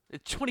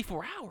 It's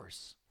 24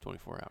 hours.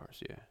 24 hours,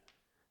 yeah.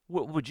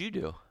 What would you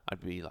do?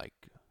 I'd be like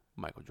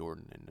Michael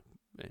Jordan in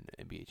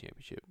the NBA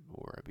championship,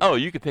 or I'd be Oh,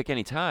 you could pick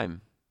any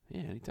time.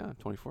 yeah, anytime,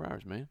 24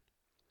 hours, man.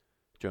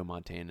 Joe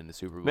Montana in the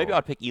Super Bowl. Maybe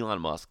I'd pick Elon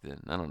Musk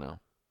then. I don't know.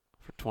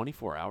 for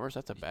 24 hours.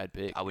 That's a bad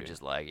pick. I would dude.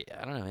 just like,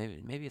 I don't know.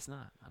 Maybe it's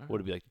not. I don't know.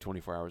 Would it be like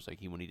 24 hours like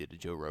when he did the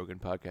Joe Rogan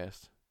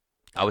podcast?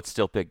 I would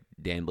still pick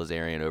Dan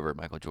Bilzerian over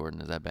Michael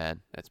Jordan. Is that bad?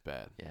 That's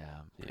bad.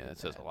 Yeah. Yeah, that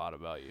says a lot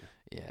about you.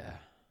 Yeah.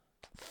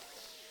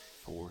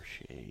 For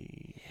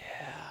shame.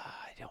 Yeah.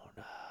 I don't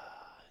know.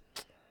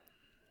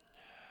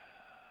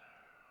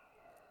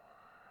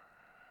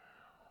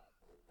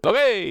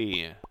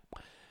 Okay.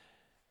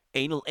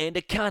 Anal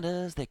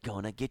anacondas, they're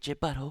gonna get your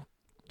butthole.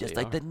 Just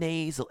They like are. the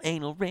nasal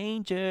anal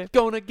ranger.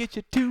 Gonna get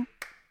you too.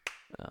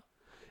 Oh.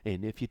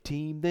 And if you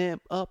team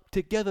them up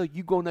together,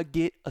 you gonna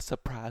get a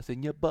surprise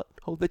in your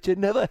butthole that you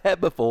never had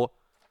before,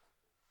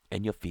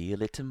 And you'll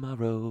feel it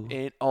tomorrow.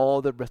 and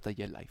all the rest of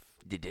your life.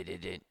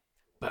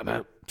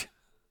 Bam.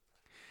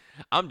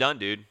 I'm done,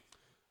 dude.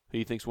 Who do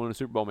you think's winning the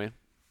Super Bowl, man?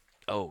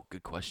 Oh,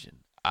 good question.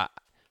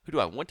 Who do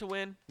I want to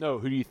win? No,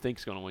 who do you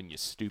think's gonna win? You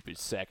stupid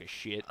sack of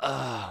shit.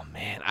 Oh,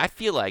 man. I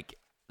feel like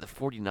the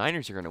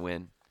 49ers are going to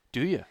win.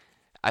 Do you?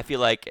 I feel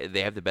like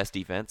they have the best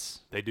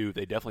defense. They do.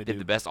 They definitely They do.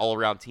 have the best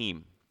all-around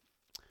team.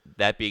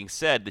 That being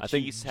said, the I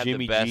think Chiefs have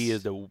Jimmy the best. G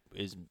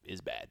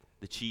is bad.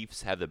 The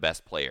Chiefs have the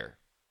best player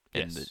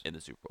in Yes.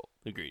 the Super Bowl.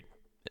 Agreed.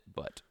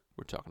 But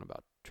We're talking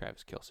about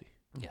Travis Kelce,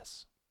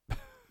 yes,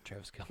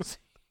 Travis Kelce.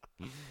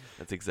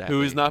 That's exactly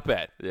who is not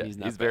bad. Yeah, he's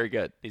not bad. very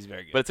good. He's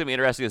very good. But it's gonna be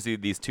interesting to see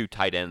these two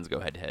tight ends go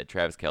head to head: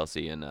 Travis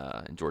Kelce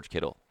and George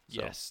Kittle.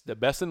 So, yes, the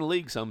best in the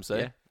league. Some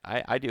say.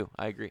 yeah, I do.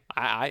 I agree.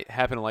 I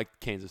happen to like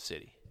Kansas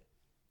City.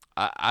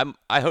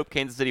 I hope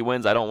Kansas City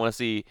wins. I don't want to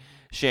see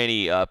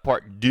Shanny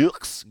Part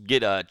Dukes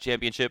get a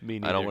championship. Me I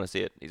don't neither. want to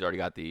see it. He's already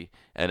got the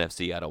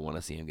NFC. I don't want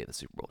to see him get the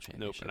Super Bowl Nope,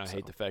 championship. and I so.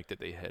 hate the fact that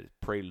they had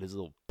paraded his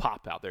little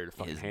pop out there to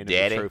fucking His hand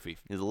daddy, him the trophy.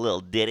 his little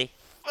ditty.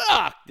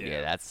 Fuck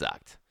Yeah, that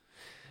sucked.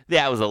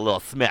 That was a little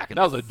smack. In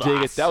That was the a dig.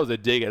 face. That was a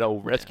dig at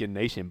old Redskin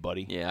Nation,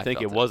 buddy. Yeah, I think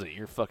felt it it. wasn't.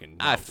 You're fucking.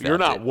 I You're felt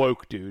not it.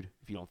 woke, dude.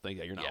 If you don't think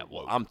that, you're not Yeah, woke.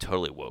 well, I'm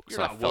totally woke. You're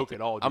so not I felt woke it.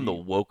 at all, I'm the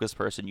dude. wokest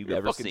person you've You're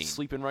ever fucking seen.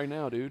 sleeping right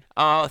now, dude.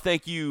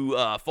 Thank you,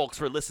 folks,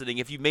 for listening.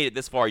 If you've made it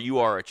this far, you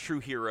are a true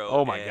hero.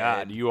 Oh my and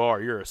God,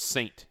 you're a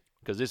saint.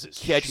 Because this is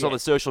Catch us shit. on the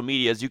social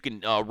medias. You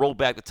can roll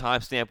back the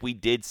timestamp. We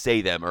did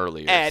say them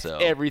earlier. At so.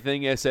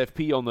 Everything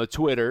SFP on the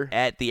Twitter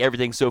At the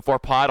Everything So Far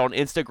Pod on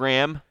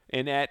Instagram.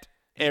 and at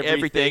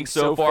Everything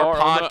So Far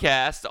on the-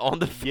 podcast on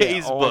the Yeah,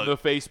 Facebook. on the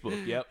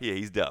Facebook. Yep. Yeah,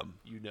 he's dumb.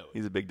 You know it.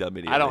 He's a big dumb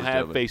idiot. I don't ladies and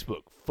have gentlemen.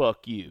 Facebook.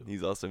 Fuck you.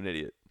 He's also an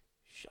idiot.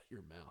 Shut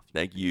your mouth.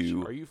 Thank bitch.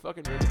 you. Are you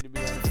fucking ready to be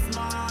honest?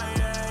 My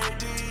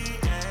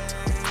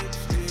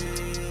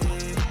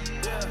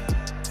ADHD. Yeah.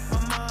 My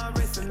mind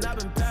racing, I've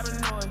been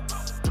paranoid.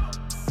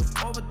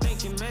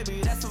 Overthinking,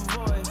 maybe that's a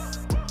voice.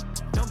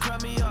 Don't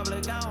cut me off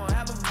like I don't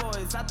have a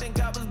voice. I think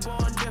I was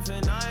born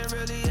different. I ain't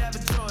really have a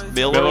choice.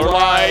 Miller Miller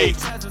Lite.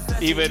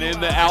 Lite. Even in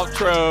the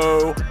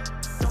outro.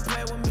 Don't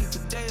play with me,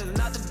 today is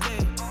not the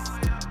day.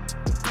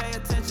 Pay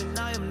attention,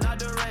 I am not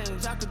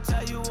deranged. I could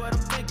tell you what I'm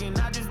thinking,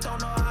 I just don't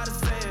know how to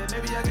say it.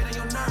 Maybe I get in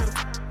your nerve.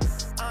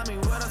 I mean,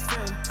 what I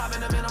say, I've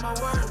been a man on my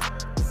word.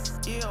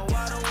 Yeah, I'm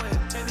wide awake,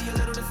 maybe a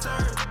little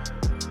disturbed.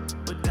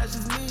 But that's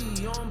just me,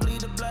 you don't